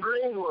when I'm in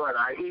Greenwood,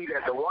 I eat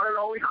at the one and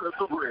only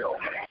Crystal Grill.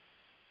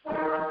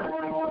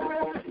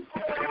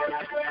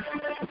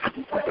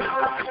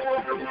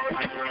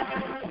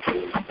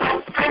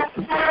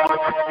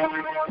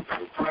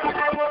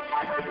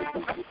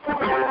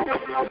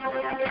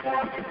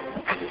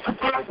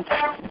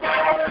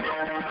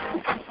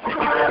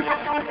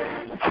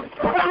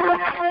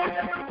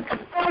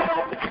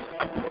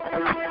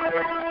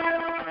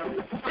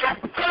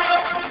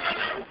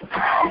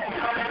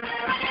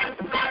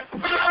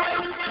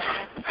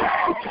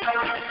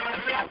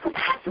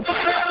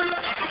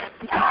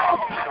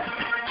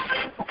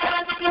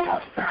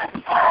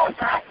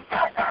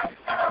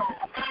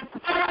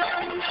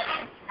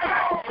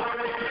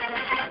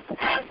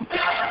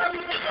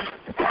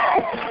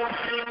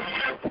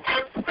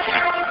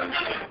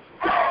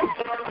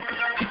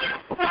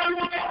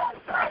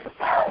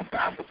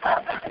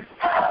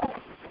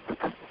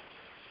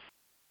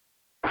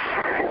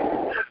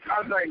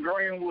 I think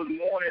Greenwood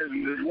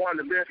morning is one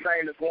of the best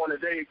things that's going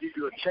today. Give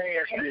you a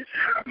chance to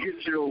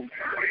get your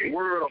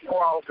word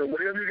across, and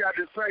whatever you got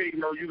to say,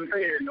 you can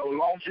say it. As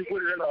long as you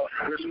put it in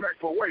a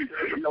respectful way.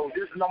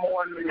 This is number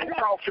one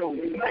talk show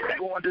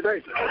going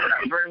today.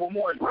 Greenwood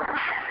morning.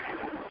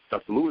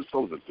 Dr. Louis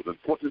Sullivan with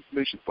important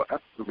information for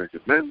African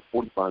American men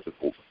 45 and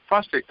over.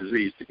 Prostate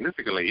disease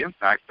significantly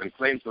impacts and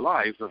claims the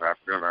lives of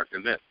African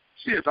American men.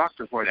 See a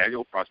doctor for an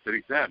annual prostate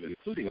exam,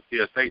 including a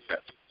PSA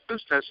test.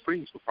 This test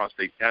screens for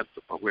prostate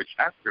cancer, for which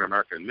African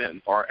American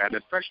men are at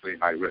especially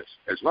high risk,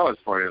 as well as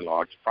for an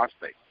enlarged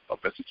prostate. A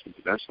message from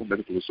the National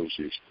Medical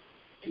Association.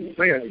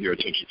 May I have your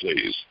attention,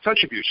 please?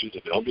 Contributions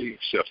will be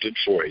accepted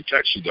for a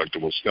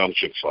tax-deductible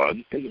scholarship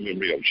fund in the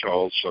memory of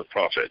Charles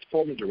Prophet,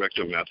 former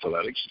Director of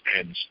Athletics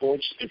and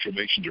Sports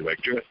Information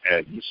Director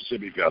at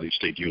Mississippi Valley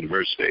State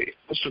University.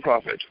 Mr.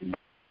 Prophet.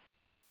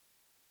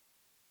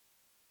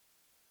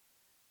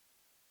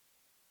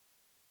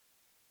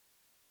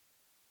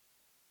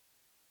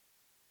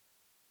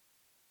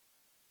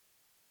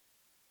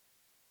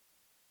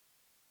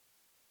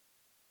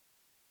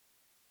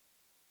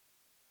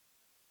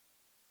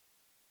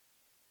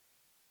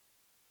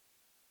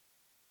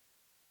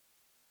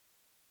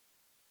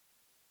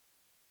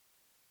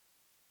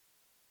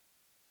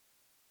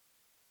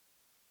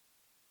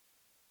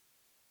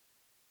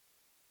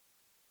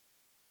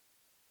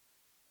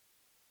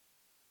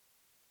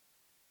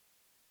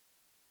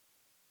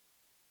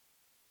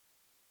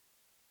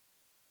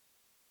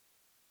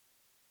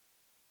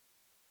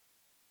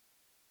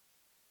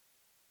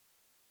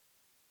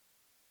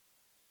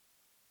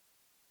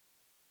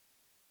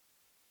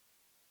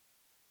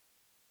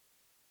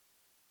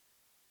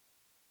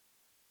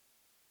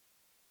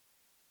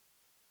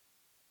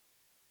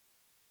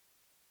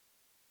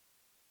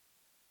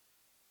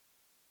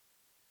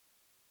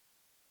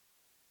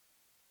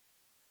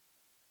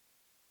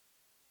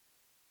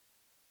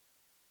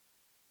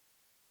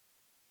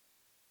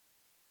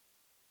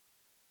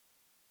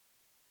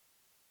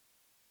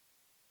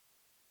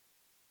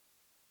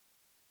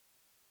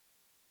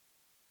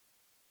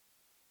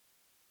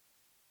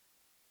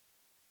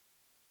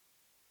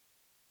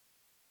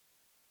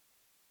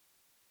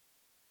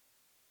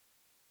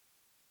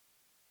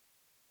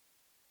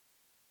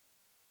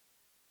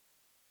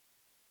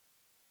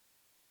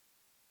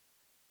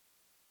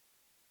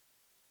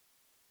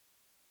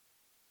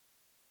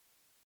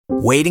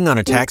 Waiting on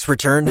a tax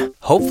return?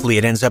 Hopefully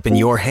it ends up in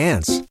your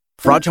hands.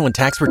 Fraudulent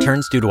tax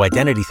returns due to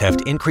identity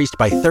theft increased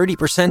by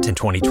 30% in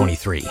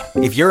 2023.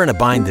 If you're in a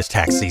bind this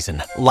tax season,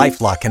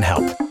 LifeLock can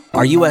help.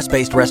 Our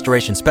U.S.-based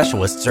restoration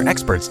specialists are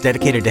experts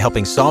dedicated to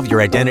helping solve your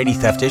identity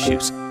theft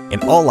issues.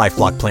 And all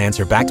LifeLock plans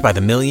are backed by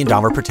the $1 Million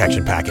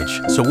Protection Package.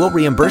 So we'll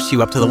reimburse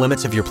you up to the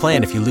limits of your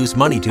plan if you lose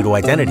money due to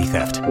identity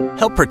theft.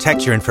 Help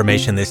protect your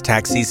information this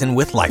tax season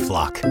with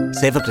LifeLock.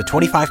 Save up to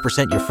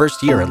 25% your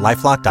first year at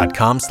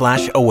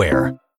LifeLock.com/aware.